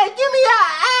 Yay! Give me a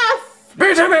F!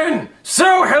 Beat him in!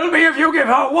 So help me if you give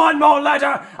her one more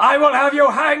letter, I will have you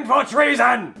hanged for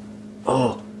treason!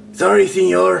 Oh, sorry,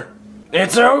 senor.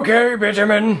 It's okay,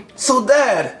 Benjamin. So,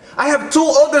 Dad, I have two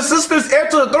older sisters heir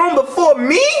to the throne before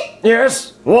me?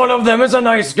 Yes, one of them is a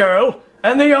nice girl,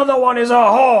 and the other one is a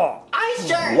whore. I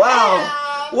sure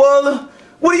Wow. Well,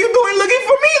 what are you doing looking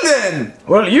for me then?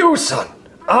 Well, you, son,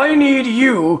 I need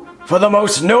you for the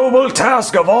most noble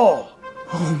task of all.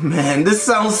 Oh man, this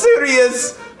sounds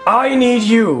serious. I need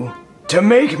you to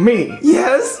make me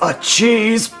a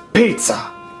cheese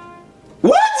pizza.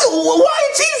 What? Why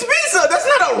cheese pizza? That's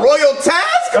not a royal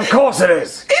task. Of course it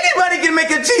is. Anybody can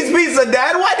make a cheese pizza,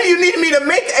 Dad. Why do you need me to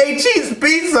make a cheese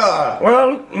pizza?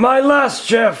 Well, my last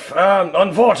chef,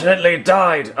 unfortunately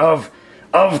died of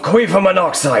queefar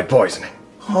monoxide poisoning.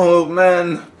 Oh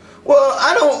man. Well,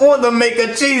 I don't want to make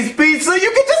a cheese pizza.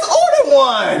 You can just order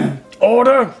one.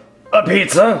 Order a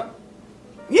pizza?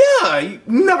 Yeah, you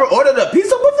never ordered a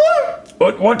pizza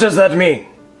before? What does that mean?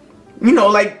 You know,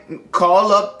 like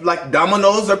call up like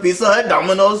Domino's or Pizza Hut.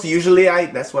 Domino's, usually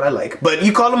that's what I like. But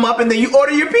you call them up and then you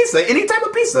order your pizza, any type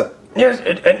of pizza. Yes,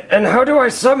 and how do I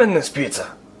summon this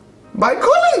pizza? By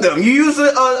calling them. You use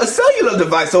a cellular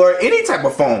device or any type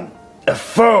of phone. A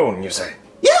phone, you say?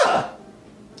 Yeah.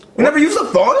 You never use a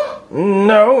phone?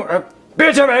 No.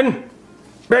 Benjamin!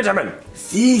 Benjamin!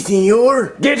 Si,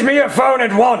 senor. Get me a phone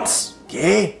at once!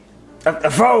 ¿Qué? A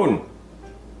phone.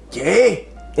 ¿Qué?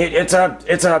 It's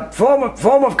a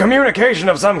form of communication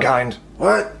of some kind.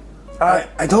 What?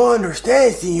 I don't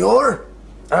understand, senor.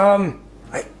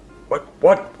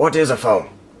 What is a phone?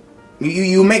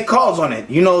 You make calls on it.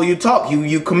 You know, you talk,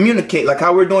 you communicate like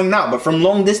how we're doing now, but from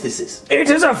long distances. It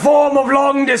is a form of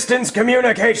long distance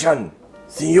communication.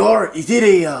 Senor, is it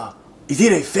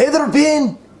a feather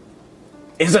pen?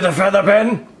 Is it a feather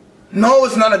pen? No,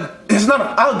 it's not a,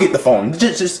 I'll get the phone.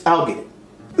 Just I'll get it.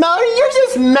 No, you're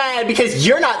just mad because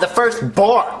you're not the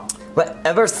firstborn.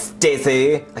 Whatever,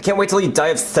 Stacy. I can't wait till you die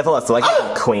of syphilis so I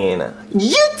can be queen.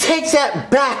 You take that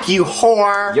back, you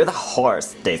whore. You're the whore,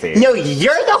 Stacy. No,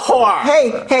 you're the whore.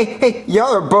 Hey,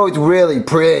 y'all are both really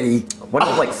pretty. What,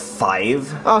 like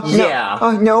 5?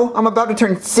 Yeah. No, I'm about to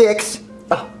turn 6.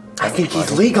 I think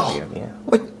he's legal.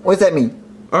 What does that mean?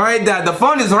 Alright, Dad, the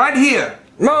phone is right here.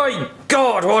 My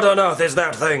God, what on earth is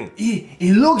that thing?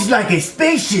 It looks like a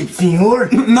spaceship, senor.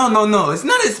 No, it's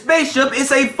not a spaceship,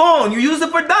 it's a phone. You use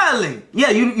it for dialing. Yeah,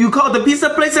 you call the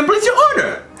pizza place and place your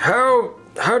order.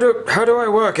 How do I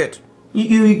work it?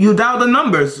 You dial the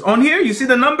numbers. On here, you see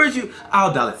the numbers,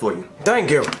 I'll dial it for you.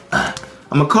 Thank you. I'm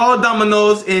gonna call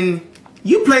Domino's and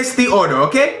you place the order,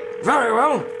 okay? Very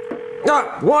well.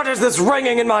 What is this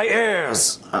ringing in my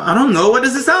ears? I don't know, what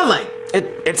does it sound like?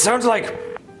 It sounds like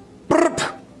burp,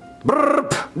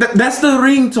 burp. That's the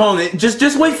ringtone.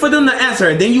 Just wait for them to answer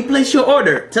and then you place your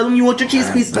order. Tell them you want your cheese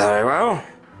pizza. Very well.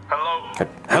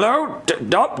 Hello,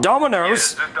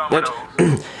 Domino's.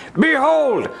 Domino's.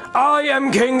 Behold, I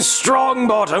am King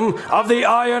Strongbottom of the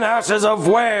Iron Asses of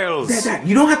Wales. Dad,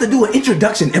 you don't have to do an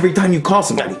introduction every time you call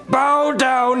somebody. Bow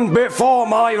down before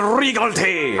my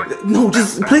regality. No,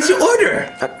 just place your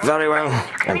order. Very well.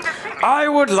 I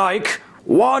would like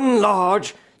 1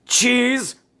 large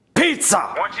cheese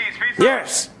pizza. 1 cheese pizza?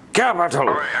 Yes,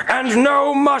 capital. And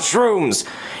no mushrooms.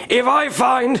 If I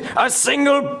find a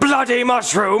single bloody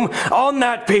mushroom on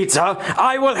that pizza,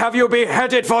 I will have you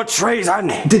beheaded for treason.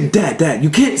 Dad, you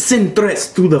can't send threats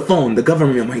through the phone. The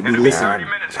government might be listening.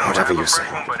 Whatever you say.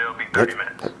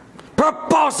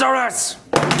 Preposterous!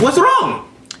 What's wrong?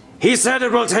 He said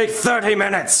it will take 30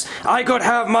 minutes. I could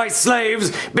have my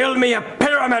slaves build me a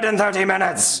pyramid in 30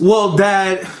 minutes. Well,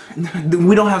 Dad,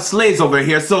 we don't have slaves over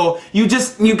here, so you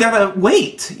gotta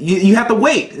wait. You have to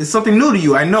wait. It's something new to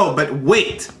you, I know, but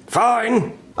wait.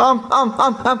 Fine.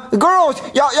 Girls,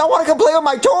 y'all wanna come play with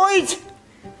my toys?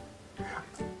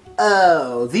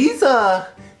 Oh, these are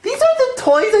the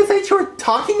toys I thought you were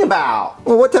talking about.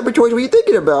 Well, what type of toys were you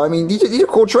thinking about? I mean, these are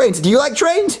cool trains. Do you like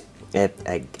trains?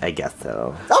 I guess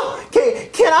so. Oh,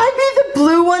 can I be the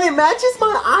blue one? It matches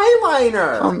my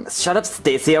eyeliner. Shut up,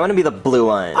 Stacy. I want to be the blue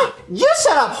one. You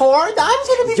shut up, whore. I'm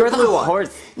gonna be You're the blue one. You're the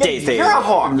whore, Stacy. You're a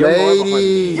whore.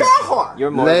 Ladies. You're a whore.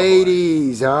 You're more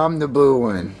Ladies, I'm the blue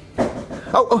one.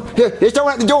 Oh, here's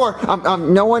someone at the door.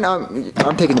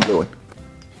 I'm taking the blue one.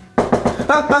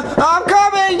 I'm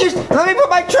coming! Just let me put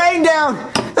my train down.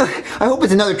 I hope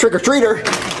it's another trick-or-treater.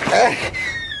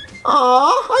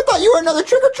 Aw, I thought you were another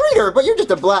trick-or-treater, but you're just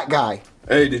a black guy.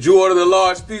 Hey, did you order the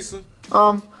large pizza?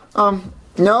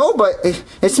 No, but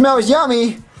it smells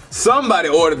yummy. Somebody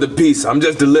ordered the pizza. I'm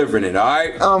just delivering it,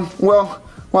 alright? Well,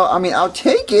 I mean, I'll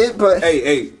take it, but... Hey,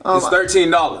 it's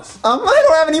 $13. I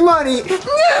don't have any money.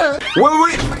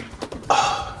 Wait.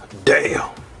 Oh, damn.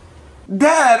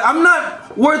 Dad, I'm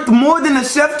not worth more than a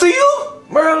chef to you?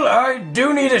 Well, I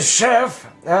do need a chef.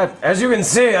 As you can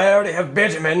see, I already have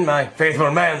Benjamin, my faithful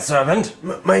manservant.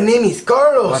 My name is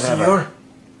Carlos, Whatever. senor.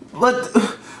 But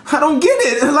I don't get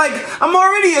it. Like, I'm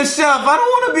already a chef. I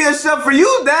don't want to be a chef for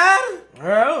you, Dad.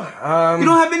 Well, You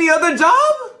don't have any other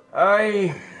job?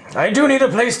 I do need a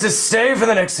place to stay for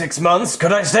the next 6 months.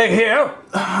 Could I stay here?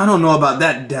 I don't know about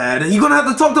that, Dad. You're gonna have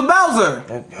to talk to Bowser.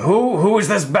 Who is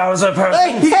this Bowser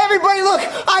person? Hey, everybody, look!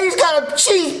 I just got a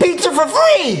cheese pizza for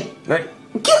free!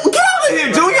 Get out of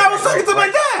here, Junior! I was talking to my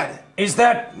dad! Is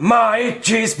that my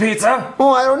cheese pizza?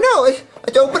 Oh, I don't know.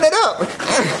 Let's open it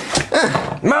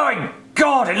up. My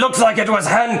God, it looks like it was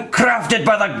handcrafted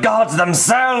by the gods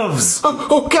themselves.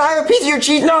 Oh, can I have a piece of your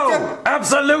cheese No, pizza?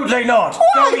 absolutely not.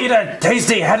 Why? Go eat a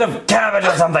tasty head of cabbage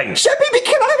or something. Chef Baby,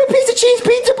 can I have a piece of cheese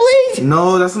pizza, please?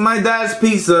 No, that's my dad's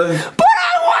pizza. But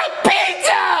I want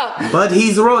pizza! But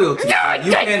he's royalty. You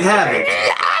can't have it.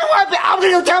 I want stop it! I'm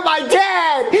gonna go tell my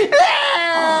dad!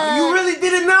 You really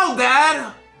didn't know,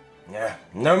 Dad? Yeah,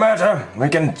 no matter. We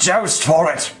can joust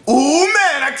for it. Ooh,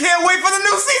 man, I can't wait for the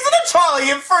new season of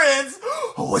Charlie and Friends.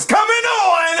 Oh, it's coming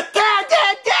on.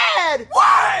 Dad!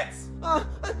 What?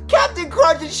 Captain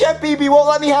Crunch and Chef BB won't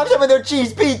let me have some of their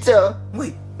cheese pizza.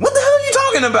 Wait, what the hell are you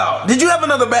talking about? Did you have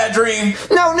another bad dream?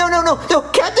 No.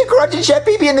 Captain Crunch and Chef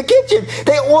BB in the kitchen.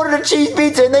 They ordered a cheese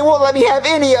pizza and they won't let me have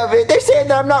any of it. They're saying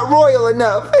that I'm not royal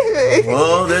enough.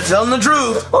 Well, they're telling the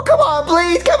truth. Well, come on,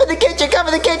 please. Come in the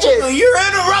kitchen. You're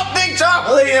interrupting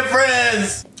Charlie and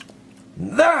Friends.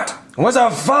 That was a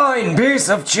fine piece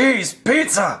of cheese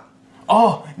pizza.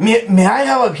 Oh, may I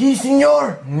have a piece,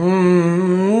 senor?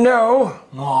 No.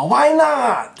 Oh, why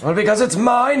not? Well, because it's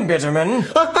mine, Bitterman.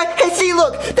 Hey, see,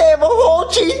 look. They have a whole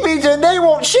cheese pizza and they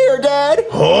won't share, Dad.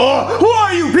 Oh, who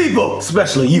are you people?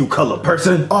 Especially you, colored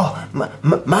person. Oh,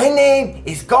 my name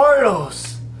is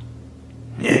Carlos.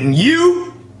 And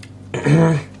you?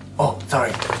 Oh,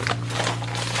 sorry.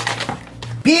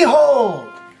 Behold,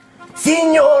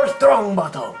 Senor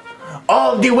Strongbottom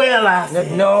of the well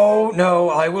asses. No,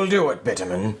 I will do it,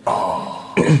 Bitterman.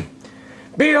 Oh.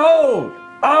 Behold,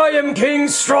 I am King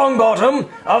Strongbottom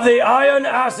of the Iron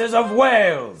Asses of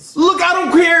Wales. Look, I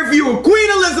don't care if you were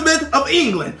Queen Elizabeth of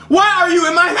England. Why are you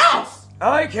in my house?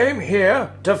 I came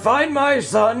here to find my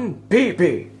son,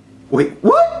 Pee-Pee. Wait,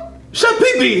 what? Chef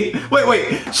Pee-Pee!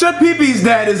 Wait. Chef Pee-Pee's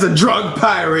dad is a drug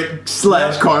pirate /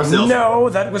 car salesman. No,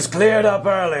 that was cleared up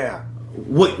earlier.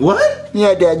 Wait, what?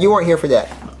 Yeah, Dad, you weren't here for that.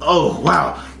 Oh,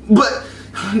 wow. But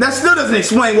that still doesn't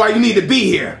explain why you need to be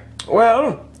here.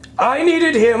 Well, I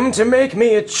needed him to make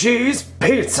me a cheese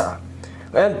pizza.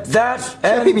 And that...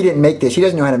 Chef Pee-Pee didn't make this. He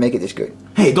doesn't know how to make it this good.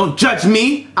 Hey, don't judge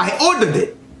me. I ordered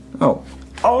it. Oh.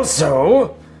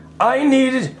 Also, I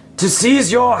needed to seize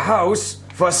your house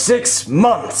for 6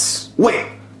 months. Wait,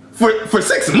 for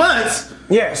 6 months?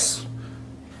 Yes.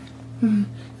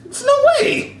 There's no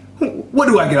way. What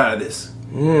do I get out of this?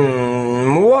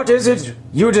 What is it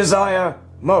you desire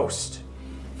most?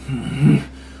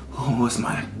 Oh, what's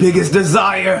my biggest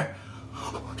desire?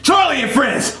 Charlie and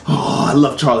Friends! Oh, I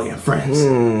love Charlie and Friends.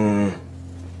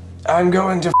 I'm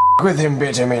going to with him,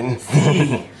 Bitterman.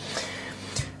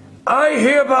 I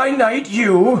hereby knight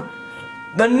you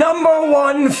the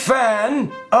 #1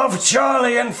 fan of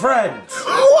Charlie and Friends.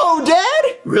 Whoa,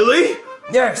 Dad! Really?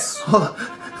 Yes.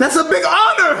 That's a big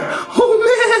honor! Oh,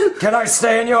 man! Can I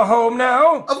stay in your home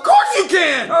now? Of course you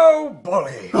can! Oh,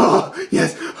 bully. Oh,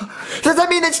 yes. Does that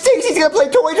mean that Stacy's gonna play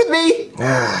toys with me?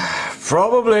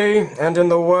 Probably, and in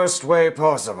the worst way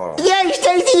possible. Yay,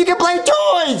 Stacy, you can play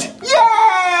toys!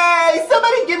 Yay!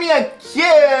 Somebody give me a Q!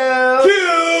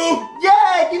 Q!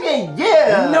 Yeah, give me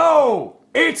a U! No!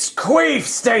 It's queef,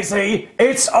 Stacy!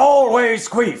 It's always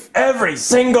queef, every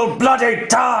single bloody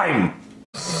time!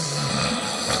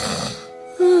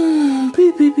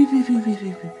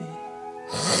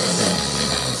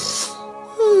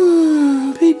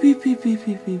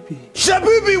 Chef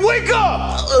Pee-Pee, wake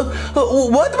up!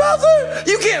 What, Bowser?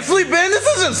 You can't sleep in. This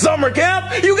isn't summer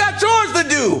camp. You got chores to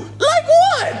do. Like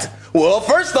what? Well,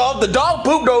 first off, the dog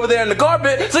pooped over there in the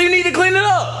carpet, so you need to clean it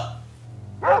up.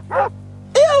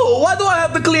 Ew, why do I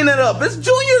have to clean it up? It's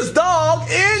Junior's dog,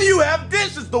 and you have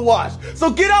dishes to wash. So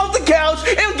get off the couch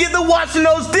and get to washing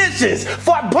those dishes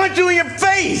before I punch you in your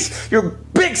face. Your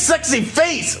big, sexy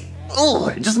face.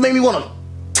 Ugh, it just made me want to...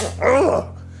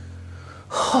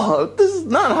 Oh, this is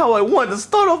not how I wanted to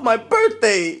start off my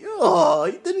birthday. Oh,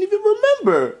 you didn't even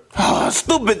remember. Oh,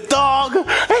 stupid dog.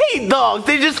 I hate dogs.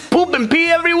 They just poop and pee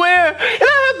everywhere. And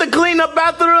I have to clean up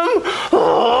after them.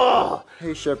 Oh.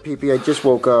 Hey, Chef Pee-Pee, I just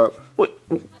woke up. Wait,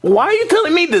 why are you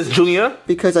telling me this, Junior?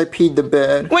 Because I peed the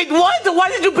bed. Wait, what? Why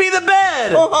did you pee the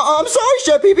bed? Oh, I'm sorry,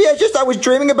 Chef Pee-Pee. I was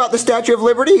dreaming about the Statue of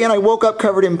Liberty and I woke up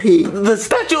covered in pee. The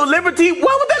Statue of Liberty?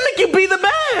 Why would that make you pee the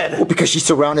bed? Well, because she's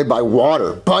surrounded by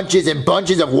water. Bunches and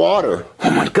bunches of water. Oh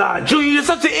my God, Junior, you're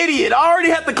such an idiot. I already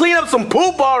have to clean up some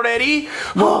poop already.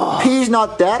 Pee's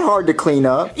not that hard to clean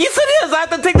up. Yes, it is. I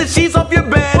have to take the sheets off your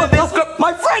bed.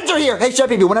 My friends are here. Hey, Chef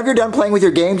Pee-Pee, whenever you're done playing with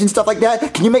your games and stuff like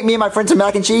that, can you make me and my friends some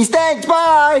mac and cheese? Thanks,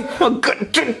 bye. Oh,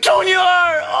 good, Junior!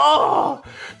 Oh,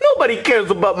 nobody cares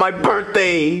about my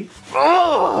birthday.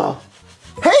 Oh.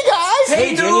 Hey, guys!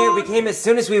 Hey, Junior, we came as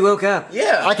soon as we woke up.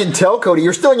 Yeah. I can tell, Cody,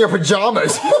 you're still in your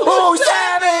pajamas. Oh,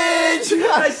 savage!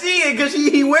 I see it, because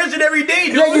he wears it every day,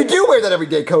 Junior. Yeah, you do wear that every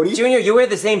day, Cody. Junior, you wear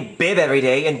the same bib every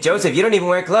day, and Joseph, you don't even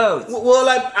wear clothes. Well,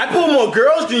 I pull more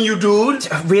girls than you, dude.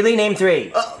 Really? Name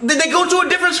 3. They go to a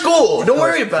different school. Don't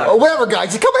worry about it. Oh, whatever,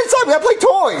 guys. Come inside. We gotta play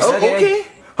toys. Okay.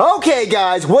 Okay,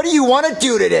 guys, what do you want to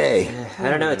do today? I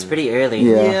don't know, it's pretty early.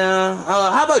 Yeah.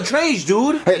 How about trains,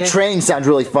 dude? Hey, train sounds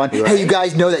really fun. Hey, you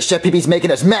guys know that Chef Pee-Pee's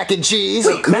making us mac and cheese?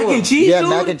 Wait, mac and cheese, Yeah, dude?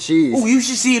 mac and cheese. Oh, you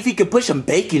should see if he could put some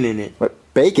bacon in it. What?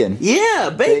 Bacon? Yeah,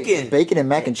 bacon. Bacon and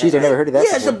mac and cheese. I've never heard of that.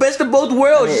 Yeah, it's the best of both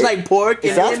worlds. It's like pork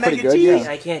and sounds mac pretty and good, cheese.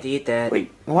 yeah. I can't eat that.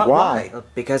 Wait, why? Well,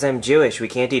 because I'm Jewish, we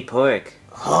can't eat pork.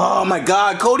 Oh my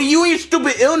God, Cody, you and your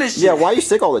stupid illness. Yeah, why are you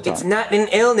sick all the time? It's not an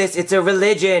illness, it's a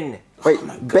religion. Wait,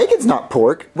 bacon's not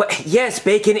pork. What? Yes,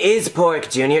 bacon is pork,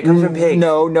 Junior. It comes from pigs.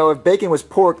 No, if bacon was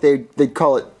pork, they'd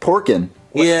call it porkin'.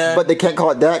 Yeah. But they can't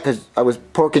call it that because I was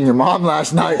porking your mom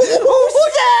last night.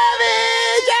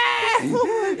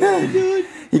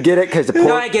 You get it? Because the pork...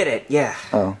 No, I get it, yeah.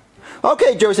 Oh.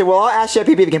 Okay, Joseph, well, I'll ask Chef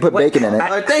Pee-Pee if he can put bacon in it.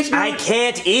 I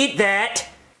can't eat that.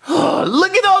 Oh,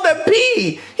 look at all that pee.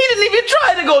 He didn't even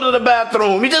try to go to the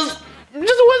bathroom. He just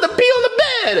wanted to pee on the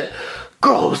bed.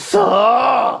 Gross.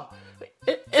 Oh.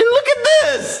 And look at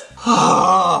this.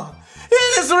 Oh.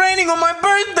 It is raining on my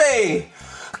birthday.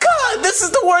 God, this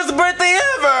is the worst birthday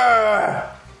ever.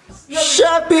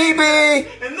 Chef Pee-Pee!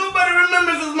 And nobody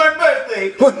remembers it's my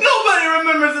birthday. What? Nobody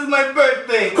remembers it's my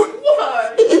birthday.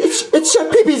 What? It's Chef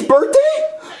Pee-Pee's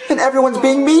birthday? And everyone's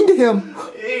being mean to him.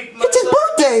 It's his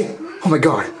birthday! Oh my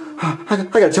God. I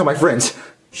gotta tell my friends.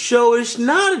 So it's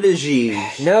not a disease.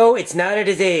 No, it's not a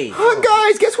disease.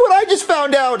 Guys, guess what I just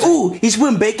found out? Ooh, he's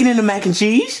putting bacon in the mac and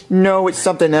cheese? No, it's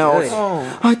something else.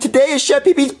 Oh. Today is Chef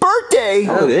Pee-Pee's birthday.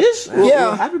 Oh, it is? Yeah.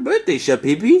 Well, happy birthday, Chef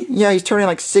Pee-Pee. Yeah, he's turning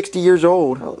like 60 years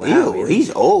old. Oh, wow, he's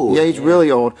old. Yeah, he's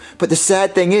really old. But the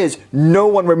sad thing is, no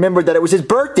one remembered that it was his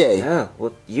birthday. Oh,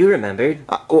 well, you remembered.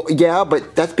 Well, yeah,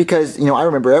 but that's because, I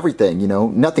remember everything,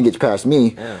 Nothing gets past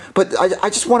me. Oh. But I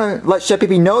just want to let Chef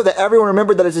Pee-Pee know that everyone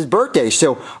remembered that it's his birthday.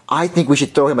 So I think we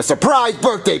should throw him a surprise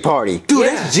birthday party. Dude,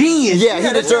 that's genius. Yeah,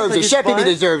 he deserves it. Chef Pee-Pee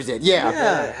deserves it.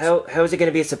 Yeah. How is it going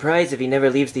to be a surprise if he never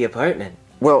leaves the apartment?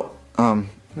 Well,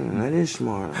 that is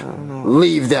smart. I don't know.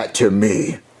 Leave that to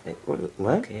me. What?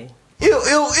 Okay.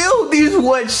 Ew, these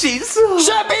wet sheets.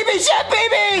 Chef Pee-Pee, Chef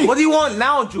Pee-Pee! What do you want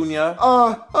now, Junior?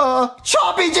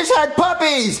 Chompy just had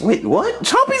puppies! Wait, what?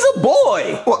 Chompy's a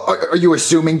boy! Well, are you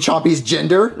assuming Chompy's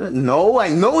gender? No, I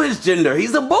know his gender.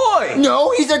 He's a boy!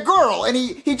 No, he's a girl, and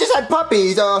he just had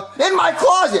puppies, in my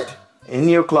closet! In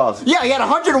your closet? Yeah, he had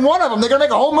 101 of them. They're gonna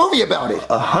make a whole movie about it.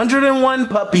 101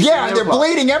 puppies. Yeah, and they're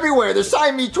bleeding everywhere. They're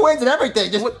Siamese twins and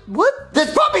everything. Just, what?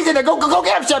 There's puppies in there. Go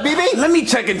get them, Chef Pee-Pee. Let me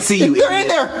check and see you. They're in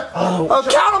there. Count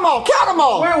them all. Count them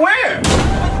all. Where?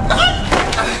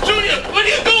 Junior, what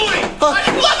are you doing? I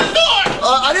didn't lock the door.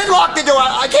 I didn't lock the door.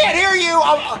 I can't hear you.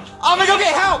 I'm gonna go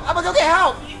get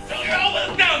help. You're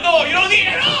always down door. You don't need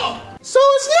help. So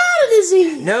it's not a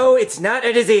disease. No, it's not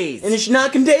a disease. And it's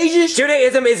not contagious?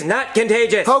 Judaism is not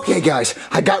contagious. Okay, guys.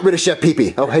 I got rid of Chef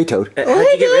Pee-Pee. Oh, hey, Toad. How'd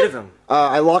you get rid of him?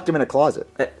 I locked him in a closet.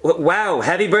 Wow,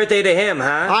 happy birthday to him,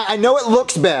 huh? I know it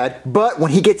looks bad, but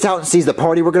when he gets out and sees the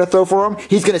party we're gonna throw for him,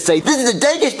 he's gonna say, "This is the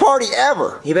dankest party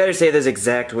ever." He better say those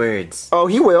exact words. Oh,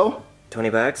 he will.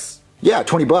 $20? Yeah,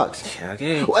 $20.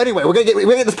 Okay. Well, anyway, we're gonna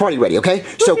get this party ready, okay?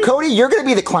 So, Cody, you're gonna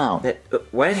be the clown.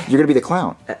 What? You're gonna be the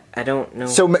clown. I don't know.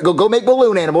 So go make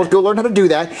balloon animals. Go learn how to do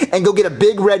that, and go get a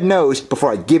big red nose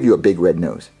before I give you a big red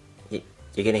nose.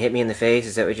 You're gonna hit me in the face?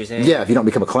 Is that what you're saying? Yeah, if you don't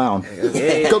become a clown.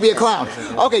 Okay. Go be a clown.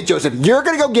 Okay, Joseph, you're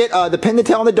gonna go get the pin, the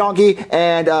tail, and the donkey,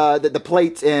 and the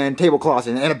plates and tablecloths,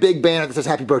 and a big banner that says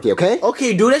 "Happy Birthday." Okay?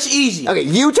 Okay, dude, that's easy. Okay,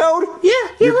 you, Toad?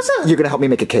 Yeah, what's up? You're gonna help me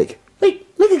make a cake. Wait,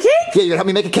 make a cake? Yeah, you're gonna help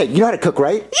me make a cake. You know how to cook,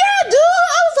 right? Yeah, dude.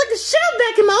 I was like a chef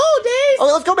back in my old days.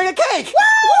 Okay, let's go make a cake.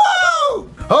 Woo!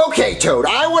 Okay, Toad,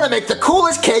 I want to make the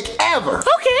coolest cake ever.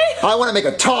 Okay. I want to make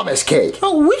a Thomas cake.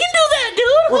 Oh, we can do that,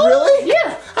 dude. Oh, really?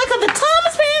 Yeah. I got the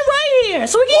Thomas pan right here,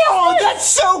 so we can. Oh, that's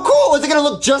so cool. Is it gonna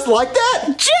look just like that?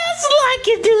 Just like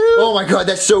it, dude. Oh my God,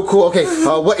 that's so cool. Okay,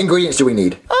 what ingredients do we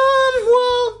need?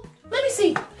 Well, let me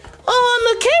see. On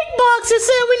the cake box, it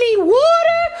said we need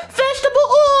water, vegetable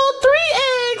oil, 3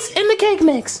 eggs, and the cake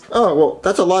mix. Oh, well,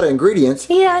 that's a lot of ingredients.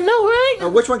 Yeah, I know,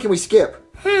 right? Which one can we skip?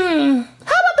 How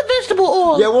about the vegetable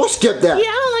oil? Yeah, we'll skip that. Yeah,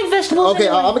 I don't like vegetables. Okay,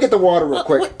 anyway. I'm gonna get the water real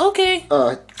quick. Okay.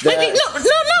 That. Wait,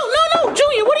 no,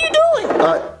 Junior, what are you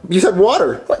doing? You said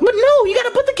water. But no, you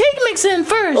gotta put the cake mix in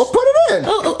first. Oh, put it in.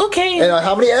 Oh, okay. And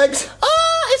how many eggs?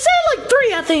 It said like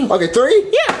 3, I think. Okay, 3?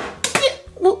 Yeah.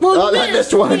 Well, I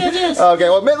missed one. Yeah, yes. Okay,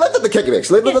 well, lift up the cake mix.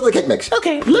 Lift up the cake mix.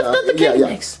 Okay, lift up the cake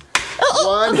mix.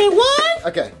 One. Okay, 1.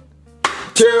 Okay.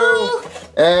 2.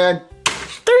 And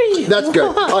 3. That's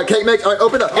good. All right, cake mix. All right,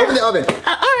 open up. Open the oven.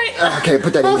 All right. Okay,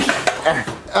 put that in.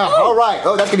 All right.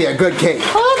 Oh, that's gonna be a good cake.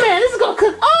 Oh man, this is gonna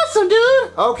cook awesome,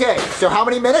 dude. Okay, so how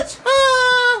many minutes?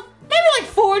 Maybe like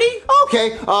 40.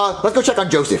 Okay, let's go check on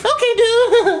Joseph. Okay,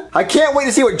 dude. I can't wait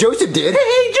to see what Joseph did.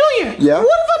 Hey, Junior. Yeah?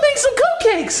 What if I make some cookies?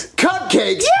 cupcakes.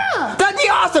 Cupcakes? Yeah. That'd be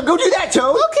awesome. Go do that,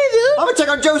 Toad. Okay, dude. I'm gonna check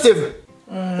on Joseph.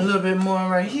 A little bit more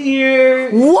right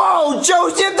here. Whoa,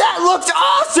 Joseph, that looks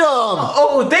awesome!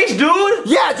 Oh, thanks, dude.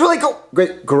 Yeah, it's really cool.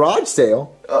 Great garage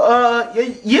sale.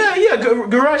 Yeah,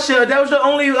 garage sale. That was the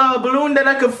only balloon that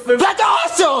I could. That's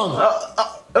awesome!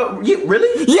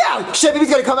 Really? Yeah, Chevy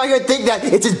gonna come out here and think that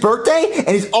it's his birthday, and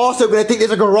he's also gonna think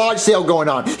there's a garage sale going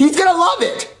on. He's gonna love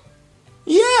it.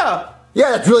 Yeah.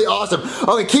 Yeah, that's really awesome.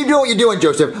 Okay, keep doing what you're doing,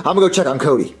 Joseph. I'm gonna go check on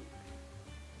Cody.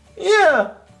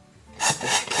 Yeah.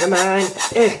 Come on.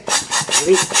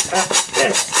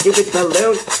 Stupid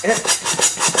balloon.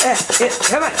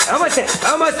 Come on. Almost there.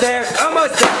 Almost there.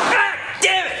 Almost there. Ah,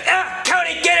 damn it.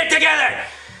 Cody, get it together.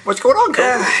 What's going on,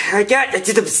 Cody? I got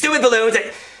the stupid balloons.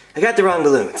 I got the wrong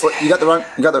balloons. What, you got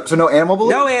the, so no animal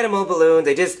balloons? No animal balloons.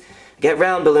 I just got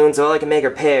round balloons, so all I can make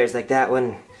are pairs, like that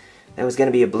one. That was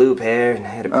gonna be a blue pear, and I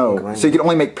had a pink one. So you can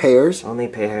only make pears? Only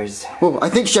pears. Well, I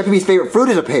think Chefy's favorite fruit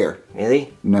is a pear.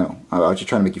 Really? No, I was just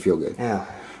trying to make you feel good. Oh.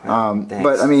 Thanks.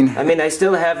 But I mean, I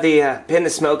still have the pin the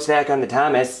smokestack on the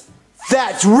Thomas.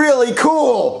 That's really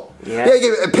cool. Yeah. Yeah,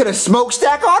 you put a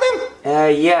smokestack on him?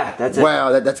 Yeah, that's it.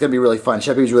 Wow, that's gonna be really fun.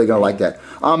 Chefy's really gonna like that.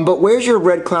 But where's your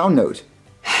red clown nose?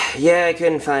 Yeah, I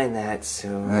couldn't find that, so.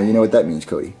 You know what that means,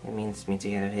 Cody? It means you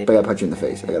gotta hit. I gotta punch you in the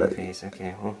face.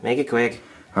 Okay, well, make it quick.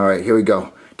 All right, here we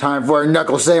go. Time for a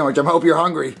knuckle sandwich. I hope you're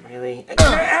hungry. Really?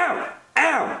 Ow!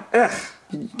 Ow! Ugh.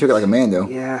 You took it like a man, though.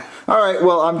 Yeah. All right,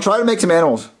 well, I'm trying to make some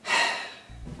animals.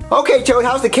 Okay, Toad,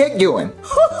 how's the cake doing?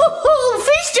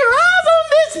 Feast your eyes on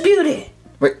this beauty.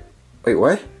 Wait,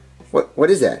 what? What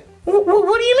is that? What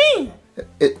do you mean?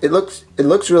 It looks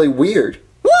really weird.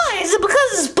 Why? Is it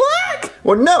because it's black?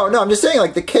 Well, no, I'm just saying,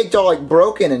 like, the cake's all, like,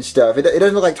 broken and stuff. It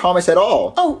doesn't look like Thomas at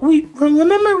all. Oh,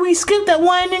 remember we skipped that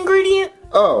wine ingredient?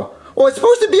 Oh. Well, it's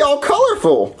supposed to be all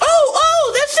colorful.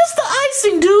 Oh, that's just the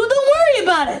icing, dude. Don't worry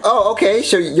about it. Oh, okay.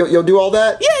 So you'll do all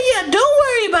that? Yeah, don't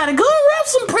worry about it. Go and wrap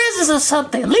some presents or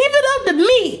something. Leave it up to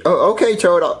me. Oh, okay,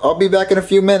 Toad. I'll be back in a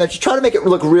few minutes. Just try to make it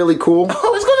look really cool.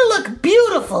 Oh, it's gonna look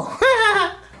beautiful.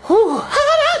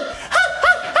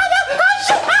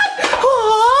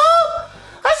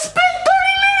 I spent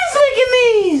 30 minutes making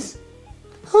these.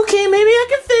 Okay, maybe I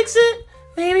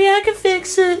can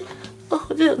fix it. Oh,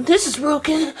 this is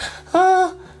broken.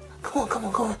 Come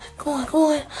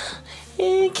on.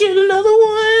 Get another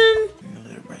one.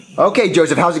 Okay,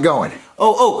 Joseph, how's it going?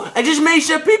 Oh, I just made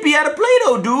Chef Pee-Pee out of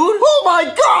Play-Doh, dude. Oh my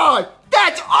God!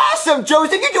 That's awesome,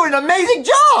 Joseph! You're doing an amazing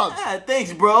job!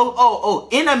 Thanks, bro. Oh,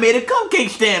 and I made a cupcake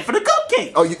stand for the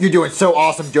cupcake. Oh, you're doing so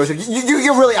awesome, Joseph.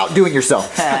 You're really outdoing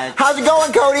yourself. How's it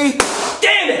going, Cody?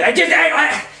 Damn it!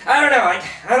 I don't know.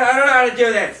 I don't know how to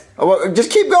do this. Oh, well,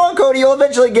 just keep going, Cody. You'll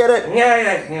eventually get it.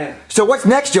 Yeah. So what's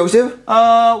next, Joseph?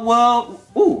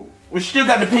 We still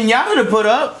got the piñata to put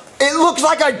up. It looks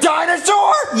like a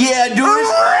dinosaur? Yeah, dude.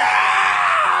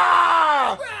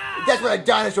 That's what a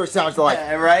dinosaur sounds like.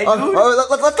 Right, dude?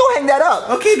 Let's go hang that up.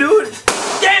 Okay, dude.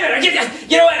 Damn it!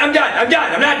 You know what? I'm done.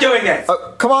 I'm not doing this.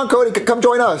 Come on, Cody. Come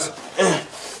join us.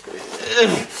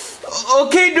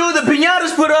 Okay, dude. The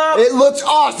piñata's put up. It looks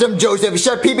awesome, Joseph.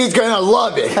 Chef Pee-Pee's gonna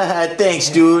love it. Thanks,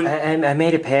 dude. I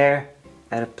made a pear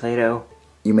out of Play-Doh.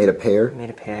 You made a pear? I made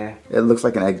a pear. It looks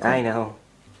like an egg. I know.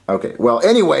 Okay, well,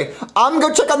 anyway, I'm gonna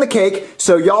go check on the cake,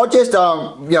 so y'all just,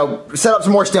 set up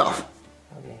some more stuff.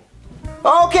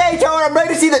 Okay, Toad, I'm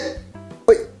ready to see the...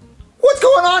 Wait, what's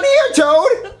going on here,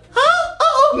 Toad?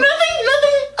 Huh? Nothing.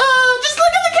 Just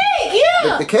look at the cake,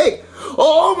 yeah. The cake?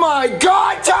 Oh my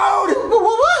God, Toad!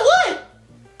 What?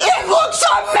 It looks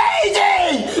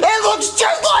amazing! It looks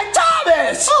just like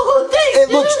Thomas! Oh, thanks, It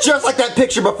looks just like that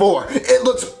picture before. It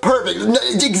looks perfect.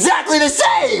 It's exactly the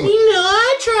same.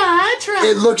 I try.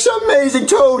 It looks amazing,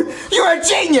 Toad. You're a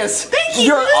genius. Thank you,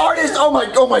 You're an artist. Oh my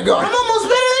God. I'm almost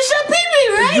better than Chef Pee-Pee,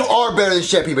 right? You are better than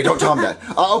Chef Pee-Pee. Don't tell him that.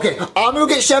 Okay, I'm gonna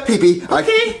get Chef Pee-Pee.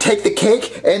 Okay. Take the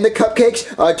cake and the cupcakes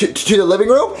to the living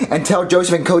room and tell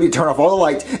Joseph and Cody to turn off all the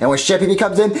lights. And when Chef Pee-Pee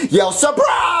comes in, yell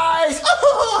surprise!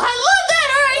 Oh, I love that.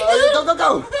 All right,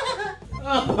 go.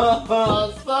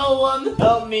 Someone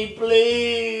help me,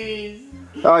 please.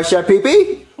 Chef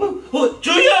Pee-Pee?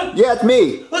 Julia? Yeah, it's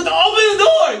me. Let's open the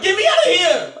door. Get me out of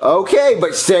here. Okay,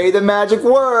 but say the magic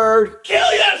word.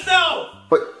 Kill yourself.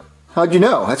 How'd you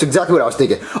know? That's exactly what I was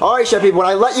thinking. All right, Chef Pee-Pee, when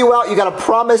I let you out, you gotta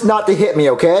promise not to hit me,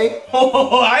 okay?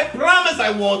 Oh, I promise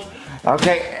I won't.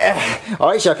 Okay. All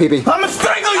right, Chef Pee-Pee. I'm gonna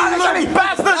strangle you, little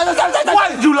bastard! Why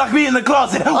did you lock me in the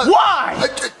closet? Why?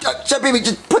 Chef Pee-Ee,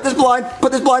 just put this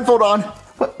blindfold on.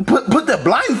 Put the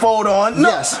blindfold on? No.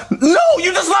 Yes. No,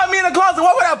 you just locked me in the closet.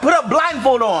 Why would I put a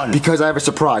blindfold on? Because I have a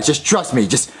surprise. Just trust me.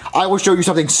 I will show you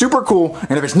something super cool,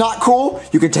 and if it's not cool,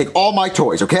 you can take all my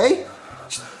toys, okay?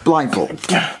 blindfold.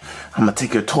 I'm gonna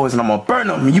take your toys and I'm gonna burn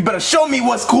them. You better show me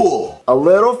what's cool. A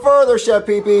little further, Chef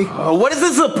Pee-Pee. What is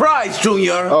the surprise,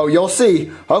 Junior? Oh, you'll see.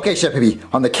 Okay, Chef Pee-Pee,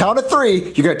 on the count of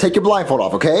 3, you're gonna take your blindfold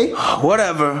off, okay?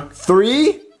 Whatever.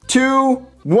 3, 2,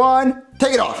 1,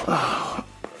 take it off.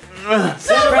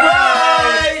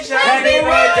 Surprise! Happy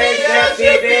birthday, Chef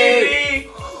Pee-Pee!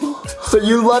 So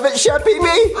you love it, Chef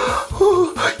Pee-Pee?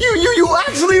 You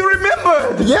actually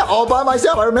remembered? Yeah, all by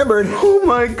myself, I remembered. Oh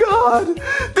my God.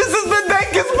 This is the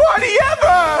dankest party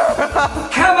ever!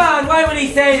 Come on, why would he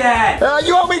say that?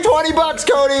 You owe me $20,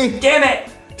 Cody. Damn it!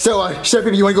 So, Chef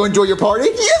Pee-Pee, you wanna go enjoy your party?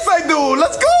 Yes, I do.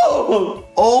 Let's go.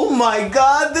 Oh my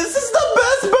God, this is the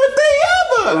best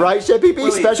birthday ever. Right, Chef Pee-Pee?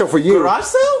 Wait, special for you. Garage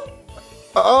sale?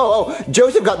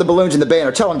 Joseph got the balloons in the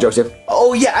banner. Tell him, Joseph.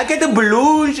 Oh yeah, I get the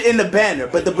balloons in the banner,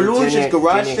 but the balloons is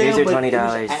garage sale. Here's your but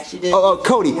 $20.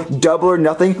 Cody, double or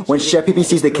nothing. When Chef Pee-Pee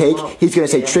sees the cake, he's gonna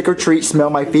say, trick or treat, smell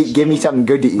my feet, give me something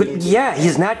good to eat. But yeah,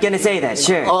 he's not gonna say that,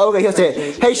 sure. Oh, okay, he'll say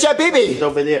it. Hey, Chef Pee-Pee! It's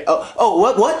over there.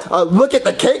 What? Look at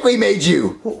the cake we made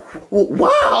you.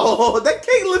 Wow, that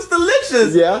cake looks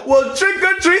delicious. Yeah? Well, trick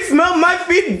or treat, smell my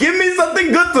feet, give me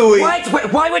something good to eat.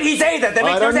 What? Why would he say that? That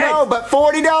makes no sense. I don't know, but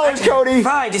 $40, Cody.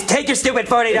 Fine, just take your stupid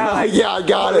 $40. Yeah, I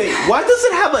got it. Why does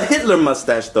it have a Hitler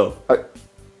mustache, though? I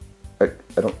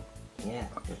don't... Yeah.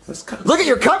 Look at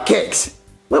your cupcakes.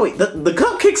 Wait, the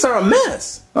cupcakes are a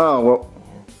mess. Oh,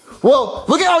 well,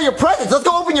 look at all your presents. Let's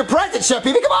go open your presents, Chef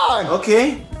Pee-Pee. Come on.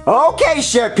 Okay. Okay,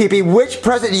 Chef Pee-Pee, which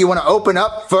present do you want to open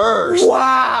up first?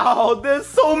 Wow, there's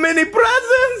so many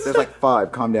presents. There's like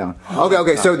 5. Calm down.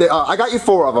 Okay. So I got you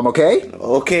 4 of them. Okay.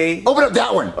 Okay. Open up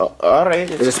that one. All right.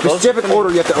 There's a specific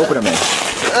order you have to open them in.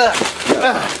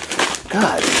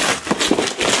 God.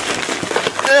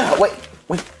 Wait.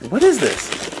 What is this?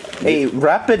 A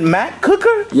rapid mac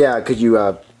cooker? Yeah, could you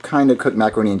kind of cook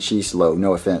macaroni and cheese slow?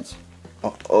 No offense.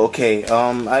 Okay.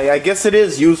 I guess it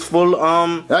is useful.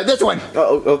 This one.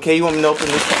 Okay. You want me to open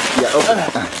this? Yeah. Open.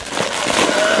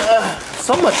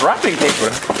 So much wrapping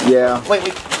paper. Yeah.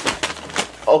 Wait.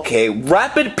 Okay.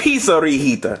 Rapid pizza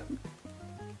reheater.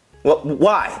 What?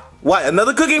 Why? Why?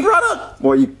 Another cooking product?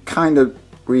 Well, you kind of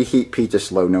reheat pizza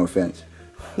slow. No offense.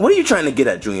 What are you trying to get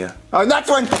at, Junior? Next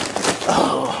one.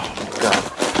 Oh my God.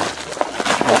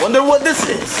 I wonder what this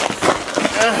is.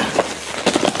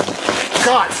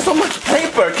 God, so much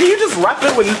paper. Can you just wrap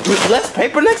it with less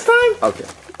paper next time? Okay.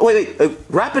 Wait.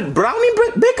 Rapid brownie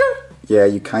baker? Yeah,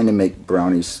 you kind of make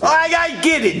brownies. I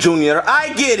get it, Junior.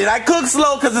 I get it. I cook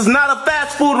slow because it's not a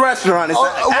fast food restaurant. It's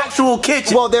an actual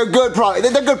kitchen. Well, they're good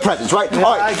they're good presents, right? Yeah,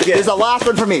 all right, there's the last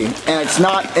one for me, and it's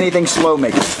not anything slow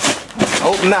making.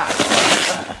 Hope not.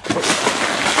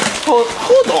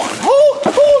 Hold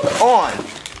on.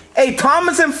 Hey,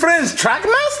 Thomas and Friends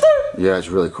Trackmaster? Yeah, it's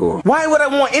really cool. Why would I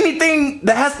want anything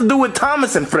that has to do with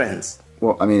Thomas and Friends?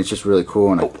 Well, I mean, it's just really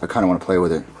cool, and I kind of want to play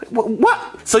with it.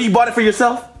 What? So you bought it for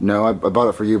yourself? No, I bought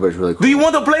it for you, but it's really cool. Do you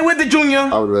want to play with it, Junior?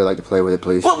 I would really like to play with it,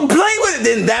 please. Well, play with it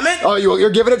then, damn it! Oh, you're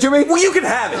giving it to me? Well, you can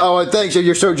have it. Oh, thanks.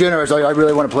 You're so generous. I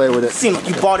really want to play with it. Seems like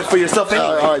you bought it for yourself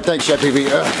anyway. All right, thanks, Chef Pee-Pee.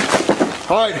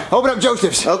 All right, open up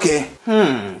Joseph's. Okay.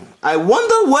 I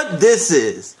wonder what this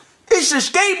is. It's a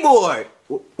skateboard.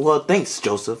 Well, thanks,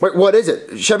 Joseph. Wait, what is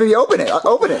it? Chef Pee-Pee, open it.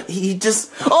 Open it. He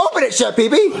just... Open it, Chef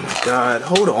Pee-Pee. God,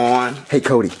 hold on. Hey,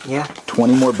 Cody. Yeah?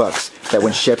 20 more bucks. That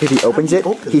when Chef Pee-Pee opens it,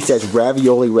 he says,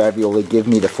 ravioli, give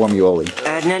me the formuoli.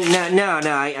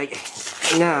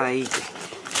 No.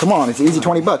 Come on, it's easy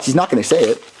 20 bucks. He's not going to say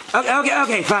it.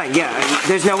 Okay, fine, yeah.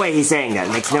 There's no way he's saying that.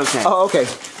 It makes no sense. Oh, okay.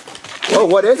 Oh,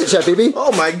 what is it, Chef Pee-Pee?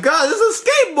 Oh my God, this is a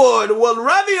skateboard. Well,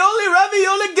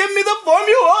 ravioli, give me the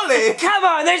formuoli. Come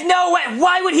on, there's no way.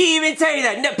 Why would he even say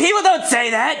that? No, people don't say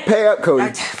that. Pay up,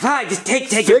 Cody. Fine, just take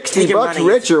 60 your bucks money.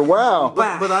 richer, wow.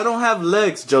 But I don't have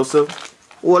legs, Joseph.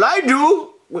 Well, I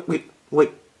do.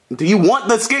 Wait. Do you want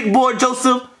the skateboard,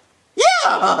 Joseph?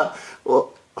 Yeah.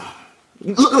 Well,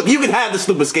 look, you can have the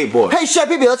stupid skateboard. Hey, Chef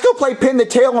Pee-Pee, let's go play pin the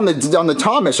tail on the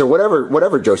Thomas or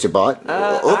whatever Joseph bought.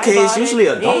 Okay, it's usually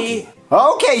a donkey.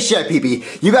 Okay, Chef Pee-Pee,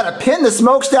 you gotta pin the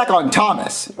smokestack on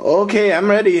Thomas. Okay, I'm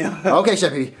ready. Okay,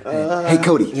 Chef Pee-Pee. Hey,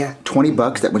 Cody. Yeah. 20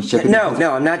 bucks that when Chef Pee-Pee...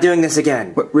 No, I'm not doing this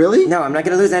again. What, really? No, I'm not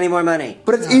gonna lose any more money.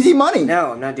 But it's easy money.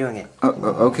 No, I'm not doing it.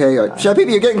 Okay, Chef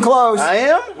Pee-Pee, you're getting close. I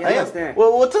am? Yeah, I am. there.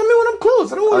 Well, tell me when I'm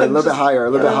close. I don't want A little bit higher, a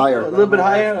little bit higher. A little bit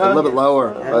higher? A little bit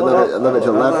lower. A little bit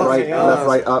to left,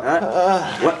 right,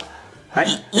 up. What?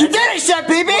 You did it, Chef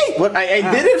Pee-Pee! What? I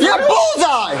did it? Yeah,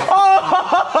 bullseye!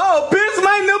 Oh, pierce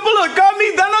my nipple and call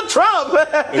me Donald Trump!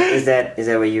 Is that what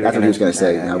you were That's what he was going to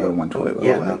say. I would have won 20.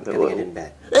 Yeah, I'm gonna get in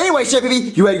bed. Anyway, Chef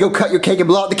Pee-Pee, you ready to go cut your cake and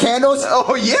blow out the candles?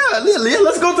 Oh, yeah,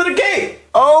 let's go to the cake.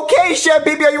 Okay, Chef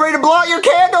Pee-Pee, are you ready to blow out your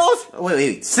candles?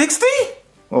 Wait, 60?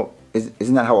 Well,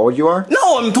 Isn't that how old you are?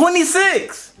 No, I'm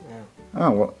 26.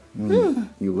 Oh, well,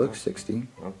 you look 60.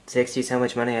 Well, 60's how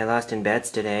much money I lost in bets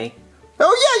today.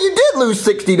 Oh, yeah, you did lose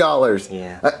 $60.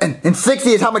 Yeah. And 60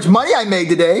 is how much money I made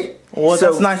today. Well,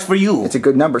 that's nice for you. It's a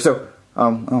good number. So,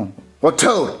 well,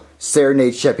 Toad,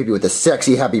 serenade Chef Pee Pee with a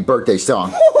sexy happy birthday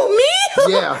song. Oh,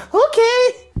 me? Yeah.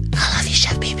 Okay. I love you,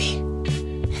 Chef Pee Pee.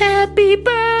 Happy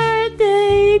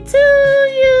birthday to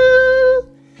you.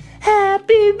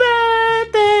 Happy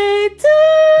birthday to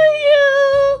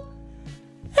you.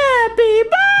 Happy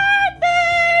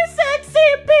birthday, sexy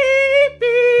Pee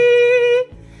Pee.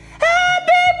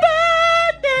 Happy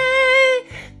birthday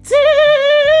to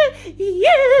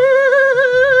you.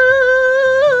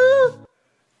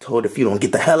 Toad, if you don't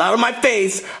get the hell out of my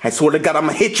face, I swear to God, I'm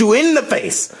gonna hit you in the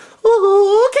face.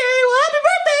 Ooh, okay, well, happy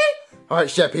birthday. All right,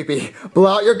 Chef Pee Pee,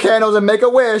 blow out your candles and make a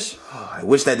wish. I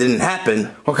wish that didn't happen.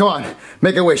 Well, come on,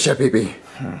 make a wish, Chef Pee Pee.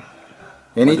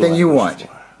 Anything you want.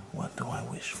 What do I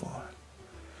wish for?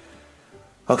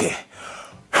 Okay.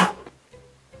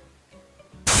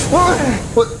 What?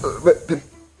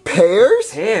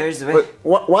 Pears? Pears?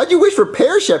 Why'd you wish for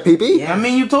pears, Chef Pee Pee? I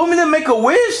mean, you told me to make a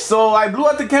wish, so I blew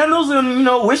out the candles and,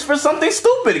 wish for something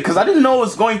stupid, because I didn't know it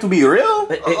was going to be real.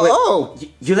 Wait, oh!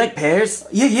 You like pears?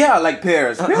 Yeah, I like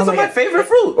pears. Pears are my favorite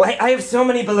fruit. I have so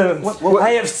many balloons.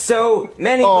 I have so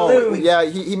many balloons. Yeah,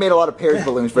 he made a lot of pears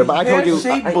balloons for it, but I told you...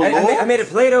 I made a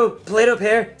Play-Doh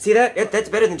pear. See that? That's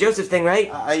better than Joseph's thing,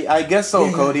 right? I guess so,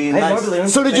 Cody. I have more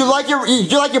balloons. So did you like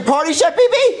your party, Chef Pee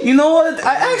Pee? You know what?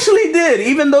 I actually did.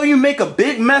 Even though you make a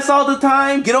big mess all the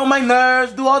time, get on my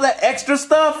nerves, do all that extra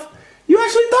stuff, you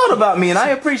actually thought about me, and I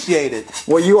appreciate it.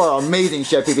 Well, you are amazing,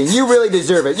 Chef Pee Pee. You really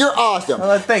deserve it. You're awesome.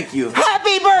 Thank you.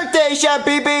 Happy birthday, Chef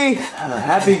Pee Pee.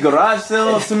 Happy garage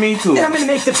sale to me, too. I'm gonna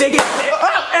make the biggest...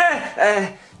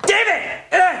 David!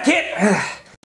 Can't...